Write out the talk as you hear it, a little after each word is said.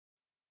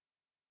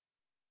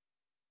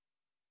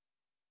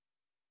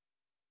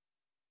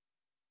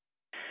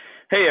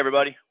Hey,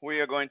 everybody. We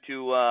are going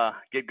to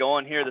get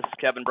going here. This is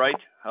Kevin Bright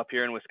up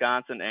here in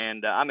Wisconsin,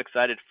 and I'm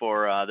excited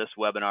for this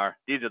webinar.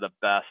 These are the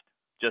best.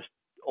 Just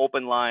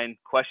open line,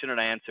 question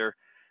and answer.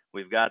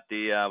 We've got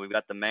the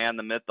man,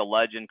 the myth, the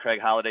legend, Craig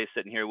Holliday,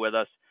 sitting here with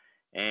us.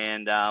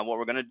 And what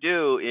we're going to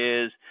do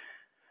is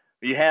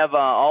you have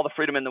all the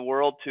freedom in the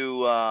world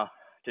to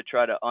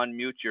try to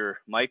unmute your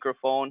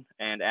microphone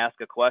and ask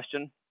a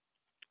question.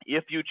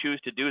 If you choose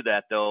to do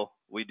that, though,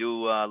 we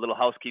do a little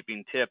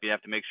housekeeping tip. You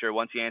have to make sure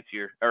once you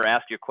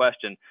ask your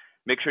question,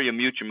 make sure you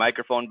mute your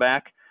microphone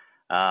back.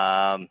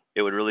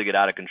 It would really get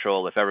out of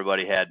control if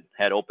everybody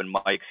had open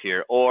mics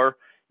here. Or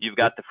you've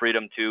got the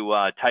freedom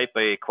to type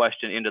a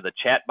question into the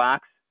chat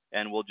box,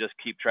 and we'll just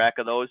keep track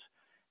of those,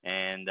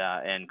 and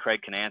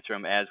Craig can answer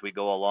them as we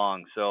go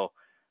along. So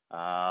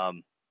I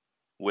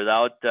see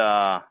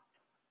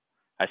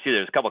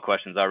there's a couple of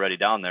questions already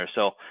down there.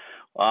 So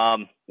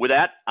with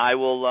that, I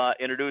will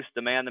introduce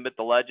the man, the myth,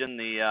 the legend,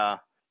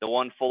 the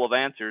one full of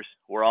answers.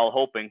 We're all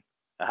hoping,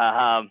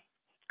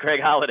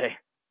 Craig Holliday.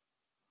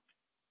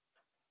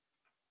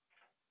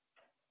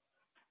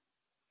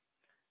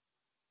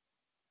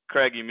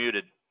 Craig, you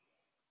muted.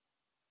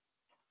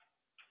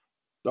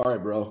 Sorry,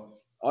 bro.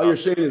 All you're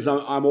saying is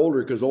I'm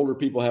older because older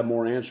people have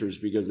more answers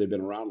because they've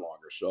been around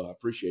longer. So I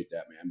appreciate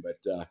that, man. But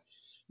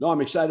no, I'm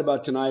excited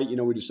about tonight. You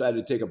know, we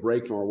decided to take a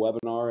break from our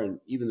webinar and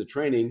even the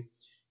training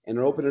and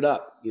open it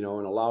up, you know,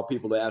 and allow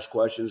people to ask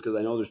questions, because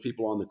I know there's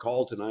people on the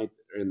call tonight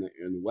in the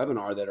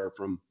webinar that are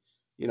from,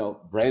 you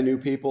know, brand new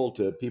people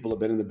to people that have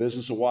been in the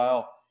business a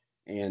while.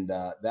 And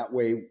that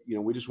way, you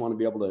know, we just want to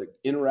be able to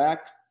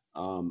interact.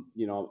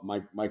 You know,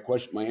 my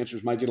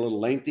answers might get a little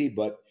lengthy,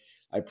 but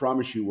I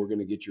promise you we're going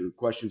to get your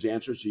questions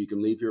answered so you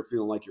can leave here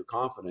feeling like you're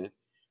confident.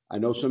 I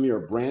know some of you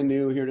are brand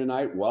new here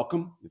tonight.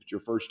 Welcome. If it's your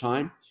first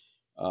time,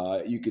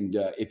 you can,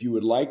 if you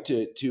would like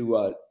to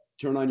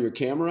turn on your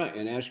camera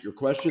and ask your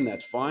question,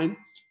 that's fine.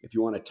 If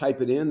you want to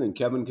type it in, then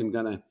Kevin can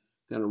kind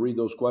of read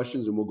those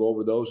questions and we'll go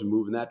over those and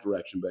move in that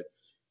direction. But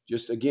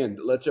just again,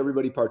 let's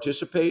everybody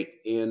participate,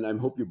 and I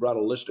hope you brought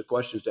a list of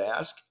questions to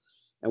ask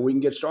and we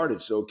can get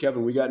started. So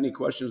Kevin, we got any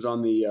questions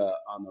on the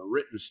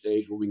written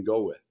stage where we can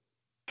go with?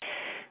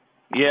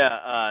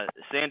 Yeah,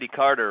 Sandy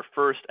Carter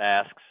first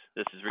asks,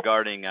 this is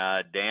regarding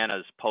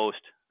Dana's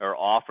post or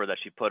offer that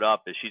she put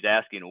up, is she's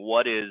asking,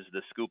 what is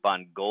the scoop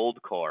on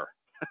gold core?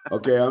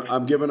 Okay,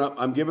 I'm giving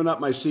up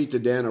my seat to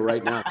Dana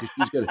right now because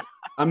she's gonna.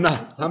 I'm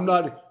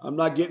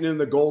not getting in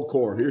the gold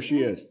core. Here she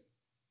is.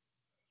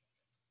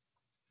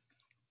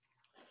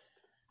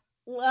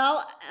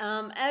 Well,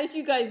 as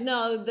you guys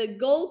know, the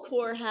gold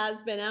core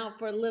has been out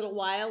for a little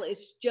while.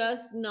 It's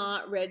just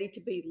not ready to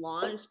be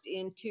launched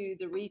into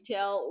the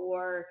retail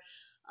or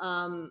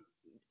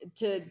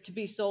to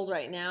be sold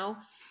right now.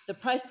 The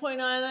price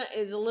point on it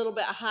is a little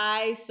bit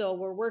high, so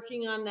we're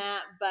working on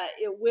that, but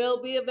it will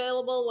be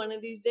available one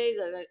of these days.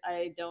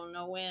 I don't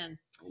know when.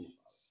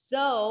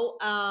 So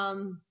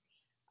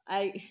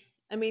I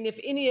mean, if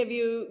any of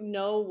you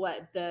know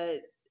what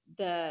the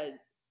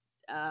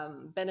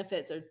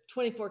benefits or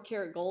 24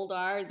 karat gold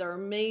are, they're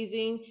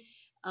amazing.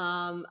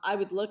 I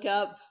would look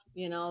up,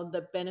 you know,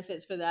 the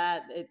benefits for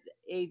that.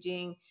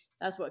 Aging.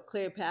 That's what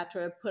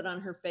Cleopatra put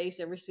on her face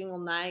every single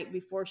night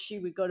before she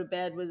would go to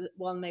bed.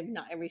 Well, maybe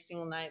not every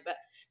single night, but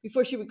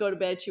before she would go to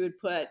bed, she would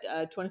put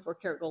 24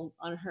 karat gold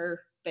on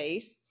her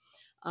face,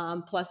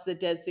 plus the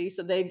Dead Sea.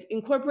 So they've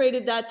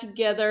incorporated that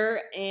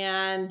together.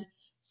 And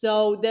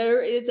so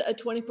there is a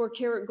 24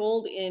 karat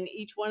gold in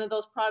each one of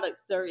those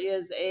products. There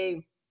is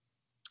a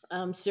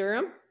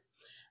serum,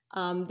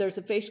 there's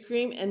a face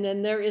cream, and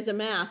then there is a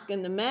mask.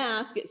 And the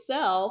mask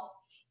itself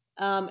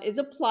is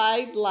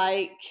applied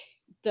like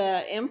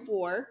the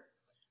M4,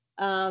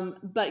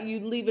 but you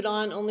leave it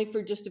on only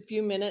for just a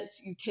few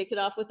minutes. You take it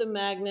off with a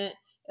magnet.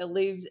 It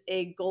leaves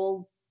a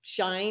gold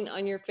shine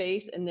on your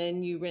face, and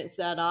then you rinse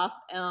that off.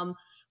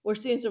 We're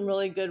seeing some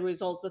really good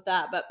results with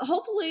that, but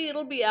hopefully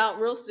it'll be out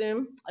real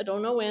soon. I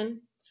don't know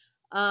when.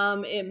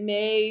 It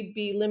may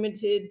be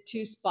limited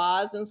to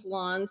spas and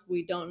salons.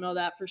 We don't know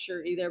that for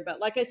sure either.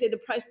 But like I said, the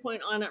price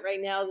point on it right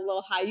now is a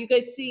little high. You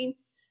guys seen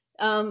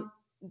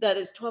that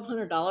it's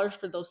 $1,200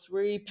 for those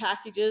 3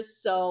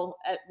 packages. So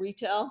at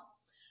retail.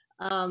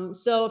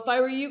 So if I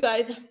were you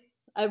guys,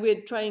 I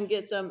would try and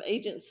get some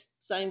agents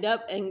signed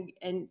up and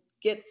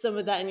get some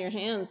of that in your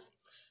hands.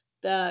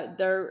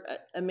 They're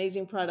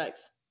amazing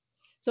products.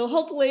 So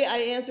hopefully I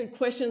answered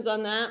questions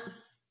on that.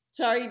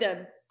 Sorry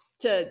to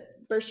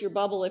burst your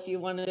bubble if you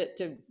wanted it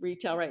to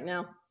retail right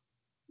now.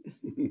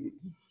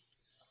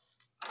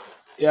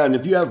 Yeah, and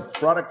if you have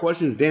product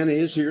questions, Dana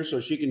is here, so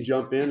she can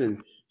jump in,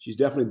 and she's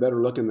definitely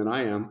better looking than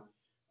I am.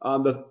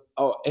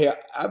 Hey,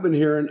 I've been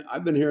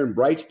hearing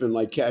Bright's been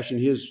like cashing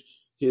his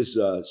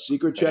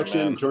Seacret checks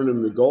in and turning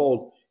them to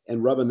gold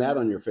and rubbing that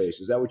on your face.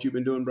 Is that what you've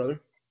been doing,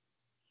 brother?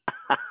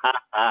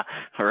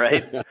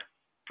 Right.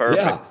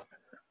 Perfect. Yeah,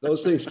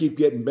 those things keep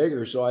getting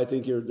bigger, so I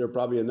think there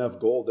probably enough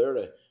gold there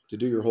to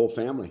do your whole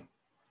family.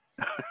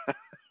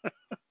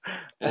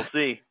 We'll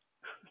see.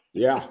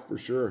 Yeah, for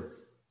sure.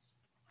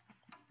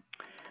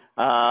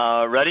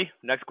 Ready?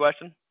 Next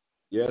question?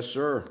 Yes,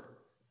 sir.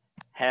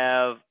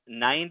 Have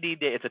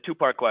 90-day, it's a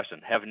two-part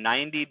question. Have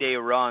 90-day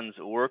runs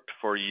worked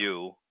for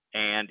you?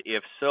 And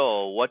if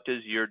so, what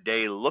does your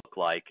day look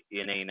like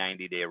in a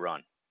 90-day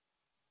run?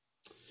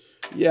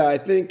 Yeah, I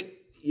think,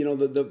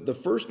 the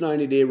first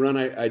 90-day run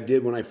I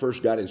did when I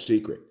first got in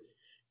Seacret.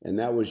 And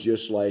that was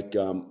just like,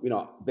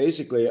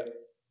 basically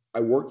I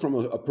worked from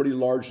a pretty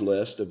large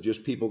list of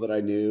just people that I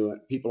knew,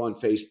 people on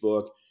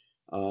Facebook,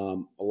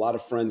 a lot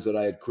of friends that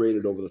I had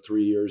created over the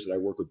 3 years that I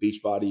worked with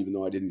Beachbody, even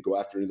though I didn't go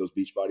after any of those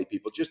Beachbody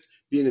people, just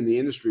being in the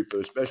industry for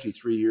especially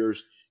 3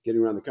 years,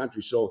 getting around the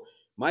country. So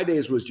my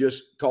days was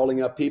just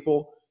calling up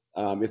people.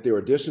 If they were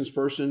a distance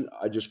person,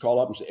 I just call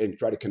up and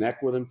try to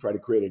connect with them, try to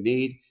create a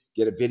need,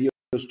 get a video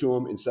to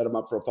them and set them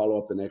up for a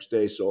follow-up the next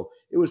day. So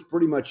it was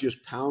pretty much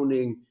just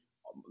pounding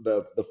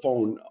the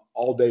phone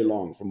all day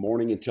long from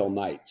morning until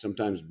night,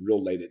 sometimes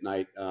real late at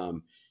night,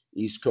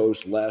 East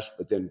Coast less,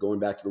 but then going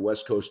back to the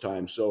West Coast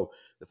time. So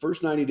the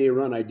first 90-day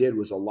run I did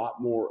was a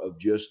lot more of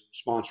just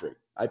sponsoring.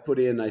 I put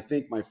in, I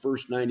think my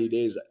first 90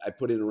 days, I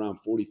put in around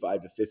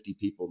 45 to 50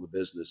 people in the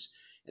business.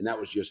 And that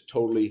was just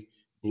totally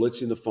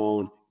blitzing the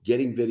phone,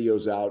 getting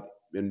videos out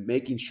and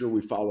making sure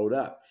we followed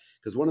up.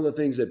 Because one of the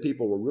things that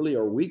people really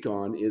are weak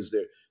on is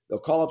that they'll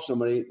call up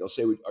somebody, they'll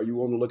say, are you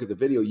willing to look at the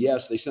video?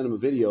 Yes, they send them a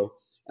video.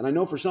 And I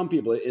know for some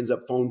people it ends up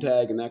phone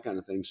tag and that kind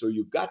of thing. So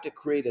you've got to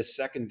create a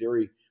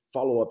secondary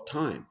follow-up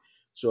time.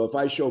 So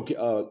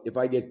if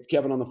I get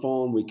Kevin on the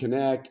phone, we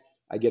connect,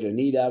 I get a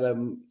need out of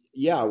him.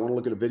 Yeah, I want to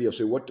look at a video.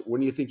 Say,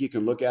 when do you think you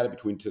can look at it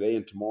between today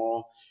and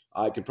tomorrow?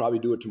 I can probably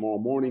do it tomorrow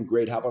morning.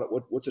 Great. How about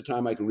what's the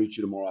time I can reach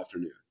you tomorrow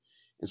afternoon?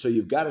 And so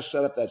you've got to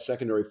set up that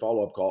secondary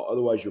follow-up call.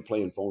 Otherwise, you're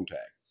playing phone tag.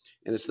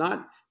 And it's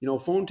not,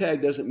 phone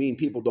tag doesn't mean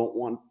people don't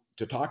want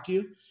to talk to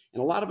you.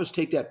 And a lot of us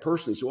take that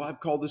personally. So I've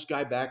called this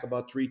guy back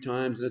about 3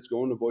 times and it's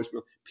going to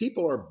voicemail.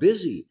 People are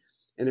busy.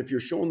 And if you're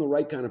showing the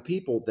right kind of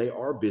people, they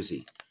are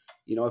busy.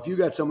 If you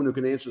got someone who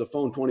can answer the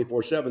phone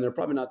 24/7, they're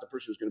probably not the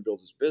person who's going to build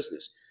this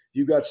business. If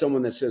you got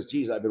someone that says,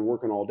 geez, I've been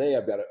working all day,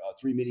 I've got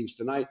 3 meetings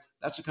tonight,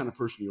 that's the kind of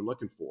person you're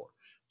looking for.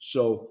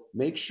 So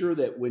make sure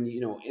that when,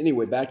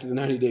 anyway, back to the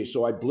 90 days.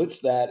 So I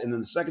blitzed that. And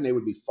then the second day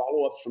would be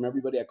follow-ups from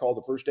everybody I called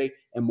the first day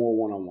and more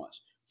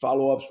one-on-ones.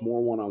 Follow-ups,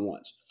 more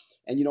one-on-ones.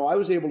 And, I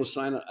was able to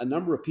sign a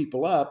number of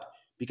people up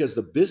because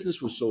the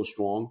business was so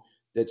strong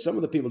that some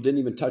of the people didn't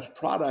even touch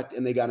product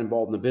and they got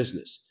involved in the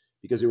business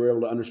because they were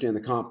able to understand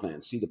the comp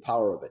plan, see the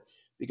power of it.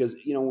 Because,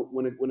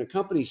 when a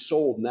company's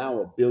sold now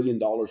 $1 billion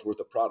worth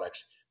of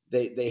products,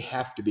 they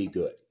have to be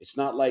good. It's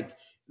not like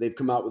they've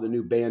come out with a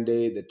new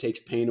Band-Aid that takes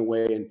pain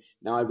away. And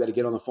now I've got to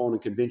get on the phone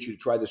and convince you to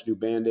try this new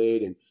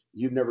Band-Aid. And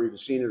you've never even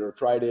seen it or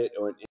tried it.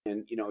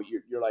 And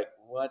you're like,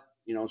 what?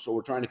 So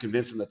we're trying to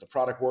convince them that the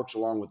product works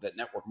along with that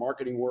network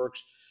marketing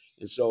works.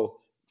 And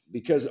so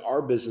because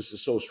our business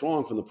is so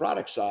strong from the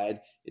product side,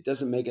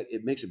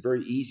 it makes it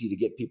very easy to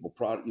get people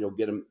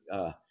get them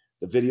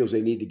the videos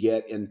they need to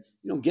get and,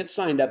 get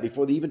signed up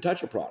before they even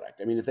touch a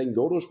product. I mean, if they can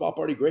go to a spa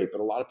party, great,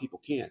 but a lot of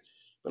people can't.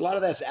 But a lot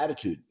of that's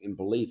attitude and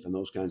belief and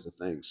those kinds of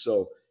things.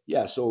 So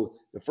yeah, so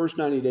the first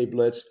 90-day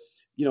blitz,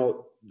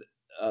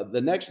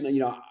 the next,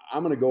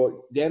 I'm going to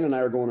go, Dan and I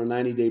are going on a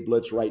 90-day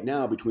blitz right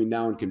now between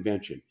now and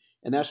convention.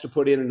 And that's to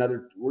put in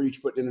we're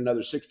each putting in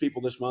another 6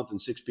 people this month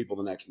and 6 people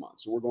the next month.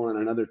 So we're going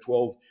on another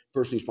 12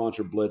 personally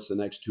sponsored blitz the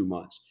next 2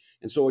 months.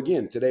 And so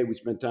again, today we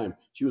spent time,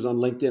 she was on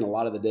LinkedIn a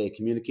lot of the day,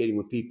 communicating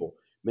with people,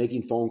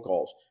 making phone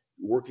calls,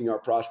 working our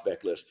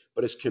prospect list,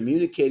 but it's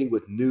communicating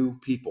with new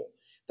people.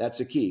 That's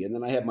the key. And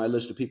then I have my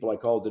list of people I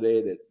called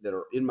today that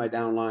are in my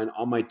downline,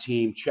 on my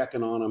team,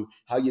 checking on them.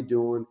 How you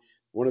doing?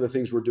 One of the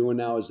things we're doing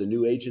now is the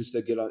new agents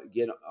that get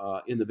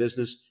in the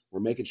business. We're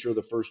making sure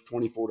the first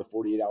 24 to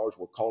 48 hours,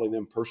 we're calling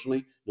them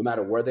personally, no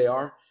matter where they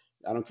are.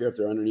 I don't care if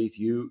they're underneath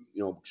you,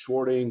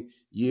 Schwarting,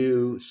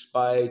 you,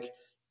 Spike,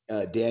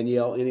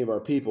 Danielle, any of our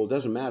people. It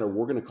doesn't matter.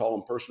 We're going to call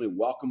them personally,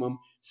 welcome them,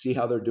 see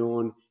how they're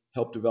doing,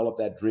 help develop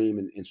that dream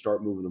and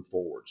start moving them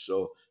forward.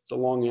 So it's a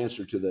long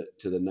answer to the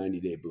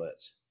 90-day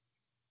blitz.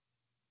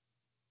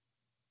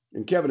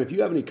 And Kevin, if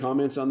you have any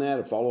comments on that,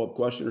 a follow-up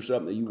question or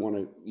something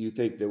that you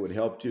think that would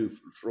help to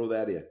throw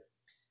that in.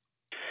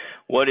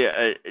 What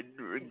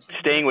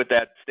staying with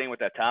that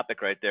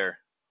topic right there?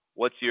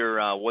 What's your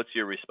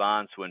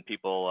response when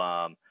people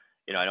I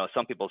know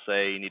some people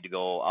say you need to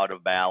go out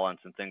of balance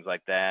and things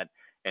like that,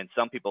 and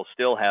some people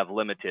still have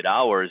limited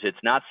hours. It's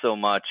not so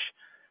much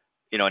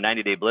a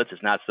 90-day blitz is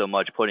not so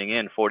much putting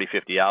in 40,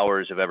 50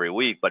 hours of every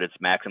week, but it's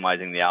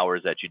maximizing the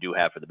hours that you do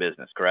have for the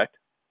business, correct?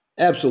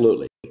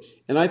 Absolutely.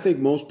 And I think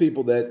most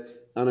people that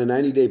on a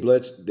 90-day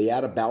blitz, the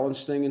out of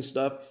balance thing and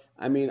stuff,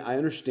 I mean, I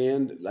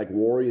understand like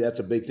worry, that's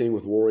a big thing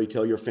with worry.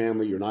 Tell your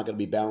family you're not going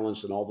to be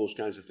balanced and all those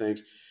kinds of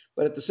things.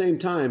 But at the same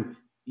time,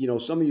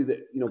 some of you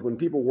that, when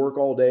people work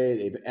all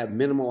day, they have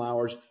minimal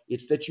hours,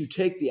 it's that you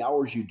take the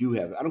hours you do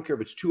have. I don't care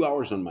if it's 2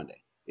 hours on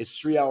Monday, it's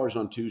 3 hours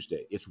on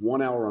Tuesday, it's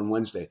 1 hour on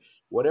Wednesday,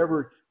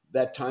 whatever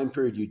that time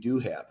period you do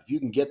have. If you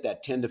can get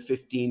that 10 to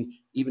 15,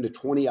 even to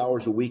 20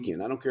 hours a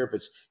weekend, I don't care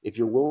if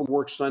you're willing to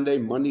work Sunday,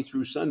 Monday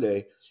through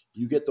Sunday,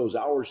 you get those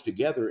hours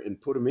together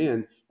and put them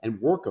in and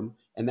work them.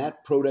 And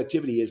that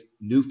productivity is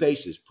new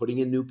faces, putting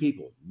in new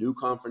people, new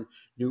conference,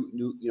 new,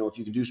 if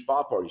you can do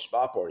spa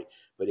party,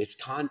 but it's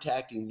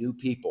contacting new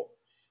people.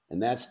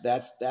 And that's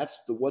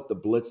what the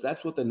blitz,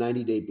 that's what the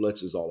 90-day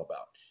blitz is all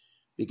about.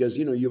 Because,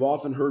 you've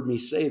often heard me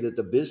say that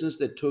the business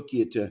that took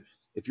you to,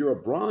 if you're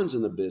a bronze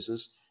in the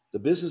business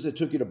that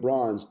took you to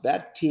bronze,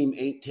 that team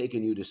ain't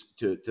taking you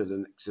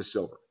to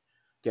silver.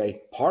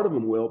 Okay. Part of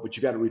them will, but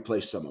you got to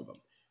replace some of them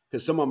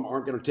because some of them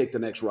aren't going to take the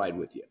next ride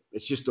with you.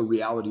 It's just the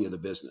reality of the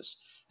business.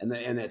 And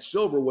at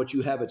silver, what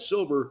you have at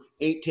silver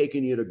ain't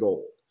taking you to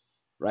gold.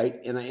 Right.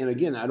 And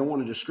again, I don't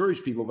want to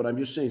discourage people, but I'm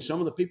just saying some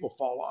of the people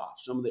fall off.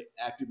 Some of the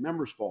active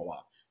members fall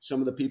off. Some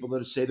of the people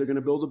that say they're going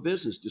to build a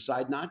business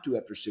decide not to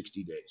after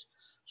 60 days.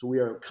 So we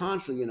are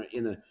constantly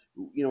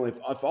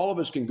if all of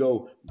us can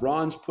go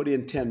bronze, put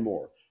in 10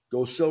 more,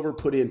 go silver,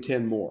 put in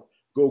 10 more,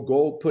 go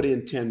gold, put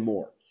in 10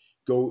 more,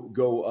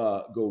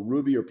 go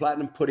ruby or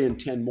platinum, put in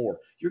 10 more.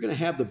 You're going to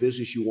have the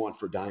business you want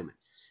for diamond.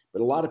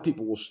 But a lot of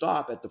people will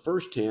stop at the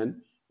first 10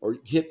 or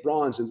hit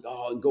bronze and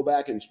go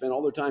back and spend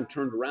all their time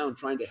turned around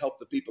trying to help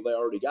the people they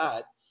already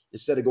got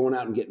instead of going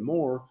out and getting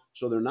more.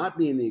 So they're not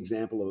being the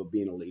example of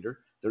being a leader.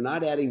 They're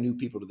not adding new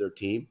people to their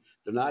team.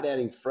 They're not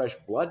adding fresh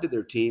blood to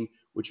their team,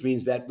 which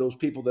means that those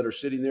people that are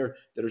sitting there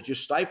that are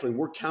just stifling,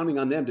 we're counting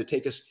on them to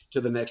take us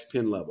to the next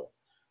pin level.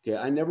 Okay,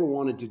 I never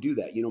wanted to do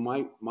that.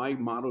 My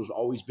motto has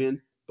always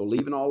been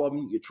believe in all of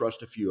them, you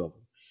trust a few of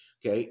them.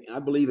 Okay, and I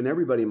believe in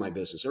everybody in my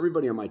business,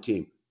 everybody on my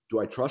team. Do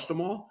I trust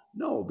them all?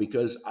 No,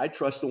 because I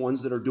trust the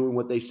ones that are doing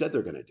what they said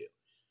they're going to do.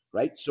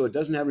 Right. So it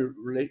doesn't have a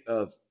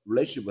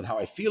relationship with how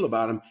I feel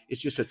about them.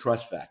 It's just a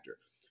trust factor.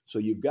 So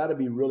you've got to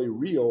be really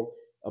real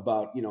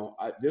about,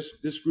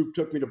 this group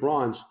took me to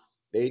bronze.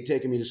 They ain't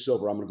taking me to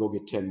silver. I'm going to go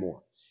get 10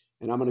 more.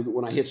 And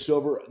when I hit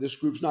silver, this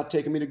group's not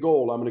taking me to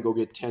gold. I'm going to go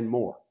get 10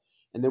 more.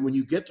 And then when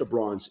you get to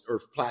bronze or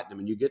platinum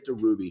and you get to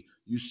ruby,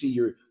 you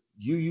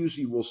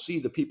usually will see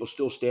the people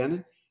still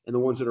standing. And the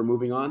ones that are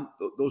moving on,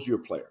 those are your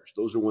players.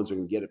 Those are the ones that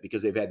can get it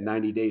because they've had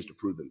 90 days to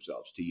prove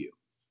themselves to you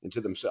and to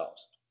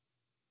themselves.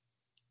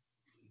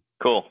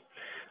 Cool.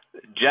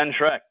 Jen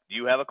Shrek, do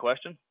you have a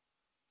question?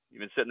 You've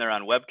been sitting there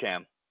on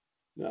webcam.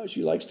 No,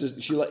 she likes to.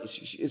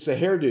 It's a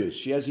hairdo.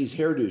 She has these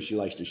hairdos she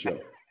likes to show.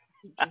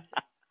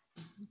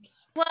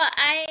 Well,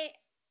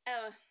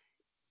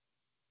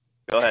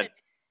 Go ahead.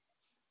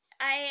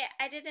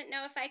 I didn't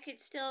know if I could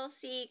still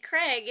see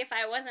Craig if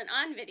I wasn't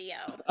on video.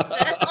 So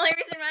that's the only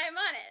reason why I'm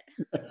on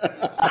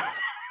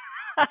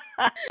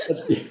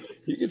it.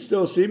 You can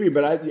still see me,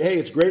 but hey,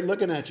 it's great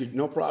looking at you.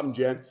 No problem,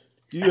 Jen.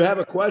 Do you have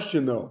a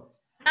question though?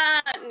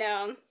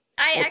 No.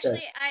 I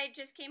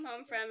just came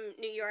home from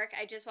New York.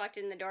 I just walked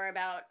in the door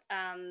about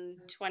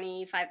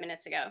 25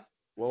 minutes ago.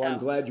 Well, so. I'm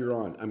glad you're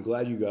on. I'm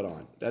glad you got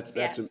on.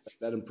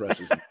 That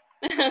impresses me.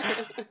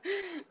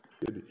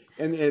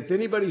 And if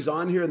anybody's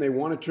on here and they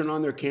want to turn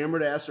on their camera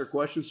to ask their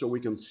questions so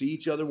we can see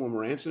each other when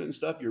we're answering it and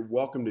stuff, you're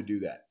welcome to do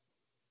that.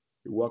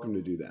 You're welcome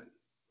to do that.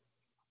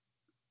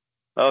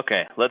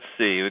 Okay, let's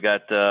see. We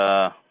got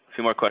a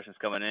few more questions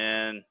coming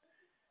in.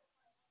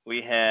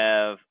 We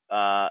have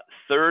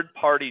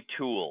third-party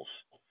tools.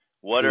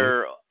 What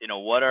are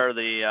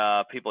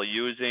the people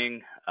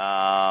using,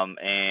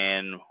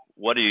 and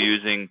what are you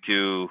using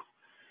to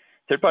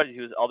third-party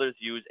use, others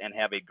use, and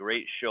have a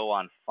great show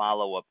on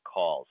follow-up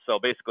calls? So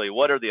basically,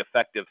 what are the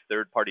effective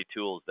third-party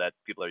tools that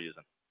people are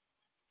using?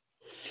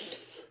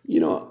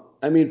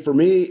 For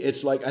me,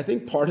 it's like, I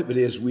think part of it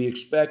is we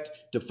expect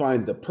to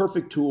find the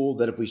perfect tool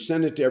that if we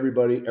send it to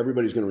everybody,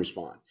 everybody's going to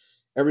respond.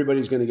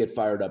 Everybody's going to get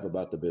fired up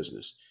about the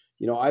business.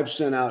 I've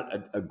sent out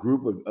a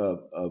group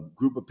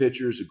of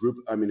pictures, a group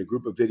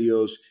of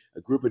videos,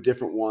 a group of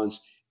different ones.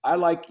 I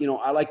like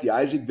the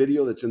Isaac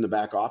video that's in the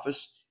back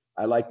office.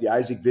 I like the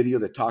Isaac video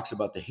that talks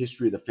about the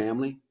history of the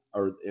family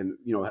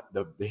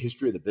the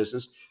history of the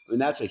business.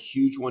 That's a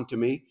huge one to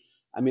me.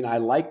 I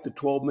like the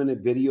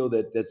 12-minute video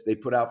that they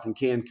put out from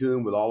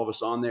Cancun with all of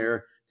us on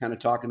there, kind of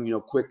talking,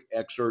 quick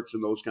excerpts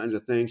and those kinds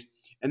of things.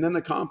 And then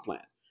the comp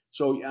plan.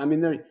 So,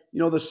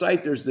 the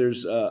site, there's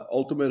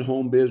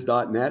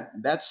ultimatehomebiz.net.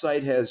 That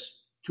site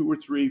has 2 or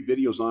 3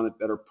 videos on it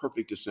that are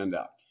perfect to send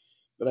out.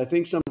 But I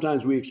think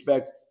sometimes we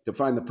expect to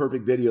find the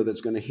perfect video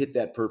that's going to hit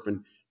that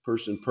person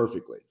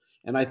perfectly.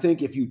 And I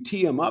think if you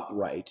tee them up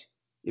right,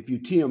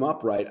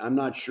 I'm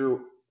not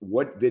sure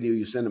what video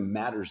you send them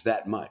matters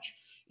that much.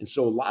 And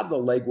so a lot of the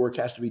legwork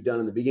has to be done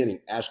in the beginning,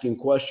 asking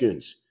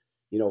questions,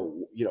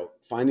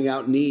 finding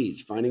out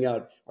needs, finding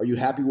out, are you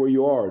happy where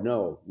you are?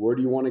 No. Where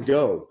do you want to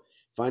go?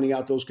 Finding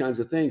out those kinds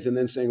of things, and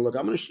then saying, look,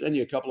 I'm going to send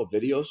you a couple of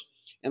videos.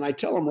 And I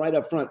tell them right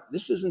up front,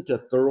 this isn't to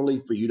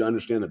thoroughly for you to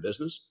understand the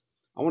business.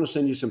 I want to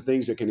send you some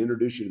things that can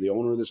introduce you to the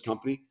owner of this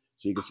company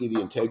so you can see the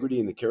integrity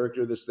and the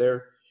character that's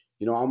there.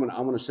 I'm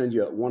going to send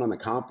you one on the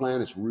comp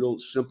plan. It's a real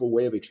simple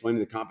way of explaining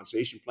the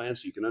compensation plan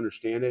so you can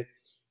understand it.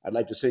 I'd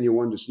like to send you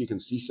one just so you can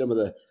see some of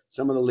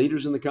the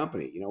leaders in the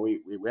company. You know,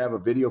 we have a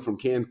video from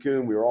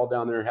Cancun. We were all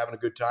down there having a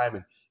good time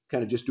and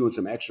kind of just doing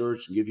some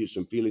excerpts and give you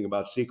some feeling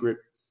about Seacret.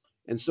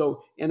 And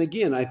so, and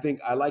again, I think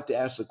I like to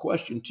ask the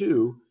question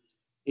too,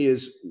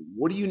 is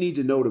what do you need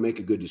to know to make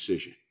a good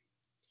decision?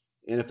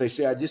 And if they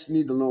say, I just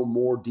need to know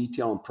more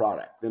detail on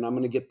product, then I'm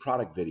going to get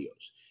product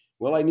videos.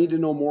 Well, I need to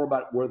know more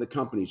about where the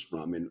company's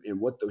from and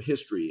what the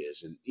history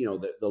is and, you know,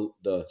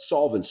 the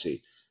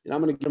solvency. And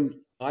I'm going to give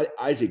them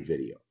Isaac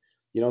video.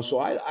 You know, so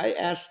I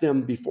ask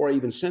them before I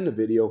even send a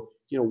video,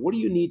 you know, what do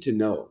you need to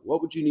know?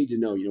 What would you need to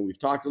know? You know, we've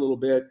talked a little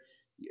bit.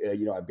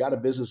 You know, I've got a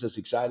business that's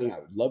exciting. I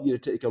would love you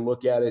to take a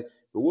look at it.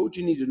 But what would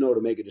you need to know to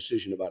make a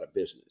decision about a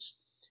business?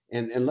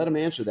 And let them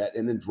answer that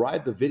and then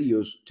drive the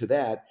videos to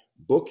that.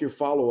 Book your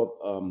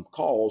follow-up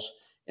calls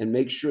and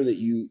make sure that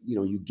you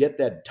get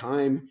that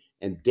time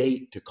and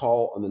date to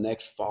call on the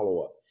next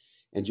follow-up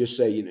and just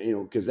say, you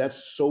know, because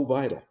that's so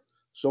vital.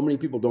 So many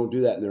people don't do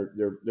that, and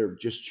they're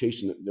just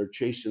chasing their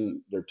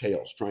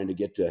tails, trying to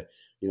get a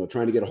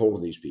hold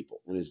of these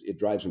people, and it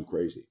drives them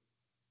crazy.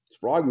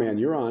 Frogman,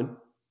 you're on.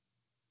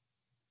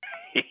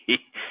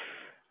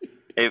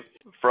 Hey,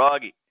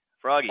 Froggy,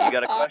 you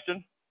got a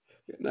question?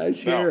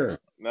 Nice hair.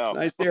 No.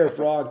 Nice hair,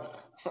 Frog.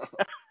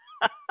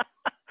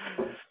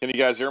 Can you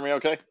guys hear me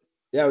okay?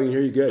 Yeah, we can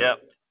hear you good.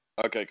 Yep.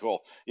 Okay,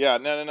 cool. Yeah,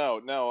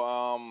 no.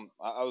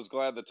 I was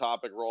glad the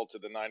topic rolled to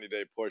the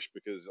 90-day push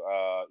because,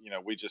 you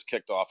know, we just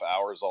kicked off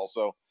ours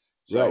also.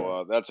 So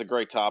Right. that's a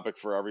great topic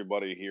for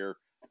everybody here,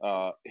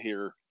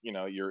 you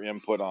know, your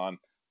input on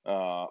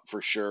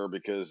for sure,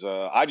 because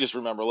I just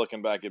remember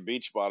looking back at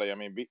Beachbody. I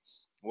mean,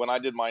 when I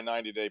did my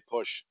 90-day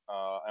push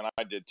and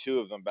I did 2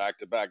 of them back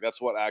to back,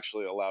 that's what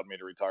actually allowed me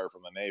to retire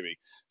from the Navy.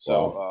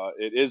 So Wow.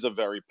 it is a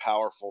very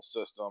powerful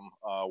system.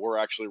 We're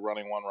actually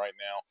running one right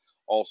now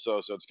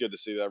also, so it's good to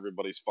see that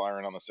everybody's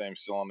firing on the same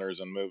cylinders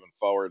and moving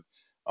forward.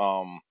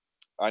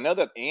 I know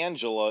that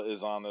Angela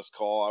is on this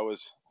call. I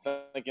was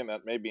thinking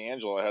that maybe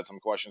Angela had some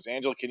questions.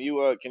 Angela, can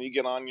you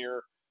get on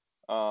your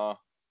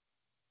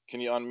can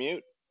you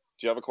unmute?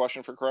 Do you have a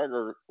question for Craig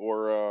or Hey,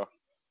 or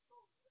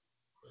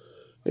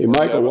do you have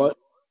Michael,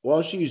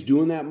 while she's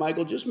doing that,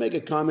 Michael, just make a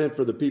comment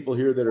for the people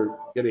here that are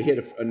going to hit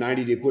a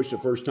 90-day push the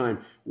first time.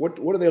 What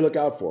do they look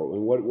out for?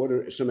 And what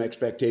are some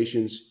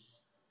expectations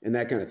and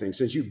that kind of thing,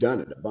 since you've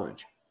done it a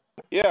bunch?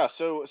 Yeah,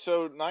 so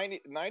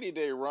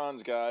 90-day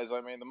runs, guys.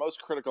 I mean, the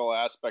most critical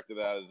aspect of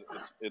that is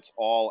it's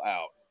all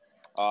out.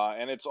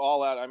 And it's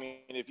all out. I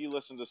mean, if you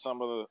listen to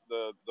some of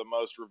the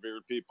most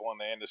revered people in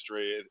the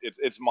industry,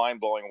 it's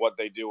mind blowing what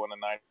they do in a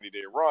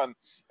 90-day run.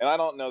 And I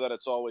don't know that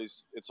it's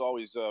always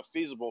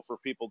feasible for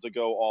people to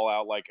go all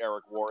out like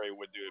Eric Worre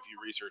would do. If you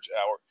research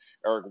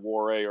Eric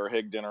Worre or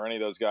Higdon or any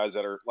of those guys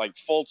that are like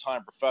full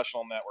time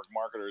professional network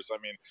marketers, I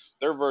mean,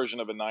 their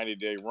version of a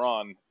 90-day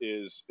run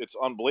it's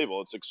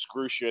unbelievable. It's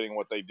excruciating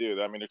what they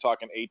do. I mean, they're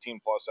talking 18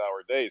 plus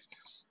hour days,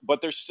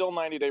 but there's still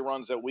 90-day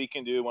runs that we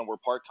can do when we're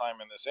part time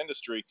in this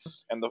industry.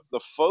 And the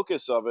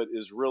focus of it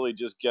is really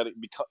just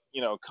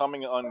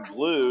coming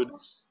unglued,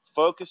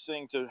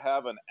 focusing to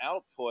have an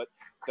output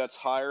that's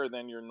higher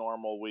than your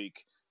normal week.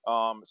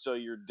 So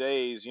your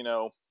days,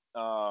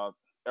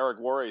 Eric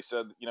Worre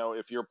said,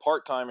 if you're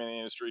part-time in the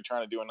industry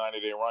trying to do a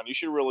 90-day run, you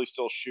should really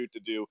still shoot to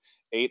do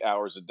 8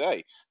 hours a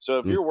day. So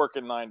if you're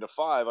working 9 to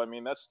 5, I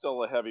mean, that's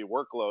still a heavy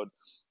workload.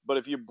 But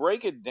if you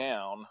break it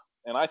down,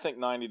 and I think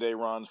 90-day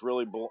runs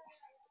really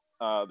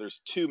there's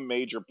 2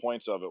 major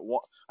points of it.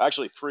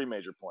 Actually 3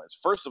 major points.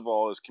 First of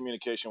all is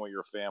communication with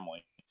your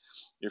family.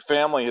 Your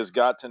family has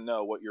got to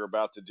know what you're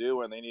about to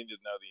do, and they need to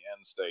know the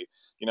end state.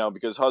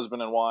 Because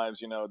husband and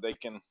wives, they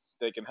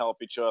can help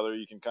each other.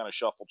 You can kind of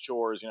shuffle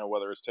chores,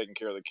 whether it's taking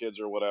care of the kids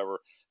or whatever.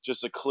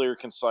 Just a clear,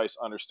 concise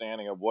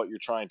understanding of what you're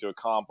trying to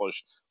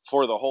accomplish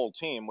for the whole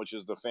team, which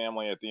is the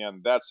family at the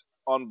end. That's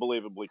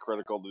unbelievably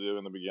critical to do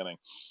in the beginning.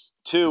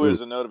 2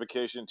 is a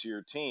notification to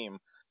your team.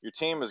 Your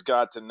team has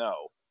got to know.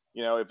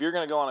 If you're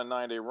going to go on a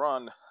 9-day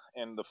run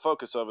and the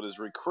focus of it is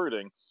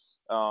recruiting,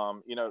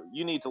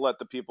 you need to let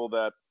the people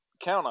that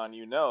count on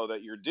know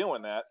that you're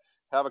doing that,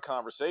 have a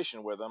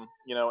conversation with them,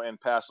 and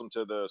pass them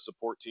to the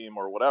support team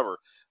or whatever.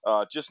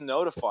 Just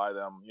notify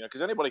them,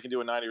 because anybody can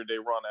do a 90-day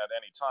run at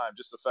any time.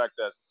 Just the fact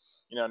that,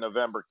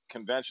 November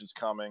convention's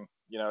coming,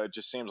 it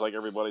just seems like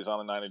everybody's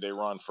on a 90-day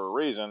run for a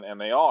reason, and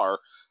they are.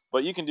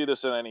 But you can do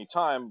this at any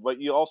time,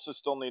 but you also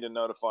still need to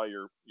notify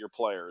your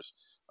players,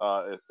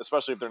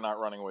 especially if they're not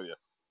running with you.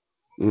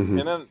 Mm-hmm.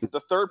 And then the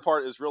third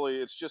part is really,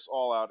 it's just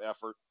all out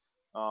effort.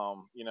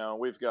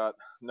 We've got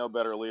no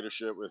better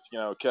leadership with,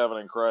 Kevin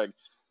and Craig,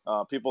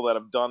 people that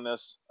have done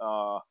this.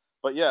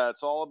 But yeah,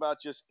 it's all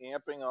about just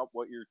amping up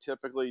what you're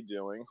typically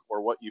doing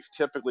or what you've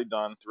typically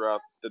done throughout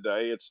the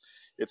day.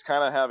 It's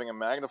kind of having a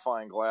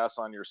magnifying glass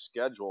on your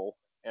schedule.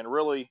 And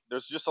really,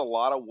 there's just a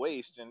lot of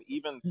waste in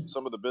even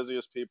some of the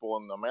busiest people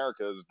in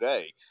America's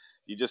day.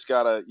 You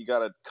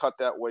gotta cut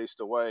that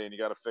waste away, and you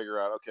gotta figure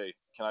out, okay,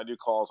 can I do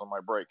calls on my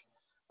break?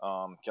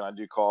 Can I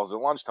do calls at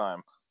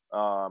lunchtime?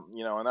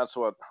 And that's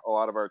what a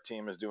lot of our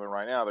team is doing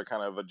right now. They're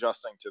kind of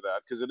adjusting to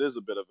that because it is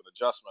a bit of an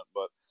adjustment,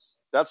 but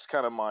that's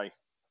kind of my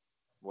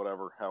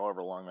whatever,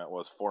 however long that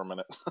was,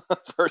 4-minute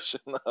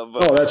version of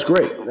Oh, that's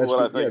great. That's what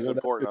I good. think Yeah, is no,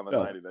 that's important good on the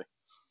stuff. 90 day.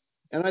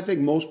 And I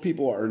think most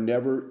people are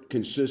never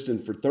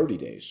consistent for 30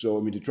 days. So,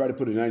 I mean, to try to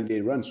put a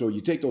 90-day run, so you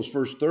take those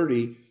first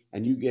 30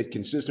 and you get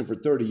consistent for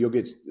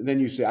 30, then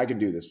you say, I can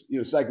do this. You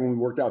know, it's like when we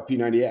worked out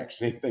P90X,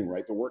 same thing,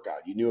 right? The workout.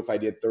 You knew if I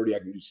did 30, I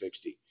can do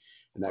 60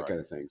 and that Right. kind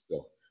of thing.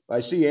 So I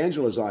see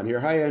Angela's on here.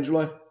 Hi,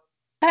 Angela.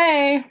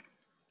 Hey,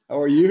 How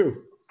are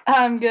you?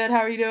 I'm good. How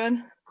are you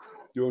doing?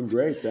 Doing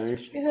great.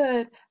 Thanks.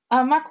 Good.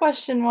 My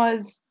question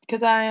was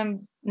because I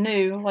am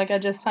new, like I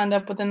just signed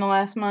up within the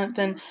last month,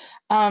 and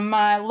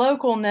my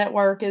local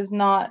network is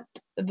not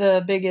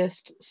the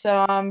biggest,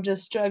 so I'm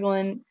just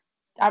struggling.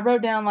 I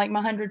wrote down like my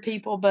 100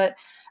 people, but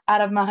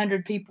out of my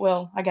 100 people,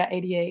 well, I got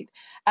 88.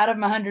 Out of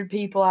my 100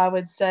 people, I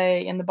would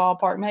say in the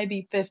ballpark,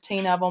 maybe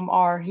 15 of them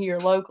are here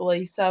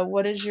locally. So,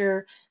 what is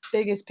your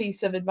biggest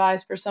piece of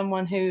advice for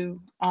someone who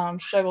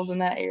struggles in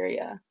that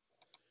area?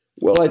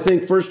 Well, I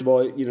think first of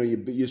all, you know, you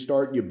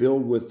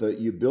build with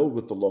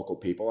the local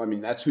people. I mean,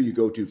 that's who you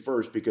go to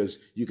first because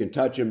you can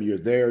touch them. You're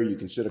there. You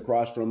can sit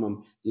across from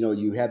them. You know,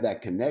 you have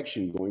that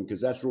connection going because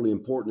that's really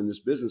important in this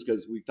business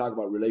because we talk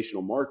about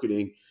relational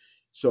marketing.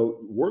 So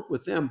work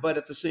with them, but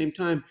at the same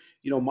time,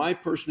 you know, my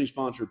personally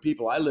sponsored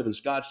people. I live in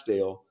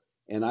Scottsdale,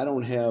 and I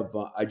don't have.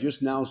 I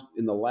just now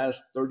in the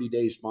last 30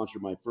 days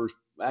sponsored my first.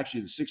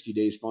 Actually, the 60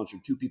 days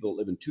sponsored two people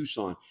that live in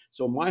Tucson.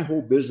 So my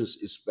whole business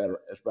is spread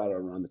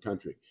around the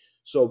country.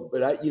 So,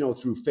 but I, you know,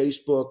 through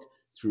Facebook,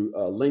 through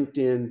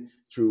LinkedIn,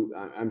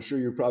 I'm sure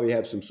you probably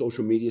have some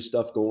social media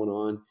stuff going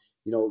on,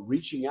 you know,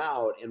 reaching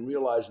out and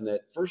realizing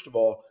that, first of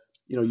all,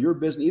 you know, your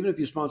business, even if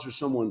you sponsor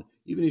someone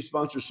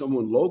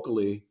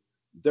locally,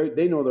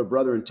 they know their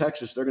brother in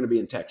Texas, they're going to be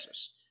in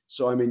Texas.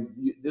 So, I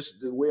mean,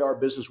 the way our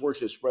business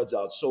works, it spreads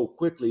out so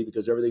quickly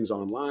because everything's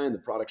online. The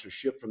products are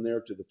shipped from there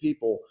to the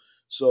people.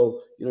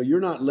 So, you know, you're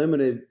not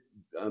limited.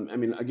 I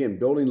mean, again,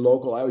 building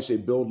local, I always say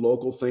build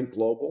local, think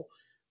global.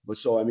 But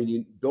so, I mean,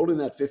 you building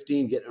that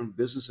 15, get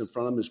business in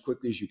front of them as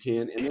quickly as you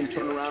can, and then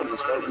turn around and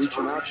start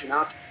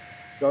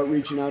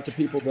reaching out to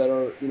people that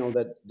are, you know,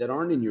 that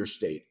aren't in your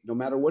state, no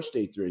matter what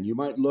state they're in. You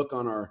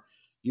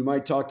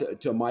might talk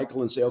to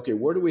Michael and say, okay,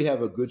 where do we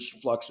have a good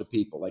flux of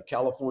people? Like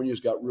California's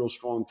got real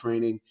strong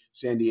training,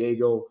 San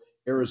Diego,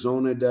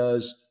 Arizona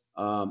does,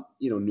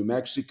 you know, New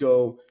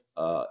Mexico.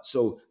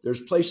 So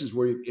there's places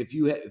where if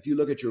you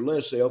look at your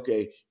list, say,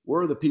 okay,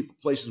 where are the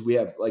places we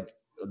have like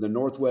the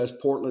Northwest,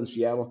 Portland,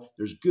 Seattle.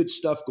 There's good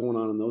stuff going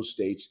on in those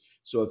states.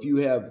 So if you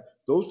have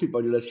those people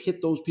on your list, hit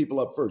those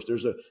people up first.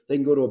 They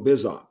can go to a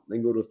biz op, they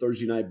can go to a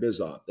Thursday night biz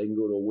op, they can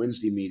go to a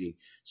Wednesday meeting.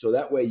 So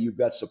that way you've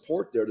got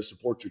support there to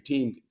support your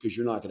team because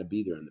you're not going to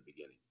be there in the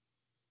beginning.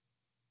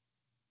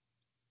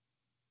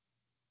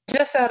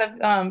 Just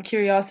out of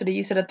curiosity,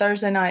 you said a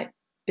Thursday night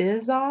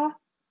biz off,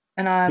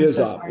 and I'm Biz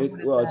so op. sorry. What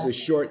is Well,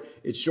 that?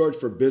 it's short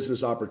for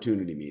business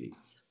opportunity meeting.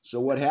 So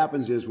what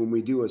happens is when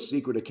we do a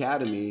secret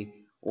academy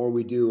or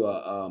we do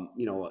a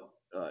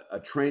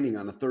training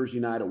on a Thursday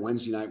night, a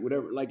Wednesday night,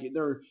 whatever, like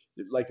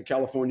the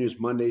California's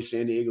Monday,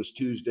 San Diego's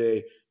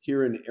Tuesday,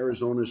 here in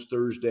Arizona's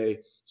Thursday.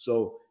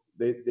 So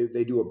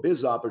they do a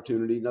biz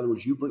opportunity. In other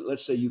words,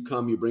 let's say you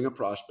come, you bring a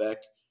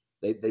prospect,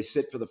 they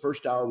sit for the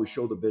first hour, we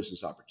show the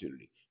business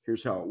opportunity.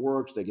 Here's how it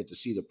works. They get to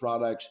see the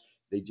products.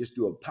 They just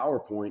do a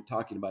PowerPoint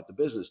talking about the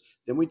business.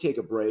 Then we take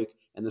a break,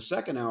 and the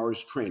second hour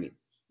is training.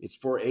 It's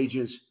for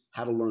agents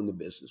how to learn the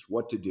business,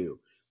 what to do.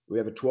 We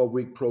have a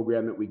 12-week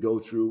program that we go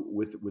through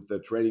with the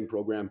training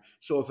program.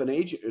 So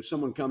if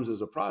someone comes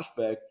as a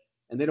prospect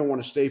and they don't want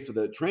to stay for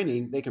the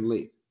training, they can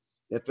leave.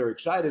 If they're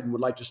excited and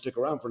would like to stick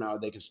around for an hour,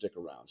 they can stick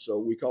around. So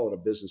we call it a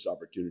business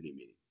opportunity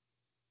meeting.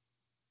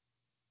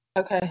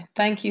 Okay,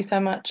 thank you so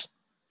much.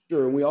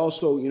 Sure. And we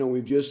also, you know,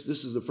 this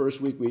is the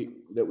first week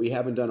that we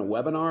haven't done a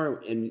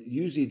webinar. And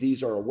usually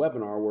these are a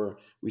webinar where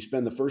we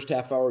spend the first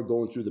half hour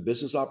going through the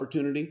business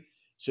opportunity.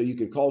 So you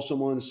can call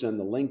someone, send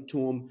the link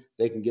to them.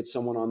 They can get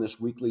someone on this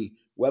weekly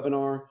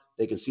webinar.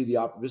 They can see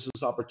the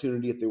business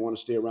opportunity. If they want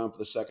to stay around for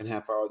the second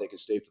half hour, they can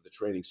stay for the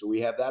training. So we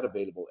have that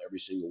available every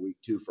single week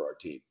too for our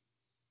team.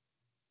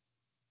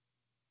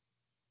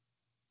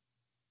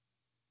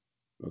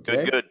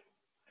 Okay. Good.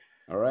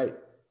 All right.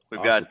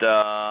 We've Awesome.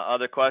 got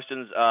other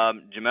questions.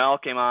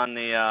 Jamel came on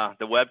the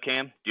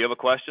webcam. Do you have a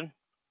question?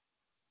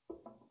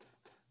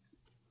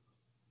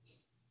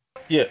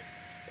 Yeah.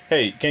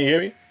 Hey, can you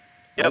hear me?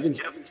 Yep.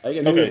 I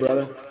can hear you,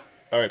 brother.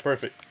 All right,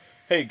 perfect.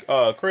 Hey,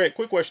 Craig,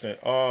 quick question.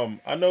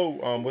 I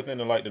know within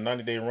the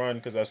 90-day run,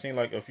 because I've seen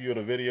like a few of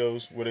the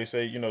videos where they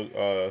say,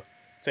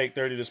 take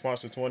 30 to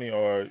sponsor 20,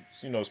 or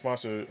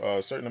sponsor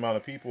a certain amount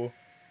of people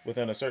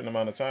within a certain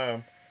amount of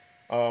time.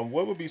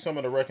 What would be some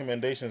of the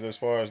recommendations as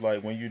far as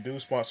like when you do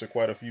sponsor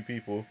quite a few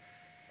people?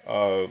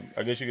 I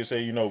guess you could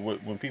say,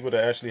 when people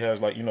that actually has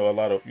like, a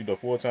lot of,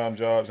 full-time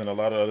jobs and a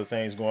lot of other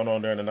things going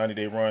on during the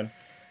 90-day run,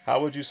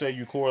 how would you say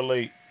you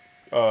correlate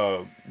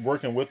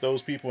working with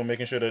those people and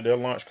making sure that they're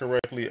launched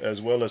correctly, as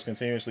well as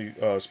continuously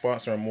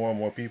sponsoring more and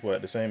more people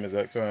at the same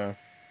exact time?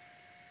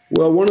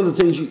 Well, one of the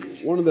things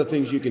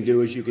you can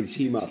do is you can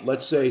team up.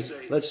 Let's say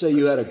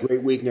you had a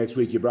great week next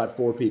week. You brought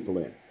 4 people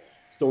in.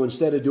 So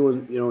instead of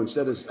doing,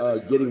 instead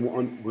of getting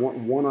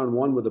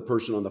one-on-one with a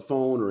person on the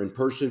phone or in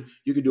person,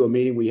 you could do a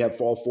meeting where you have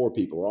all 4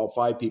 people or all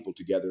 5 people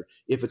together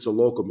if it's a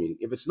local meeting.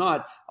 If it's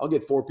not, I'll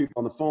get 4 people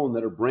on the phone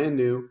that are brand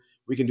new.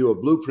 We can do a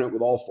blueprint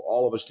with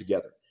all of us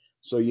together.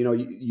 So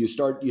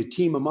you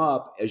team them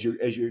up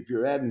if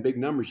you're adding big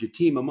numbers, you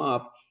team them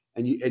up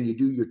and you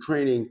do your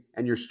training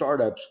and your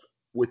startups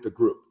with the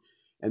group.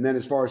 And then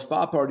as far as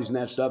spa parties and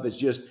that stuff, it's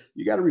just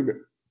you got to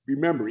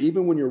remember,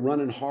 even when you're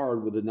running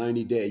hard with a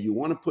 90-day, you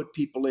want to put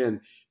people in,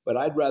 but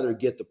I'd rather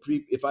get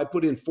if I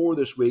put in 4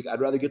 this week,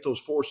 I'd rather get those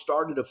 4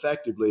 started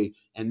effectively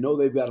and know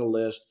they've got a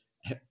list.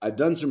 I've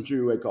done some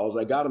 3-way calls.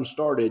 I got them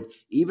started.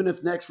 Even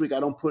if next week I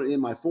don't put in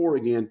my 4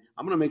 again,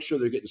 I'm going to make sure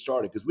they're getting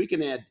started, because we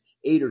can add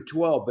 8 or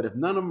 12, but if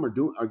none of them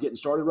are getting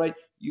started right,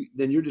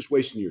 then you're just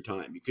wasting your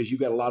time, because you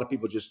got a lot of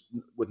people just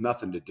with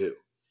nothing to do.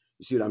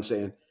 You see what I'm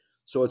saying?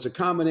 So it's a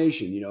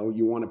combination.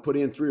 You want to put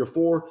in 3 or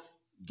 4,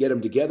 get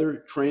them together,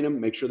 train them,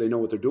 make sure they know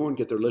what they're doing,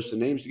 get their list of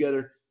names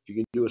together. If you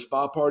can do a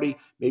spa party,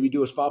 maybe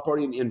do a spa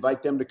party and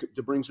invite them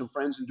to bring some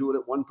friends and do it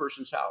at one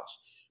person's house.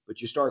 But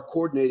you start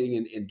coordinating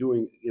and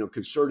doing,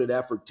 concerted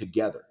effort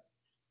together.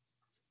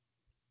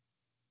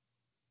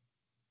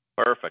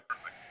 Perfect.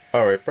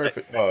 All right,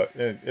 perfect.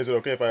 And is it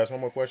okay if I ask one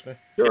more question?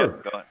 Sure. Yeah,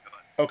 go ahead.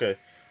 Okay.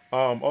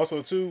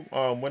 Also, too,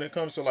 when it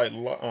comes to like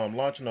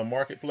launching a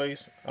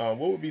marketplace, what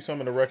would be some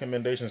of the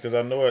recommendations? Because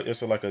I know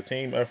it's like a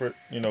team effort,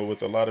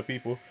 with a lot of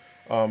people.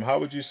 How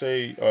would you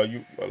say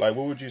what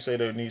would you say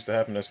that needs to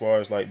happen as far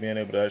as like being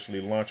able to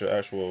actually launch an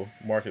actual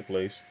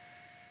marketplace?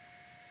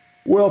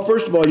 Well,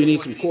 first of all, you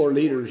need some core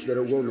leaders that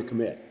are willing to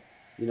commit,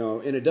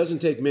 and it doesn't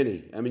take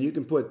many. I mean, you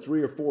can put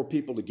 3 or 4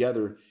 people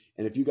together,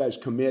 and if you guys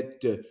commit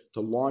to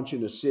launch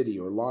in a city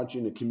or launch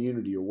in a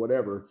community or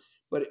whatever,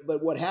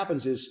 but what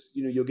happens is,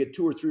 you'll get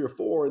 2 or 3 or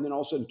 4, and then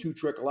all of a sudden 2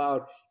 trickle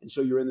out, and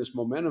so you're in this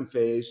momentum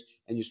phase,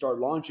 and you start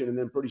launching, and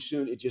then pretty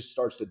soon it just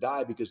starts to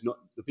die because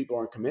the people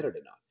aren't committed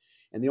enough.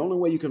 And the only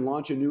way you can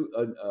launch when you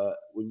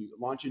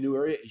launch a new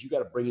area is you got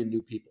to bring in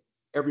new people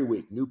every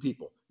week, new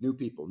people, new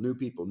people, new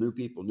people, new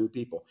people, new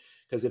people.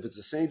 Because if it's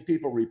the same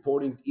people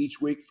reporting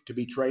each week to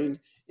be trained,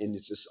 and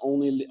it's just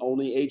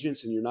only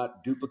agents, and you're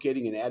not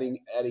duplicating and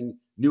adding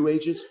new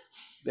agents,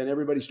 then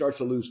everybody starts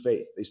to lose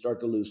faith. They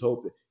start to lose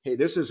hope that, hey,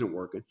 this isn't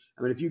working.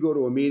 I mean, if you go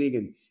to a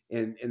meeting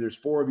and there's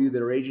 4 of you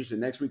that are agents, and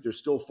next week there's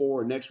still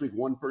 4, and next week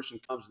one person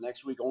comes,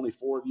 next week only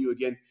 4 of you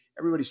again,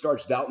 everybody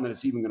starts doubting that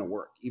it's even going to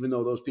work, even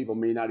though those people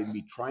may not even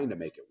be trying to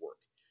make it work.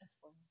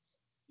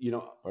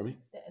 Pardon me?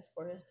 The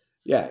S4S.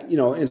 Yeah,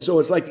 and so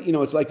it's like the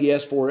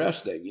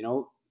S4S thing,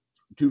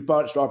 2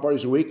 straw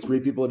parties a week, 3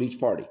 people at each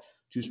party.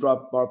 2 straw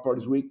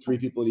parties a week, 3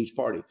 people at each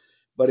party.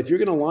 But if you're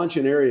going to launch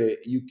an area,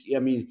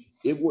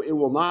 it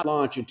will not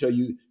launch until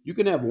you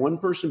can have one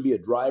person be a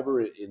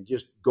driver and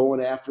just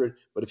going after it.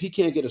 But if he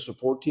can't get a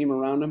support team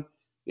around him,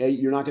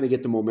 you're not going to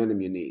get the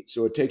momentum you need.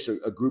 So it takes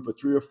a group of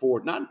 3 or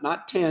 4,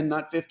 not 10,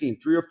 not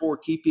 15, 3 or 4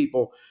 key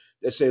people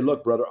that say,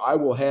 look, brother, I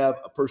will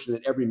have a person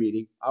at every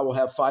meeting. I will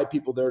have 5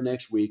 people there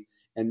next week,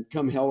 and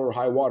come hell or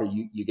high water,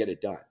 you get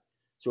it done.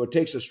 So it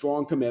takes a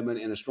strong commitment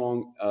and a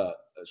strong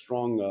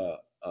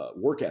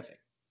work ethic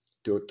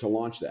to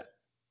launch that.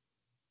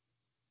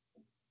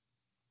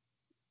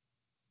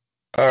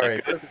 All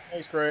right. Perfect.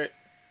 Thanks, Craig.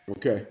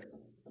 Okay.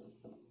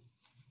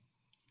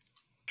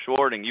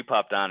 Schwarting, you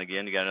popped on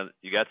again.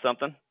 You got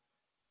something?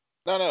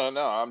 No.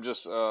 I'm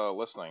just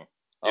listening.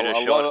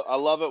 I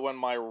love it when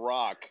my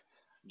rock,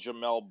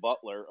 Jamel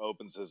Butler,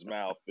 opens his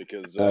mouth,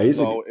 because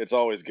it's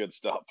always good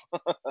stuff.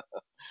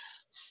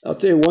 I'll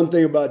tell you one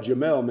thing about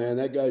Jamel, man.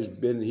 That guy's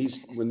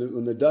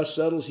when the dust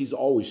settles, he's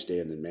always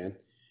standing, man.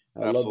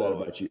 I love that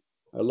about you.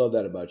 I love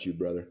that about you,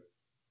 brother.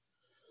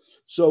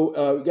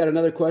 So we got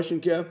another question,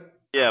 Kev?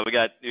 Yeah, we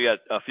got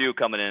a few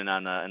coming in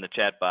in the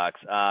chat box.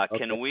 Okay.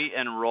 Can we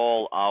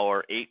enroll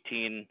our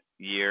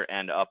 18-year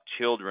and up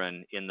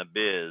children in the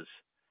biz?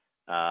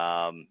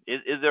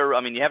 Is there?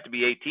 I mean, you have to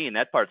be 18.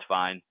 That part's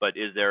fine. But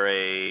is there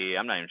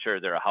I'm not even sure.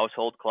 Is there a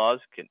household clause?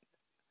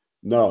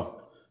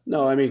 No.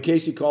 I mean,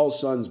 Casey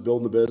Call's son's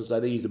building the business. I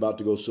think he's about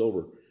to go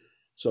silver.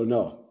 So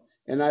no.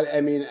 And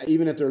I mean,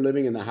 even if they're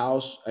living in the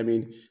house, I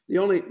mean, the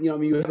only,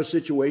 you have a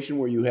situation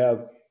where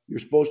you're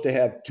supposed to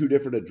have 2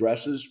 different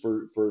addresses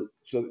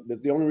so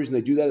the only reason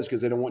they do that is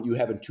because they don't want you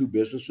having 2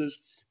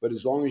 businesses. But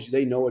as long as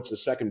they know it's a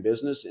second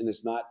business and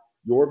it's not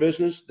your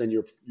business, then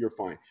you're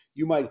fine.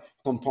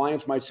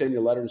 Compliance might send you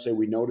a letter and say,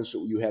 we notice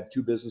that you have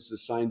 2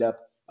 businesses signed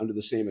up under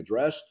the same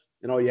address.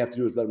 And all you have to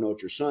do is let them know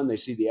it's your son. They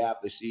see the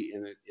app, and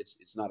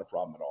it's not a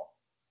problem at all.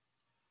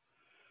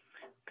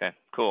 Okay,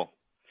 cool.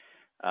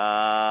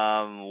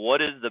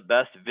 What is the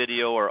best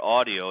video or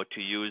audio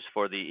to use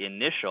for the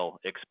initial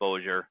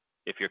exposure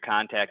if your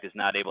contact is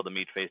not able to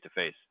meet face to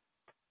face?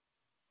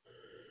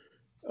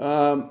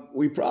 I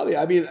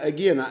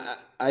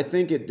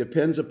think it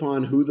depends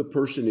upon who the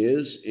person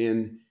is,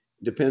 and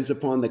depends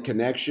upon the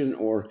connection,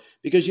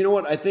 because you know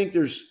what, I think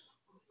there's,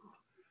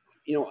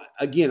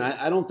 again,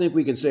 I don't think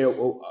we can say,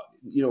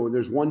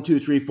 there's 1, 2,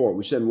 3, 4.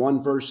 We send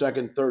 1 first,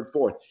 second, third,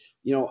 fourth.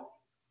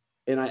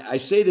 and I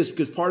say this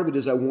because part of it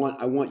is I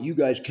want you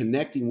guys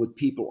connecting with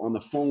people on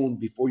the phone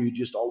before you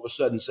just all of a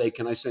sudden say,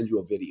 can I send you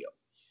a video?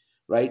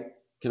 Right?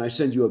 Can I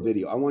send you a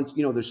video? I want,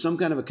 there's some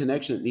kind of a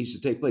connection that needs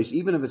to take place,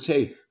 even if it's,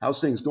 hey,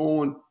 how's things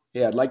going?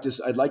 Hey, I'd like to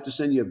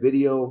send you a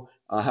video.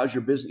 How's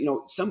your business?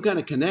 Some kind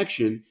of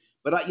connection.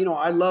 But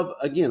I love,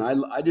 again,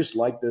 I just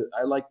like the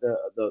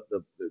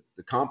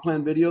comp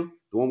plan video.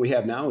 The one we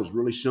have now is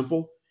really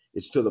simple.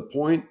 It's to the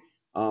point.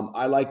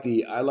 I like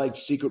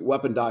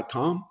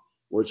secretweapon.com,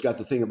 where it's got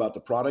the thing about the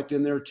product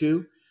in there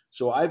too.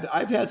 So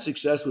I've had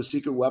success with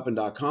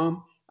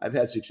secretweapon.com. I've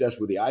had success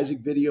with the Isaac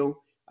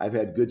video. I've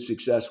had good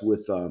success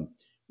with the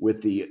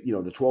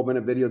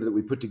 12-minute video that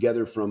we put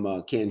together from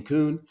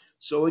Cancun.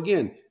 So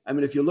again, I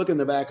mean, if you look in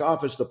the back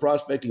office, the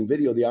prospecting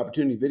video, the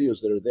opportunity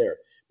videos that are there,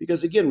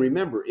 because again,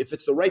 remember, if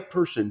it's the right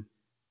person,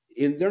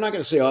 they're not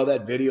going to say, oh,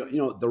 that video,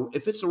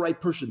 if it's the right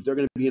person, they're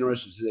going to be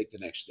interested to take the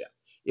next step.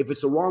 If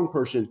it's the wrong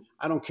person,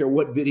 I don't care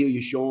what video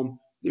you show them,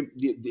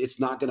 it's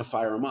not going to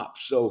fire them up.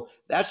 So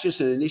that's just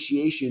an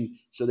initiation.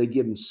 So they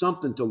give them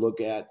something to look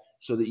at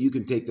so that you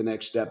can take the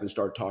next step and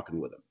start talking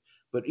with them.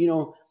 But,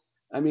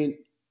 I mean,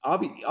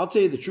 I'll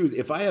tell you the truth.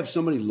 If I have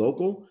somebody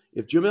local,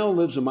 if Jamel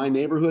lives in my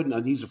neighborhood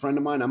and he's a friend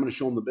of mine, I'm going to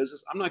show him the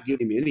business. I'm not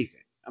giving him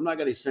anything. I'm not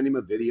going to send him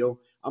a video.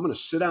 I'm going to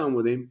sit down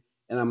with him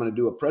and I'm going to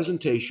do a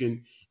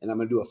presentation and I'm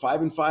going to do a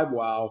 5 and 5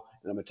 wow,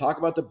 and I'm going to talk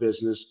about the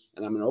business,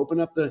 and I'm going to open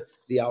up the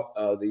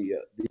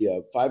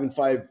 5 and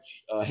 5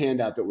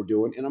 handout that we're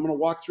doing, and I'm going to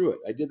walk through it.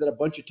 I did that a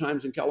bunch of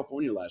times in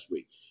California last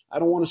week. I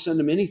don't want to send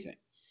them anything.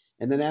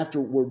 And then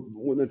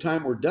when the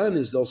time we're done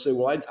is they'll say,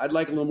 well, I'd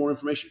like a little more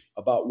information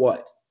about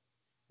what?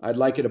 I'd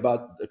like it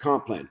about the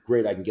comp plan.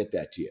 Great, I can get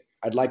that to you.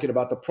 I'd like it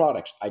about the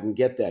products. I can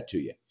get that to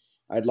you.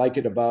 I'd like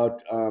it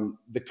about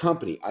the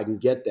company. I can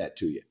get that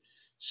to you.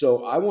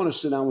 So I want to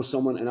sit down with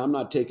someone, and I'm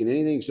not taking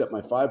anything except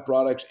my 5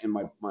 products and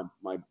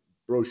my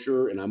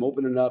brochure, and I'm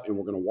opening it up, and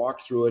we're going to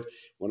walk through it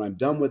when I'm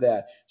done with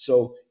that.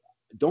 So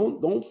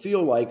don't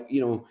feel like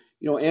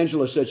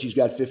Angela said she's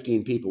got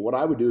 15 people. What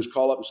I would do is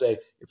call up and say,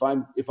 if I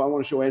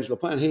want to show Angela a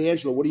plan, hey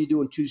Angela, what are you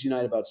doing Tuesday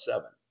night about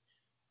 7?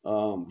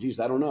 Geez,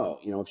 I don't know.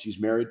 If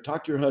she's married,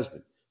 talk to your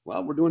husband.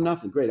 Well, we're doing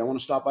nothing. Great. I want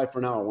to stop by for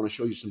an hour. I want to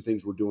show you some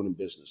things we're doing in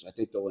business. I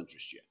think they'll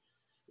interest you.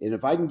 And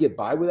if I can get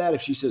by with that,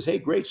 if she says, hey,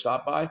 great,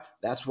 stop by,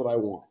 that's what I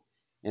want.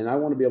 And I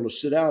want to be able to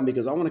sit down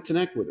because I want to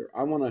connect with her.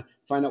 I want to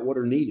find out what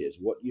her need is,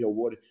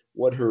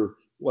 what her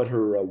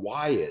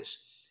why is.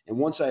 And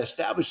once I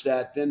establish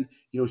that, then,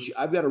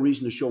 I've got a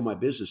reason to show my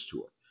business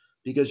to her.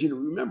 Because,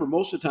 remember,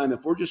 most of the time,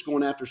 if we're just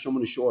going after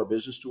someone to show our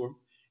business to them,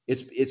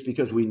 it's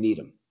because we need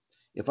them.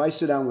 If I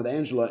sit down with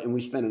Angela and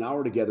we spend an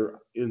hour together,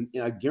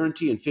 I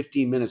guarantee in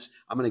 15 minutes,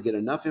 I'm going to get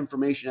enough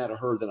information out of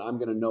her that I'm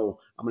going to know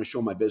I'm going to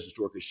show my business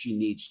to her because she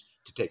needs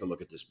to take a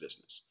look at this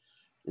business.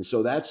 And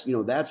so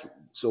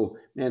so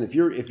man, if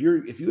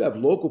you have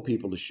local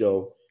people to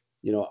show,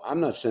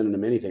 I'm not sending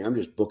them anything. I'm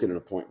just booking an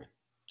appointment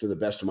to the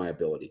best of my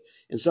ability.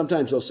 And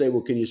sometimes they'll say,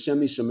 well, can you send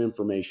me some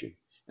information?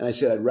 And I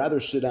said, I'd rather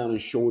sit down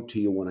and show it to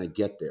you when I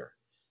get there.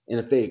 And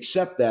if they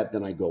accept that,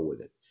 then I go with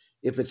it.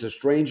 If it's a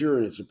stranger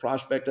and it's a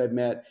prospect I've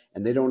met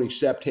and they don't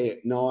accept,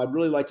 hey, no, I'd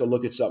really like to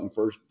look at something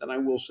first, then I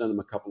will send them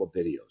a couple of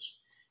videos.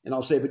 And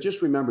I'll say, but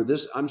just remember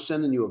this, I'm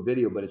sending you a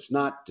video, but it's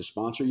not to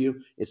sponsor you.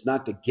 It's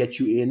not to get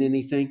you in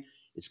anything.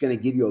 It's going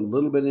to give you a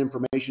little bit of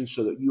information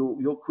so that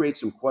you'll create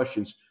some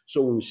questions.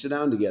 So when we sit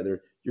down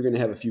together, you're going to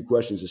have a few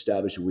questions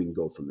established and we can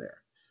go from there.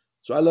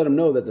 So I let them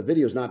know that the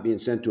video is not being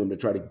sent to them to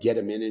try to get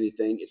them in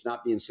anything. It's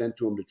not being sent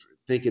to them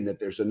thinking that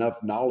there's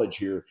enough knowledge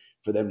here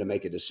for them to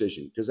make a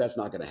decision, because that's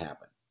not going to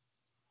happen.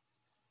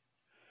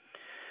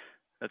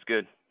 That's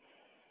good.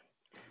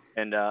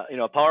 And,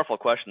 a powerful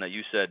question that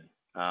you said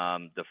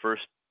the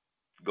first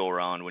go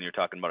around when you're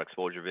talking about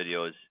exposure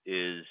videos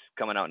is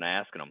coming out and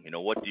asking them,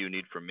 what do you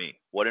need from me?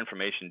 What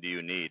information do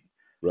you need?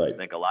 Right. I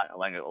think a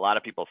lot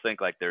of people think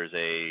like there's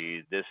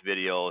this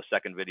video,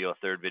 second video,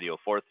 third video,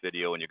 fourth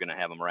video, and you're going to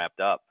have them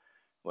wrapped up.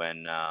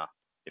 When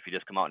if you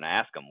just come out and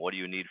ask them, what do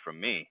you need from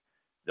me?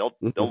 They'll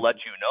let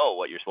you know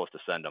what you're supposed to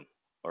send them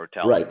or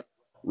tell them.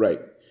 Right.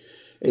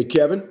 Hey,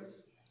 Kevin.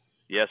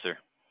 Yes, sir.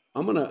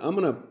 I'm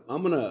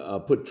gonna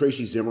put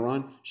Tracy Zimmer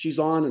on. She's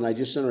on, and I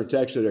just sent her a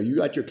text that, you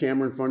got your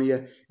camera in front of you?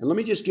 And let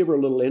me just give her a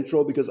little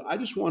intro, because I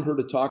just want her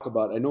to talk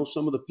about. I know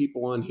some of the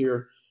people on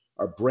here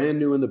are brand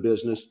new in the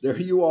business. There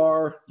you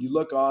are. You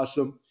look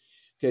awesome.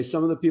 Okay,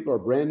 some of the people are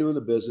brand new in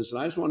the business,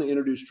 and I just want to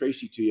introduce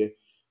Tracy to you.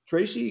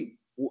 Tracy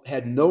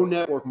had no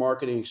network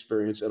marketing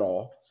experience at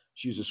all.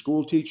 She's a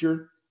school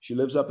teacher. She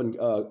lives up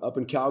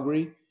in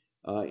Calgary,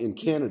 in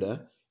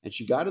Canada. And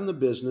she got in the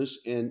business,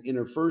 and in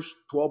her first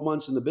 12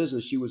 months in the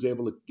business, she was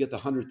able to get the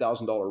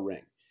 $100,000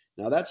 ring.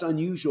 Now, that's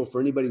unusual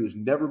for anybody who's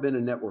never been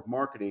in network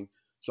marketing.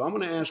 So I'm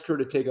going to ask her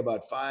to take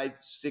about 5,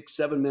 6,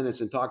 7 minutes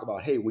and talk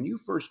about, hey, when you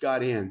first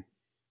got in,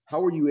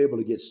 how were you able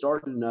to get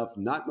started enough,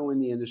 not knowing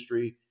the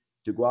industry,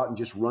 to go out and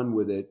just run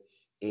with it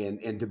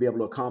and to be able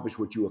to accomplish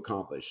what you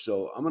accomplished?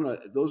 So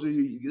those of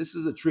you, this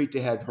is a treat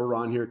to have her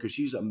on here because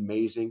she's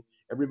amazing.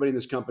 Everybody in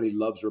this company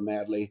loves her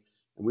madly.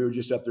 and we were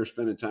just up there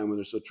spending time with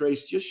her. So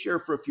Trace, just share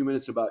for a few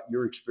minutes about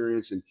your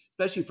experience, and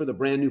especially for the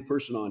brand new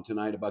person on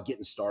tonight, about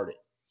getting started.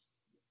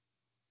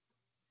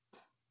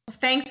 Well,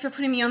 thanks for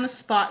putting me on the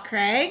spot,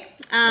 Craig.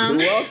 You're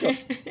welcome.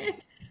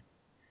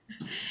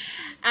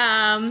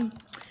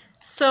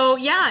 So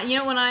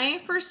yeah, when I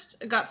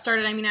first got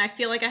started, I mean, I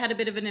feel like I had a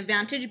bit of an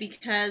advantage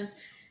because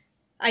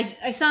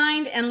I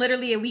signed, and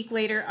literally a week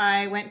later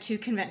I went to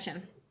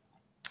convention.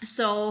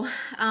 So,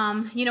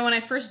 when I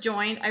first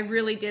joined, I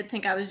really did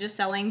think I was just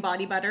selling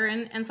body butter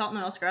and salt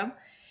and oil scrub.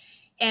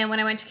 And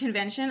when I went to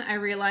convention, I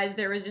realized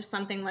there was just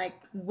something like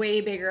way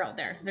bigger out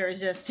there. There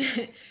was just,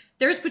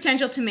 there's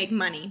potential to make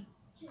money.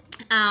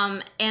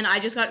 And I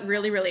just got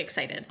really, really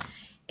excited.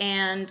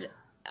 And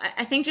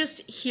I think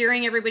just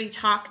hearing everybody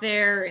talk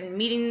there and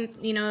meeting,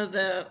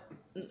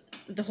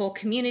 the whole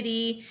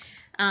community,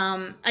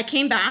 I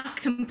came back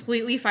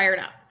completely fired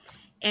up.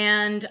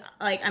 And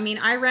I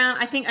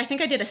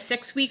think I did a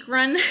 6-week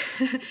run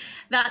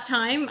that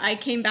time. I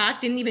came back,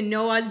 didn't even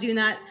know I was doing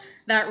that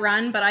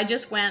run, but I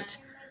just went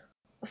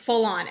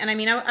full on. And I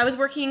mean, I was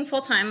working full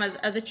time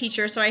as a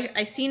teacher. So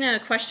I seen a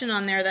question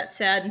on there that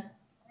said,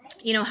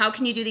 how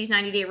can you do these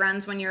 90-day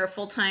runs when you're a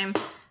full-time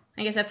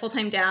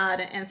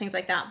dad and things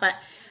like that. But,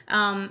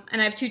 and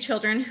I have 2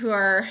 children who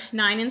are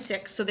 9 and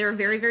 6. So they're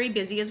very, very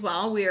busy as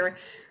well. We're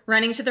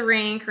running to the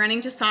rink,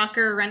 running to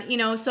soccer,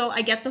 so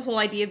I get the whole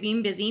idea of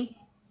being busy.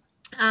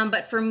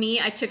 But for me,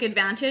 I took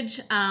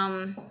advantage.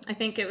 I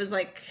think it was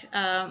like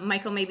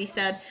Michael maybe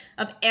said,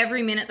 of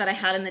every minute that I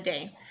had in the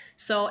day.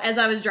 So as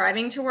I was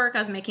driving to work, I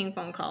was making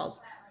phone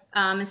calls.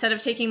 Instead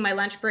of taking my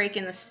lunch break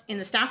in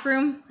the staff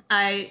room,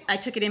 I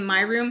took it in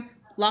my room,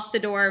 locked the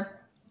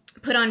door,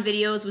 put on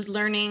videos, was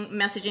learning,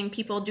 messaging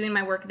people, doing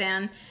my work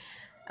then.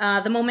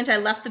 The moment I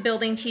left the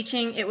building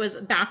teaching, it was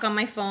back on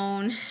my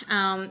phone.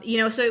 So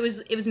it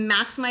was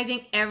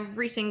maximizing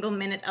every single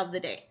minute of the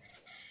day.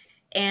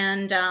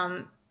 And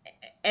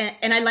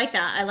I like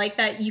that. I like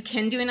that you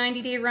can do a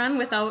 90-day run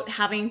without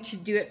having to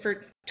do it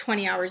for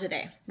 20 hours a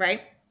day,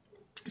 right?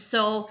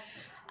 So,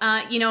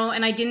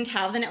 and I didn't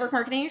have the network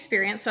marketing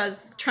experience, so I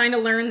was trying to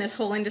learn this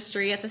whole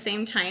industry at the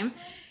same time.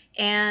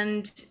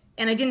 And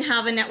I didn't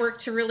have a network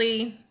to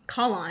really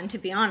call on, to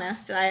be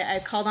honest. I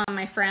called on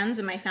my friends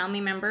and my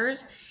family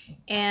members.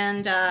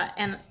 And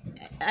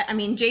I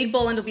mean, Jade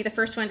Boland will be the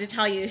first one to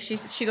tell you.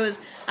 She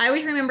goes, I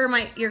always remember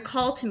your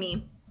call to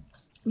me.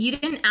 You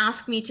didn't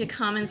ask me to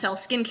come and sell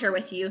skincare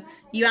with you.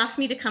 You asked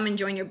me to come and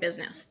join your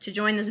business, to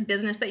join this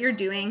business that you're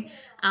doing.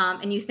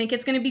 And you think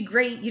it's going to be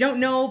great. You don't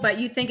know, but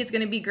you think it's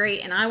going to be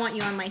great. And I want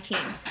you on my team.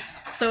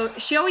 So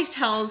she always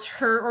tells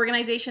her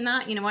organization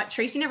that, you know what,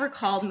 Tracy never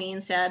called me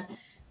and said,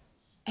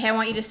 hey, I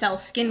want you to sell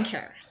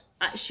skincare.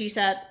 She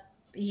said,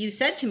 you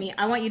said to me,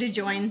 I want you to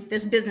join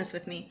this business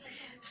with me.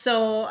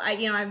 So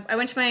I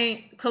went to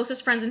my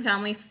closest friends and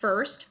family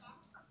first.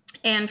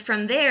 And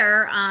from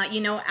there,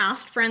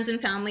 asked friends and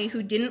family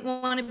who didn't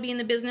want to be in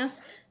the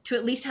business to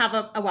at least have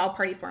a wow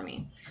party for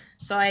me.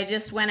 So I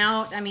just went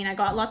out. I mean, I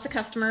got lots of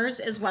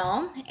customers as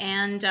well.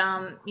 And,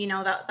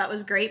 that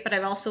was great. But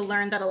I've also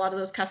learned that a lot of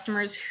those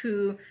customers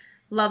who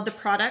loved the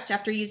product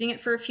after using it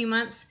for a few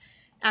months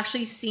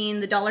actually seen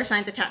the dollar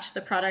signs attached to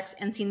the products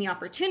and seen the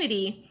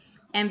opportunity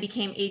and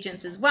became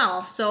agents as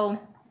well. So,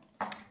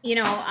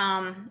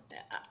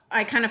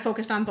 I kind of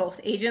focused on both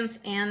agents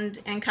and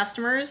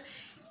customers.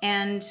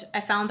 And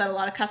I found that a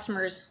lot of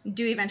customers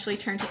do eventually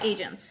turn to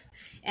agents.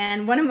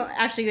 And one of them,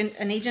 actually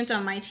an agent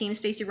on my team,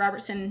 Stacy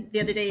Robertson,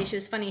 the other day, she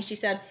was funny. She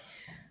said,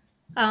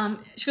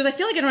 she goes, I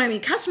feel like I don't have any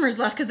customers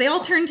left because they all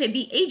turned to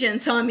be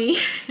agents on me.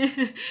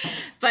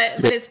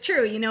 but it's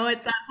true,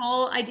 it's that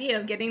whole idea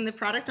of getting the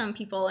product on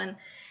people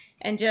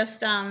and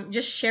just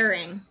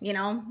sharing,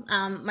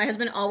 my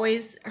husband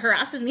always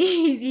harasses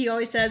me. He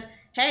always says,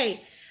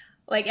 hey,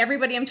 like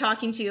everybody I'm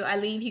talking to, I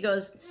leave, he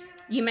goes,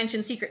 you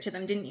mentioned Seacret to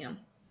them, didn't you?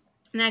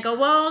 And I go,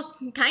 well,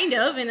 kind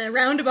of in a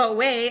roundabout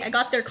way. I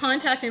got their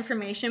contact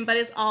information, but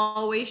it's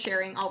always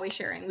sharing, always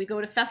sharing. We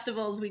go to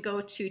festivals, we go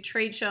to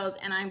trade shows,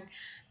 and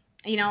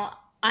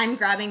I'm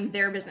grabbing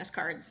their business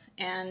cards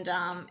and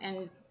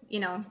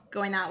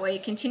going that way,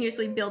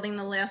 continuously building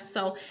the list.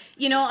 So,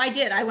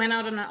 I went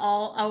out on an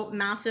all out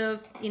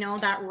massive,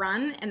 that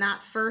run, and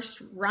that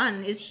first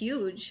run is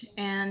huge.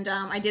 And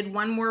I did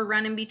one more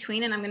run in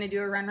between, and I'm going to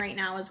do a run right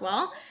now as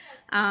well,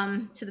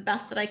 to the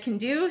best that I can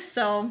do.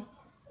 So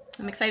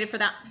I'm excited for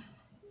that.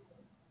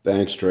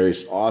 Thanks,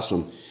 Trace.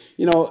 Awesome.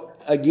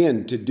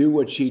 Again, to do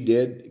what she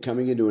did,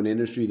 coming into an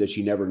industry that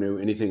she never knew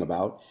anything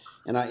about.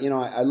 And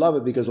I love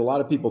it because a lot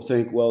of people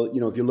think, well,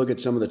 if you look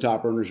at some of the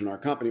top earners in our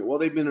company, well,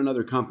 they've been in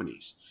other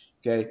companies.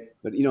 Okay.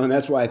 But, and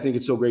that's why I think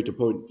it's so great to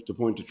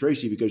point to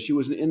Tracy, because she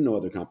wasn't in no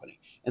other company.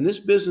 And this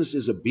business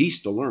is a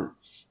beast to learn.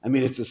 I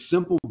mean, it's a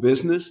simple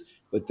business,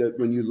 but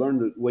when you learn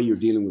the way you're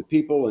dealing with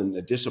people and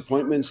the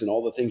disappointments and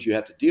all the things you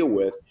have to deal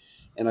with.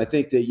 And I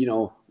think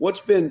that,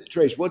 what's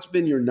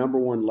been your number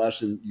one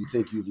lesson you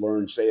think you've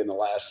learned, say, in the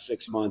last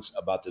 6 months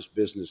about this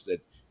business that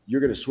you're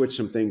going to switch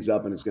some things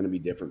up and it's going to be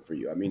different for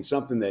you? I mean,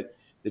 something that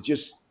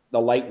just the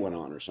light went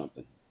on or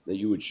something that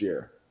you would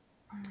share.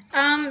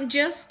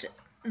 Just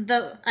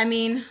I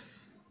mean,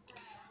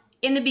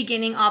 in the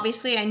beginning,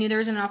 obviously, I knew there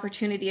was an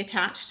opportunity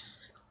attached,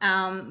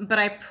 but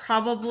I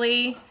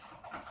probably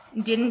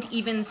didn't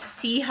even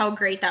see how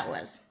great that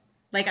was.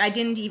 Like, I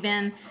didn't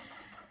even.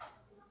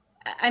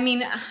 I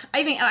mean,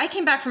 I think I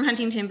came back from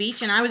Huntington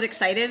Beach and I was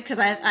excited because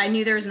I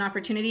knew there was an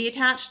opportunity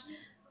attached.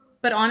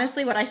 But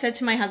honestly, what I said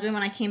to my husband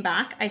when I came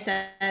back, I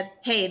said,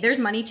 hey, there's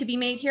money to be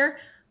made here.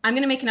 I'm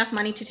going to make enough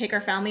money to take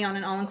our family on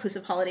an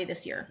all-inclusive holiday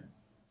this year.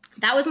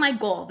 That was my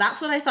goal.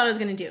 That's what I thought I was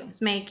going to do,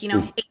 is make,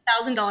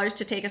 $8,000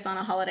 to take us on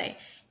a holiday.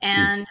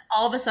 And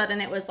all of a sudden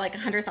it was like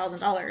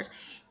 $100,000.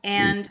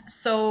 And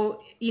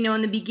so,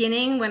 in the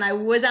beginning, when I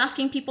was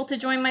asking people to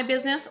join my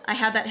business, I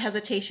had that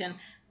hesitation.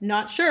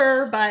 Not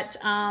sure, but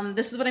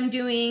this is what I'm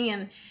doing.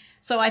 And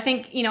so I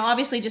think,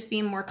 obviously just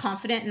being more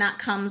confident, and that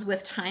comes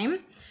with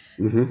time.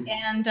 Mm-hmm.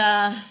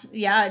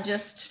 And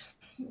just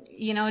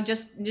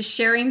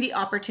sharing the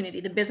opportunity,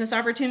 the business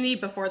opportunity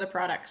before the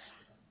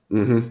products.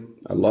 Mm-hmm.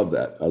 I love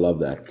that. I love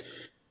that.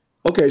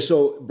 Okay,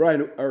 so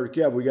Brian or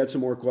Kev, we got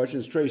some more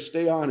questions. Trey,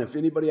 stay on. If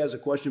anybody has a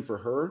question for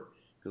her,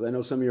 because I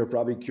know some of you are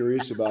probably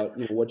curious about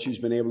what she's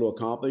been able to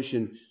accomplish,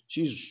 and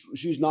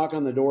she's knocking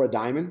on the door of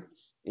diamond,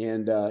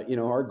 and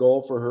our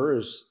goal for her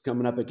is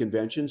coming up at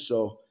convention,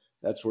 so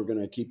that's what we're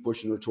going to keep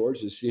pushing her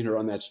towards, is seeing her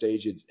on that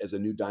stage as a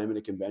new diamond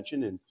at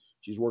convention, and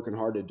she's working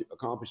hard to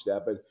accomplish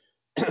that.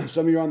 But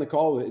some of you are on the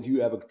call. If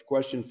you have a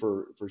question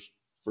for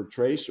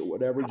Trace or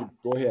whatever,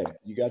 go ahead.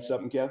 You got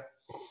something, Kev?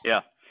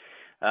 Yeah.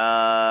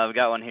 I've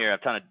got one here.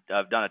 I've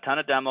done a ton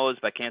of demos,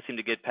 but I can't seem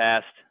to get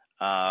past.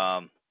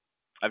 I'm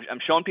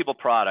showing people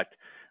product,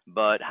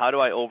 but how do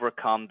I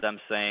overcome them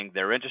saying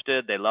they're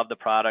interested, they love the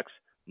products,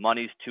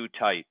 money's too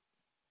tight?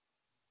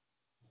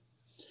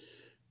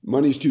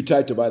 Money's too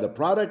tight to buy the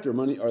product, or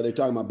money? Are they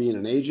talking about being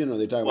an agent? Or are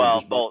they talking about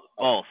just both?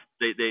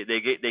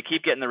 They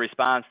keep getting the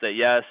response that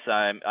yes,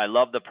 I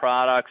love the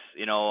products.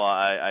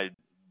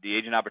 The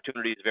agent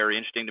opportunity is very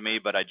interesting to me,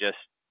 but I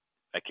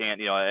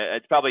can't.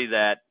 It's probably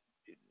that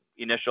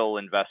initial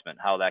investment,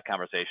 how that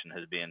conversation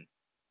is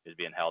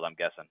being held, I'm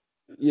guessing.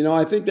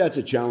 I think that's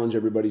a challenge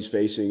everybody's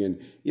facing,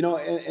 and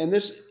and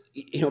this,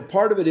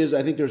 part of it is,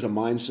 I think there's a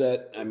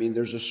mindset. I mean,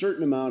 there's a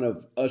certain amount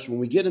of us when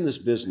we get in this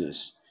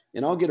business,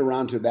 and I'll get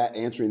around to that,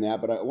 answering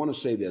that, but I want to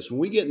say this: when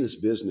we get in this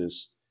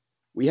business,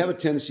 we have a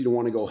tendency to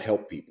want to go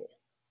help people,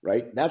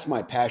 right? That's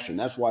my passion.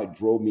 That's why it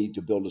drove me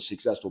to build a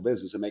successful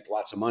business and make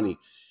lots of money.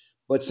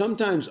 But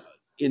sometimes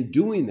in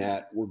doing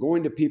that, we're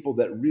going to people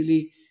that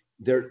really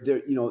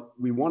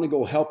we want to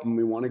go help them.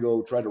 We want to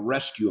go try to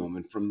rescue them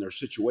and from their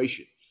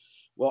situation.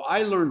 Well,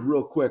 I learned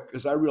real quick,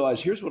 because I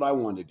realized, here's what I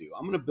want to do.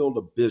 I'm going to build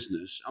a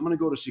business. I'm going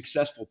to go to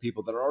successful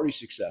people that are already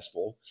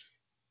successful,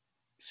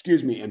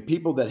 and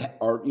people that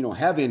are,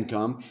 have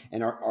income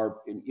and are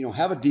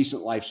have a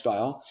decent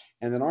lifestyle,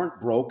 and that aren't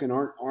broke and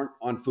aren't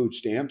on food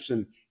stamps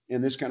and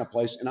in this kind of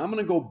place. And I'm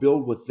going to go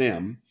build with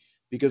them,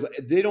 because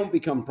they don't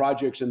become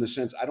projects in the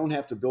sense, I don't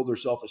have to build their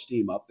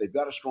self-esteem up. They've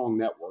got a strong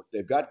network.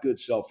 They've got good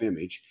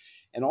self-image.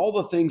 And all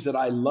the things that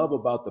I love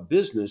about the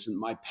business, and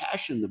my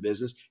passion in the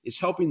business, is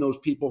helping those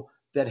people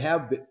that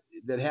have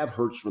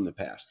hurts from the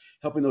past,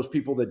 helping those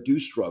people that do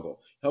struggle,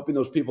 helping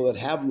those people that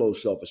have low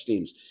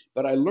self-esteems.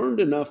 But I learned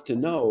enough to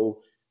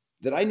know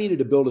that I needed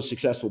to build a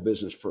successful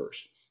business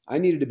first. I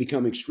needed to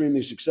become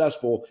extremely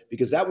successful,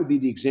 because that would be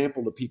the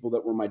example to people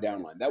that were my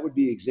downline. That would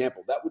be the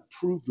example. That would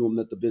prove to them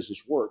that the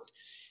business worked.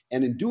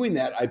 And in doing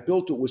that, I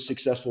built it with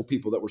successful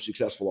people that were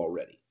successful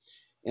already.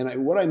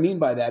 And what I mean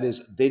by that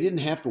is, they didn't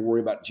have to worry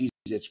about, geez,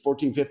 it's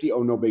 $1,450.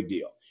 Oh, no big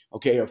deal.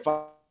 Okay. Or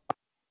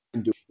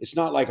it's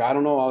not like, I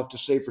don't know, I'll have to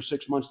save for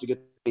 6 months to get,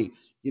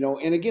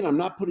 and again, I'm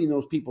not putting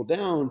those people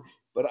down,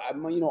 but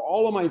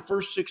all of my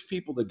first 6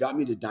 people that got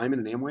me to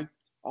Diamond and Amway,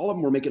 all of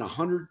them were making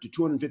 100 to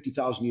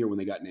 250,000 a year when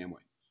they got in Amway.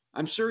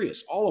 I'm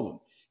serious. All of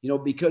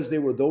them, because they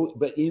were those,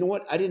 but you know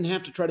what? I didn't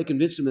have to try to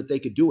convince them that they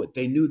could do it.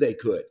 They knew they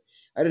could.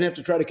 I didn't have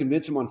to try to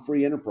convince them on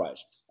free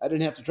enterprise. I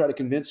didn't have to try to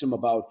convince them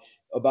about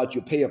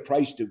you pay a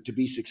price to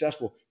be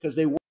successful, because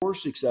they were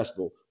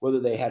successful,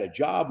 whether they had a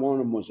job. One of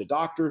them was a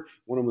doctor.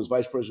 One of them was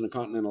vice president of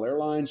Continental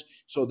Airlines.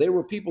 So they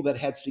were people that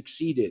had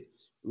succeeded.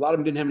 A lot of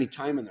them didn't have any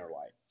time in their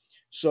life.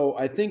 So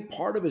I think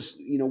part of us,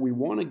 we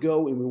want to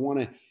go, and we want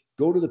to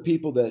go to the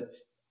people that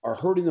are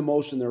hurting the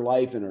most in their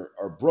life and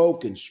are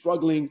broke and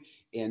struggling,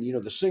 and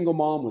the single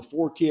mom with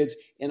 4 kids.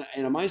 And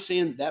am I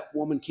saying that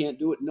woman can't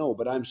do it? No,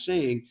 but I'm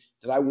saying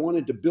that I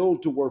wanted to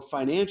build to where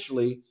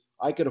financially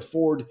I could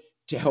afford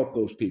to help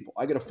those people.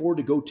 I could afford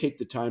to go take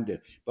the time to,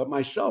 but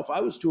myself, I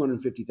was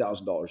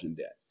 $250,000 in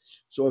debt.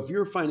 So if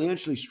you're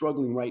financially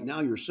struggling right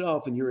now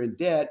yourself, and you're in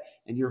debt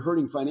and you're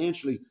hurting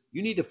financially,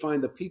 you need to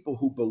find the people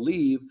who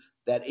believe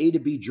that A to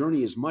B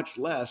journey is much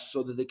less,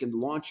 so that they can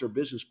launch their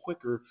business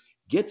quicker,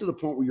 get to the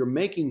point where you're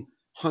making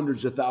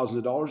hundreds of thousands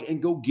of dollars,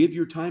 and go give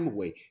your time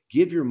away,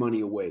 give your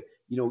money away,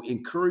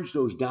 encourage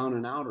those down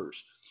and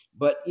outers.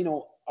 But,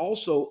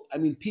 also,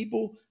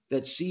 people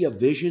that see a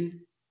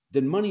vision,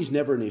 then money's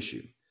never an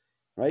issue,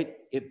 right?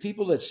 If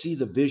people that see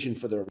the vision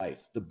for their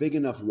life, the big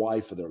enough why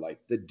for their life,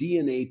 the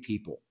DNA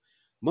people,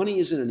 money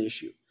isn't an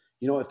issue.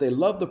 You know, if they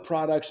love the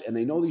products and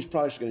they know these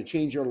products are going to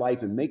change their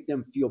life and make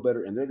them feel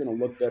better and they're going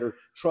to look better,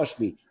 trust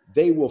me,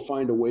 they will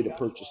find a way to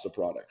purchase the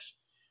products,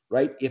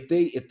 right? If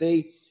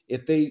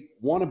they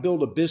want to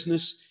build a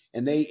business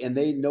and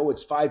they know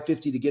it's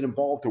 550 to get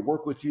involved to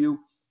work with you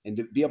and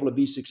to be able to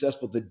be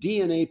successful, the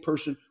DNA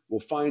person will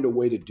find a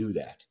way to do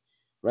that,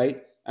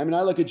 right? I mean,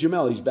 I look at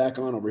Jamel, he's back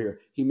on over here.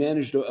 He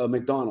managed a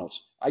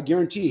McDonald's. I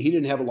guarantee you, he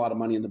didn't have a lot of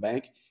money in the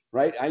bank,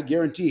 right? I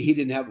guarantee you he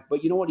didn't have,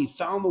 but you know what? He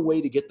found the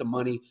way to get the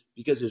money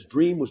because his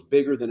dream was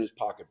bigger than his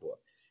pocketbook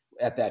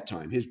at that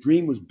time. His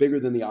dream was bigger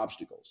than the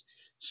obstacles.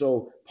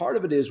 So part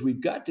of it is we've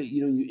got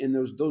to, and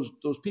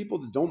those people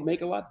that don't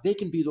make a lot, they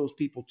can be those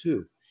people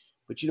too.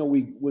 But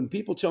when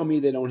people tell me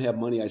they don't have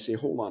money, I say,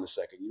 hold on a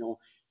second.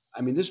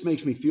 I mean, this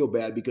makes me feel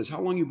bad because how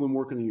long you been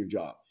working in your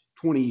job?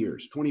 20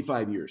 years,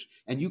 25 years,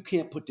 and you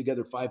can't put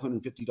together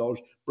 $550,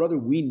 brother,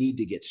 we need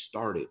to get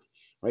started,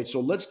 right? So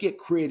let's get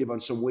creative on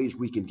some ways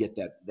we can get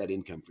that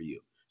income for you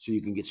so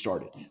you can get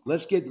started.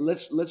 Let's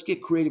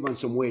get creative on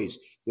some ways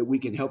that we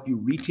can help you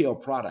retail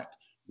product.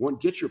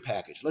 Get your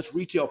package. Let's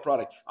retail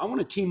product. I want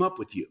to team up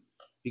with you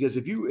because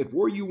if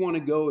where you want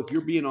to go, if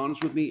you're being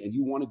honest with me and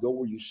you want to go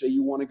where you say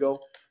you want to go,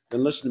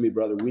 then listen to me,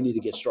 brother. We need to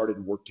get started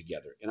and work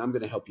together, and I'm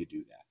going to help you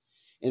do that.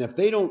 And if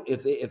they don't,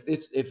 if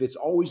it's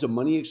always a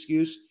money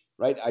excuse,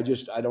 right? I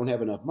don't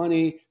have enough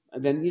money.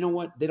 And then you know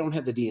what? They don't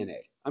have the DNA.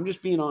 I'm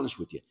just being honest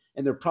with you.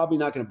 And they're probably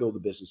not going to build a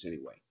business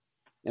anyway.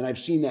 And I've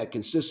seen that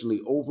consistently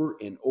over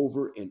and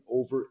over and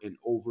over and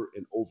over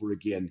and over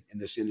again in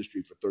this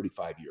industry for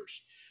 35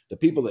 years. The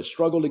people that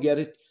struggle to get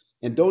it,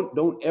 and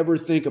don't ever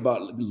think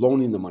about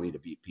loaning the money to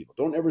people.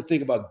 Don't ever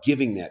think about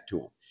giving that to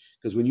them.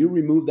 Because when you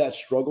remove that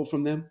struggle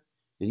from them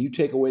and you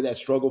take away that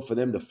struggle for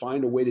them to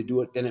find a way to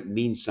do it, then it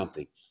means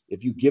something.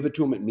 If you give it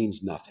to them, it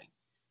means nothing,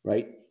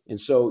 right? And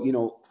so,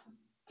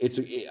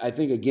 I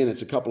think, again,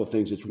 it's a couple of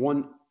things. It's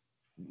one,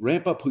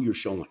 ramp up who you're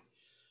showing.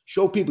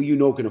 Show people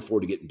can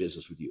afford to get in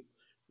business with you.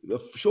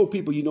 Show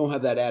people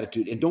have that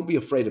attitude, and don't be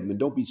afraid of them and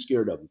don't be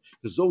scared of them,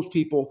 because those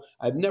people,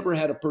 I've never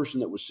had a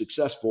person that was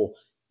successful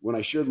when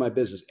I shared my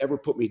business ever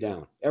put me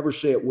down, ever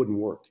say it wouldn't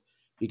work,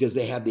 because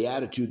they had the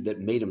attitude that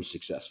made them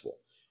successful.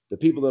 The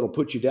people that'll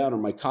put you down are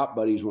my cop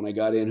buddies when I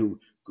got in, who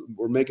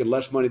were making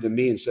less money than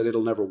me and said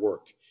it'll never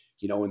work,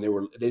 and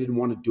they didn't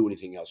want to do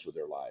anything else with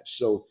their lives.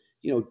 So,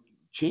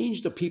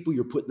 change the people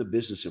you're putting the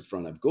business in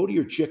front of. Go to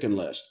your chicken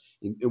list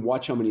and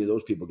watch how many of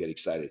those people get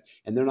excited.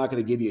 And they're not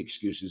going to give you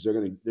excuses. They're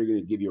going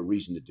to give you a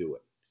reason to do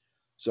it.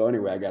 So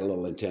anyway, I got a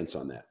little intense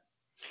on that.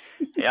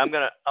 Hey, I'm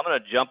gonna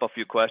jump a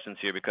few questions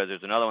here because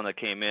there's another one that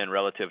came in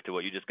relative to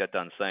what you just got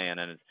done saying,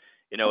 and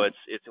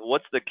it's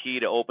what's the key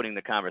to opening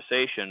the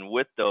conversation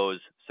with those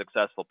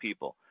successful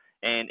people,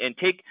 and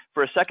take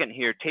for a second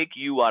here, take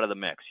you out of the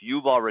mix.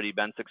 You've already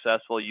been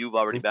successful. You've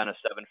already been a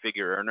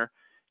 7-figure earner.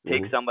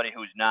 Take somebody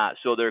who's not.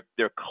 So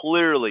they're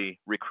clearly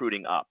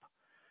recruiting up.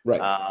 Right.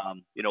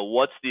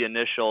 What's the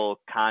initial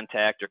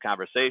contact or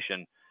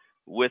conversation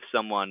with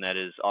someone that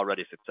is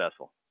already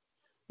successful?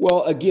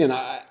 Well, again,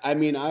 I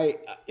mean,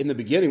 in the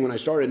beginning when I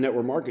started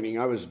network marketing,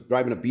 I was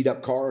driving a beat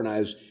up car and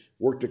I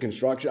worked at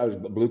construction. I was a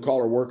blue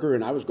collar worker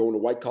and I was going to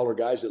white collar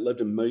guys that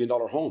lived in $1 million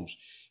homes.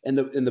 And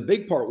the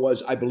big part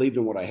was I believed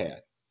in what I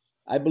had.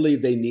 I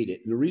believe they need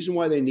it. And the reason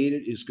why they need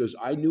it is because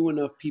I knew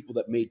enough people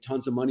that made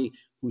tons of money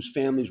whose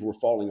families were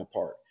falling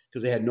apart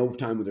because they had no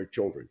time with their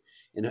children.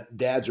 And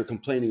dads are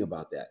complaining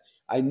about that.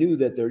 I knew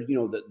that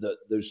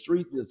there's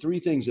three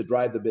things that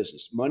drive the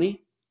business: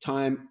 money,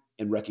 time,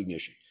 and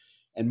recognition.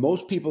 And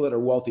most people that are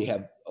wealthy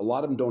a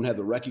lot of them don't have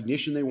the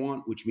recognition they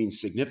want, which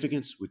means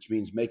significance, which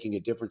means making a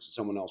difference in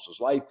someone else's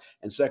life.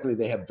 And secondly,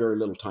 they have very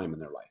little time in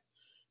their life.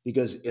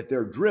 Because if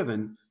they're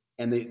driven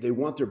and they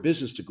want their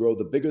business to grow,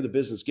 the bigger the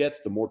business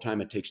gets, the more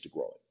time it takes to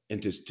grow it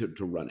and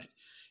to run it.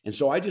 And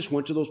so I just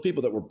went to those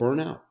people that were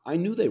burnt out. I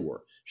knew they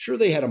were. Sure,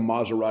 they had a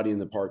Maserati in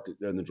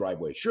the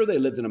driveway. Sure, they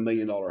lived in $1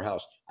 million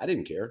house. I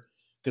didn't care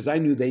because I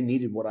knew they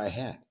needed what I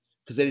had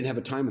because they didn't have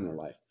a time in their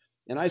life.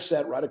 And I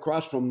sat right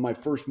across from my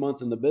first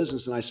month in the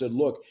business and I said,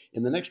 look,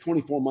 in the next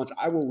 24 months,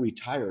 I will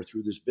retire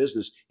through this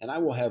business and I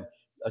will have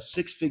a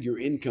 6-figure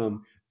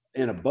income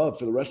and above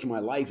for the rest of my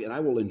life, and I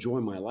will enjoy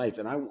my life.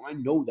 And I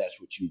know that's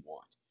what you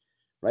want,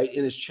 right?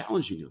 And it's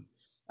challenging them.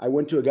 I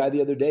went to a guy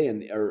the other day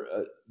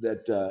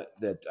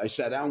that I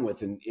sat down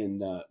with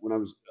when I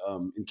was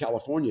in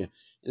California,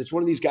 and it's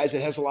one of these guys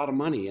that has a lot of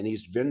money and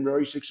he's been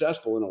very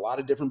successful in a lot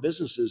of different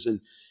businesses,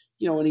 and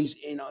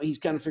he's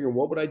kind of figuring,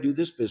 what would I do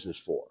this business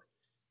for,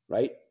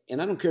 right?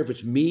 And I don't care if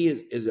it's me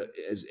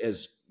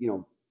as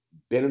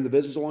been in the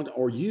business a long time,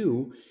 or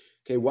you.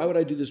 Okay, why would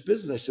I do this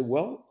business? I said,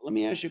 well, let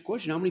me ask you a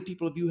question. How many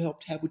people have you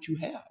helped have what you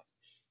have?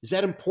 Is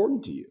that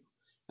important to you?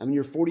 I mean,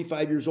 you're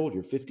 45 years old,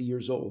 you're 50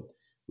 years old.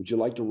 Would you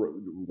like to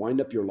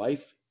wind up your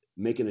life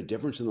making a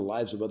difference in the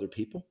lives of other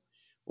people?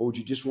 Or would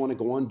you just want to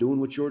go on doing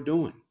what you're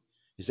doing?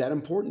 Is that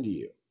important to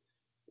you?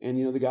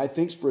 And, the guy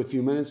thinks for a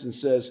few minutes and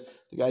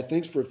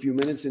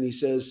he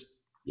says,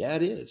 yeah,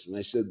 it is. And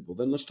I said, well,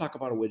 then let's talk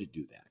about a way to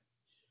do that.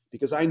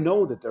 Because I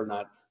know that they're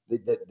not,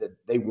 that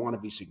they want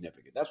to be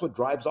significant. That's what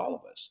drives all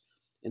of us.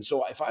 And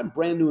so if I'm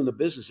brand new in the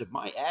business, if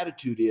my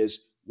attitude is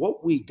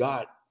what we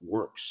got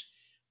works,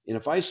 and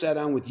if I sat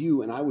down with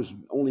you and I was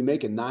only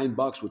making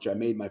 $9, which I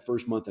made my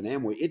first month in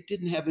Amway, it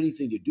didn't have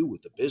anything to do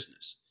with the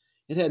business.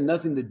 It had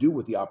nothing to do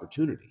with the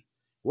opportunity.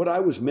 What I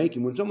was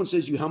making, when someone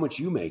says you how much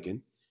you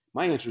making,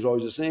 my answer is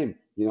always the same.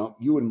 You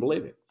wouldn't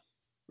believe it,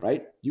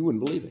 right? You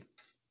wouldn't believe it.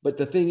 But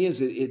the thing is,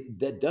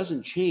 that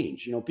doesn't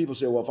change. People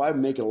say, well, if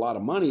I'm making a lot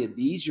of money, it'd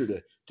be easier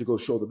to go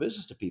show the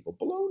business to people.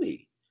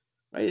 Baloney,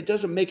 right? It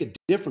doesn't make a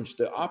difference.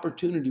 The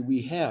opportunity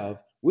we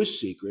have with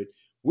Seacret,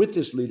 with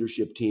this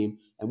leadership team,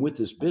 and with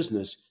this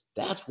business,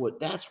 that's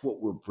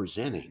what we're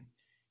presenting.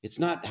 It's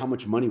not how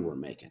much money we're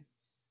making.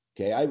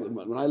 Okay,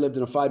 when I lived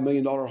in a $5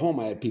 million home,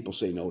 I had people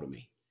say no to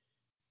me,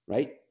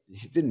 right?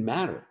 It didn't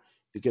matter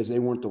because they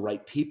weren't the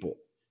right people.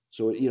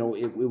 So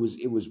it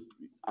was.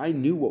 I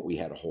knew what we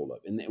had a hold of,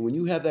 and when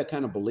you have that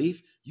kind of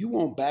belief, you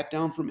won't back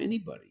down from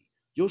anybody.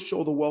 You'll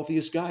show the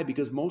wealthiest guy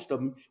because most of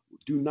them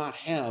do not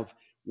have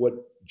what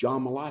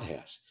John Malott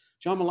has.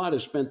 John Malott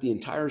has spent the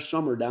entire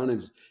summer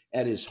down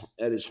at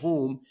his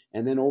home,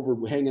 and then over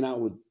hanging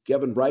out with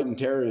Kevin Bright and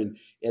Tara and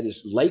at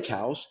his lake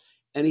house.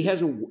 And he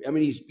hasn't. I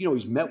mean,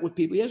 he's met with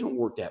people. He hasn't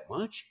worked that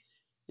much.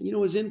 And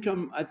his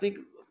income. I think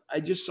I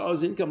just saw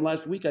his income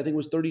last week. I think it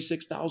was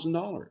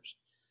 $36,000.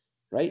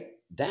 Right?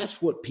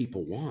 That's what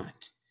people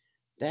want.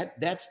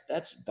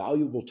 That's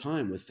valuable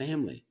time with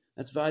family.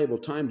 That's valuable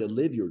time to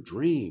live your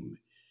dream.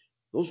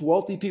 Those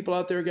wealthy people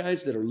out there,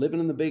 guys, that are living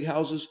in the big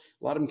houses,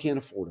 a lot of them can't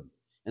afford them,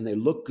 and they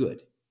look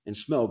good and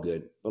smell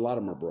good, but a lot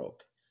of them are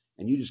broke.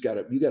 And you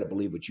gotta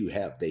believe what you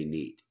have, they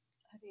need.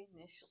 How do you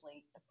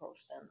initially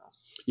approach them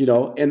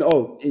though? And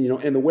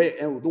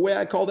the way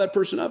I call that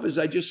person up is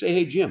I just say,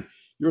 hey, Jim,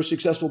 you're a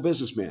successful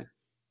businessman.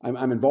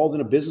 I'm involved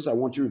in a business. I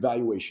want your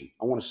evaluation.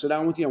 I want to sit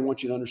down with you. I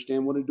want you to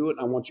understand what to do it.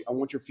 And I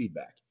want your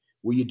feedback.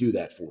 Will you do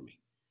that for me?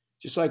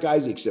 Just like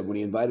Isaac said when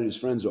he invited his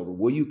friends over,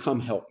 will you come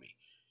help me?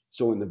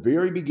 So in the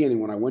very beginning,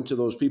 when I went to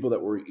those people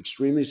that were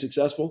extremely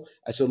successful,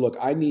 I said, look,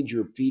 I need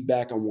your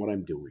feedback on what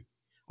I'm doing.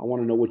 I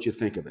want to know what you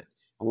think of it.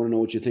 I want to know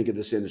what you think of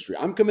this industry.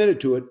 I'm committed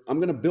to it. I'm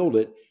going to build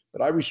it,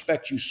 but I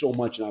respect you so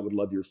much and I would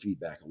love your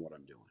feedback on what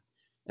I'm doing.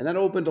 And that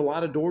opened a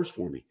lot of doors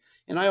for me.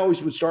 And I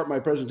always would start my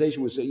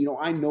presentation with say,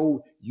 I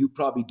know you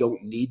probably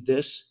don't need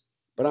this,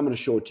 but I'm going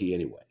to show it to you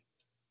anyway.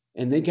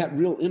 And they got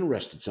real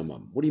interested, some of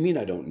them. What do you mean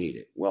I don't need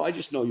it? Well, I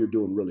just know you're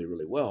doing really,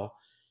 really well.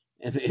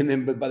 And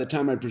then but by the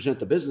time I present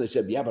the business, they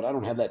said, yeah, but I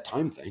don't have that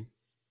time thing.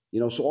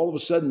 So all of a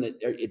sudden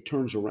it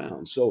turns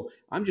around. So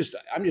I'm just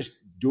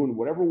doing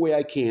whatever way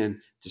I can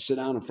to sit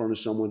down in front of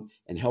someone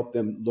and help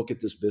them look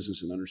at this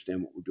business and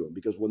understand what we're doing.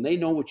 Because when they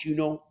know what you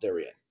know, they're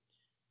in.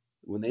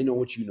 When they know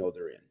what you know,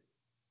 they're in.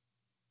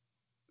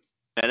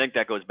 I think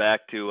that goes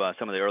back to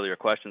some of the earlier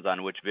questions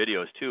on which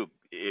videos too.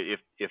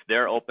 If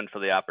they're open for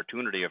the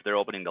opportunity, if they're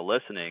opening to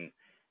listening,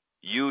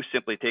 you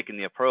simply taking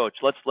the approach.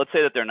 Let's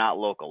say that they're not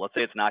local. Let's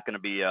say it's not going to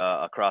be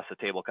a across the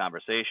table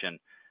conversation,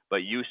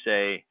 but you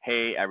say,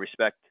 hey, I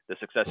respect the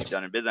success you've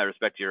done in business. I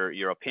respect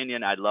your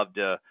opinion. I'd love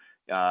to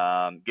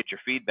get your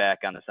feedback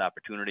on this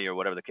opportunity or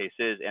whatever the case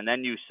is. And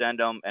then you send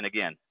them, and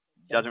again,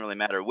 doesn't really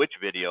matter which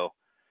video,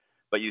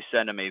 but you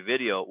send them a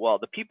video. Well,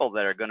 the people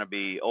that are going to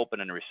be open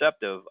and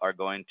receptive are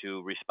going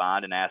to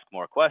respond and ask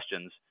more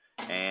questions.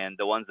 And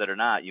the ones that are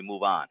not, you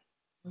move on.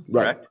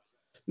 Right. Correct?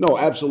 No,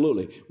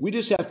 absolutely. We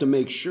just have to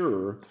make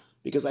sure,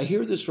 because I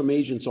hear this from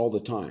agents all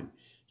the time.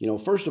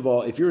 First of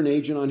all, if you're an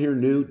agent on here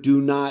new, do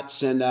not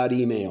send out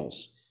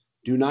emails.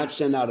 Do not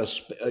send out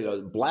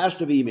a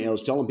blast of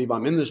emails telling people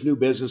I'm in this new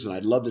business and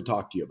I'd love to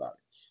talk to you about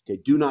it.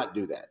 Okay, do not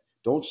do that.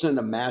 Don't send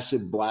a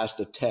massive blast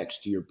of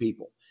text to your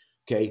people.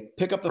 Okay,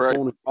 pick up the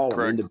phone and call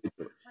them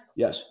individually.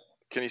 Yes.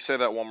 Can you say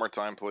that one more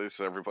time, please,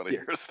 so everybody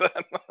hears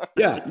that?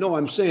 Yeah, no,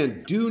 I'm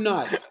saying do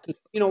not.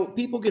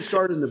 People get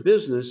started in the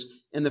business,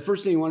 and the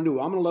first thing you want to do,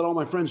 I'm going to let all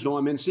my friends know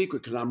I'm in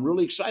Seacret because I'm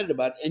really excited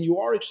about it, and you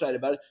are excited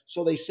about it.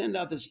 So they send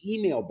out this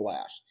email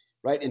blast,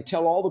 right, and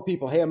tell all the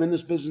people, hey, I'm in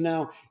this business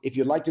now. If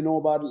you'd like to know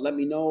about it, let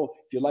me know.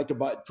 If you'd like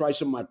to try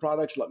some of my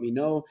products, let me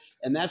know.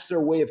 And that's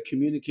their way of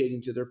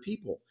communicating to their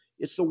people.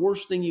 It's the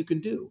worst thing you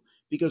can do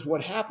because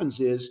what happens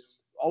is,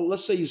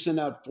 let's say you send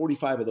out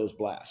 45 of those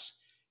blasts.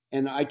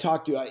 And I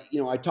talked to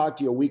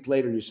you a week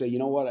later and you say, you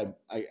know what,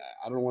 I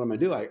don't know what I'm going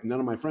to do. None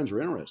of my friends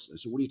are interested. I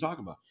said, what are you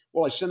talking about?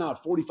 Well, I sent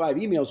out 45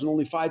 emails and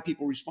only 5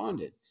 people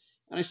responded.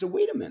 And I said,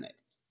 wait a minute.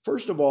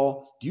 First of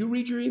all, do you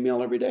read your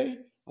email every day?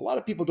 A lot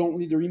of people don't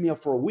read their email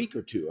for a week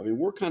or two. I mean,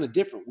 we're kind of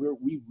different.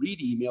 We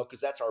read email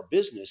because that's our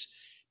business.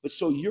 But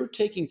so you're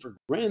taking for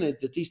granted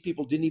that these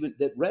people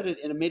that read it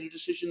and have made a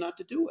decision not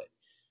to do it.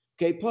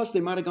 Okay. Plus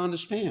they might've gone to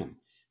spam,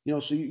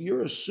 so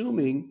you're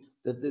assuming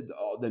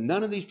that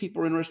none of these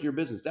people are interested in your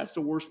business. That's the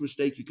worst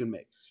mistake you can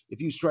make.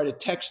 If you try to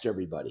text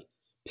everybody,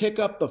 pick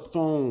up the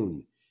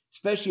phone,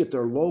 especially if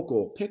they're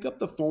local, pick up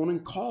the phone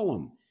and call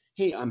them.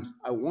 Hey,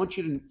 I want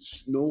you to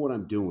know what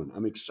I'm doing.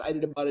 I'm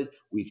excited about it.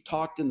 We've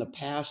talked in the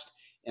past,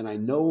 and I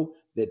know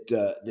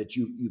that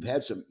you've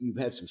had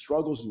some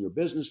struggles in your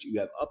business. You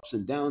have ups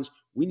and downs.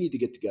 We need to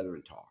get together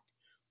and talk.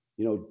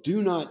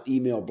 Do not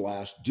email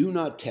blast, do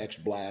not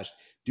text blast,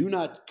 do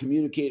not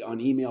communicate on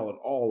email at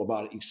all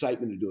about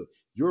excitement to do it.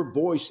 Your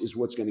voice is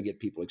what's going to get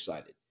people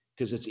excited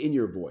because it's in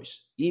your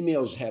voice.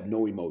 Emails have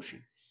no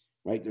emotion,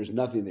 right? There's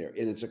nothing there.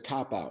 And it's a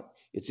cop out.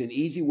 It's an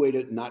easy way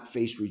to not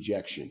face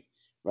rejection,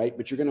 right?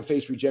 But you're going to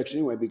face rejection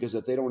anyway, because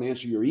if they don't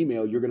answer your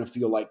email, you're going to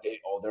feel like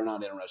they're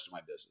not interested in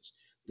my business.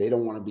 They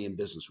don't want to be in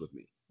business with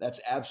me. That's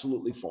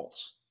absolutely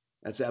false.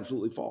 That's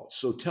absolutely false.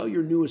 So tell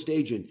your newest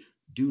agent,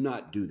 do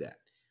not do that.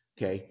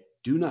 Okay.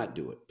 Do not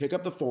do it. Pick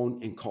up the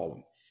phone and call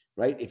them,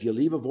 right? If you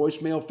leave a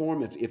voicemail for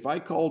him, if I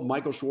called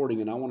Michael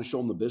Schwarting and I want to show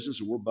him the business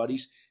and we're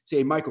buddies, say,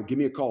 hey, Michael, give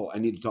me a call. I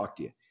need to talk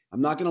to you.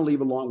 I'm not going to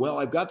leave a long, well,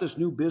 I've got this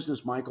new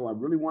business, Michael. I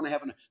really want to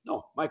have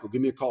no, Michael,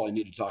 give me a call. I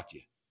need to talk to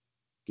you.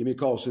 Give me a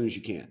call as soon as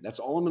you can. That's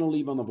all I'm going to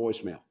leave on the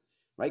voicemail,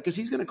 right? Because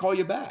he's going to call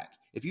you back.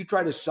 If you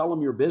try to sell him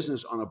your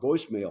business on a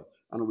voicemail,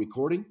 on a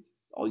recording,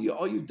 all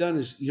you've done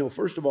is,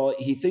 first of all,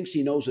 he thinks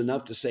he knows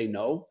enough to say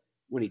no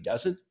when he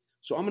doesn't.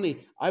 So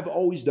I've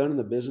always done in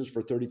the business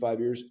for 35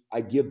 years.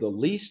 I give the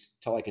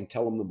least till I can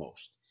tell them the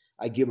most.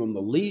 I give them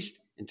the least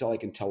until I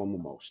can tell them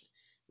the most,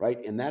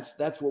 right? And that's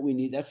what we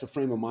need. That's the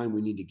frame of mind we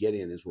need to get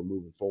in as we're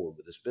moving forward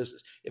with this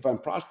business. If I'm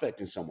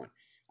prospecting someone,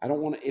 I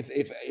don't want to,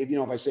 if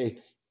I say,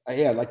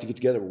 hey, I'd like to get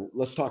together,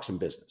 let's talk some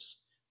business.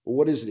 Well,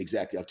 what is it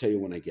exactly? I'll tell you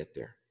when I get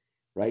there,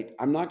 right?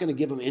 I'm not going to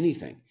give them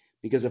anything,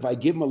 because if I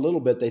give them a little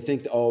bit, they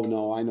think, oh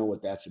no, I know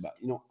what that's about.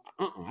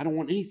 I don't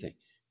want anything.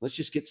 Let's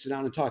just sit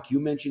down and talk. You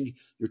mentioned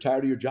you're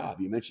tired of your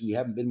job. You mentioned you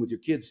haven't been with your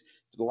kids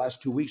for the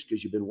last 2 weeks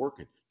because you've been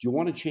working. Do you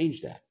want to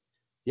change that?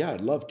 Yeah, I'd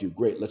love to.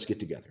 Great. Let's get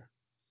together.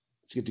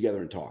 Let's get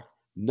together and talk.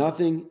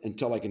 Nothing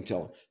until I can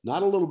tell them.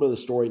 Not a little bit of the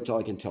story until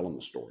I can tell them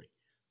the story.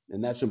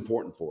 And that's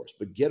important for us.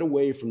 But get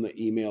away from the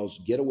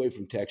emails. Get away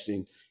from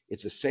texting.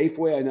 It's a safe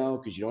way, I know,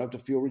 because you don't have to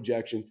feel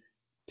rejection.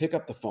 Pick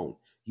up the phone.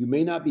 You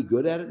may not be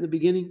good at it in the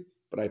beginning,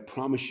 but I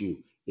promise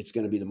you, it's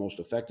going to be the most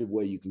effective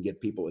way you can get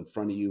people in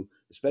front of you,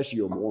 especially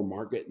your warm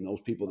market and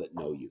those people that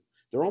know you.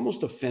 They're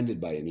almost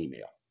offended by an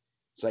email.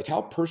 It's like,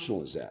 how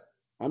personal is that?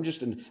 I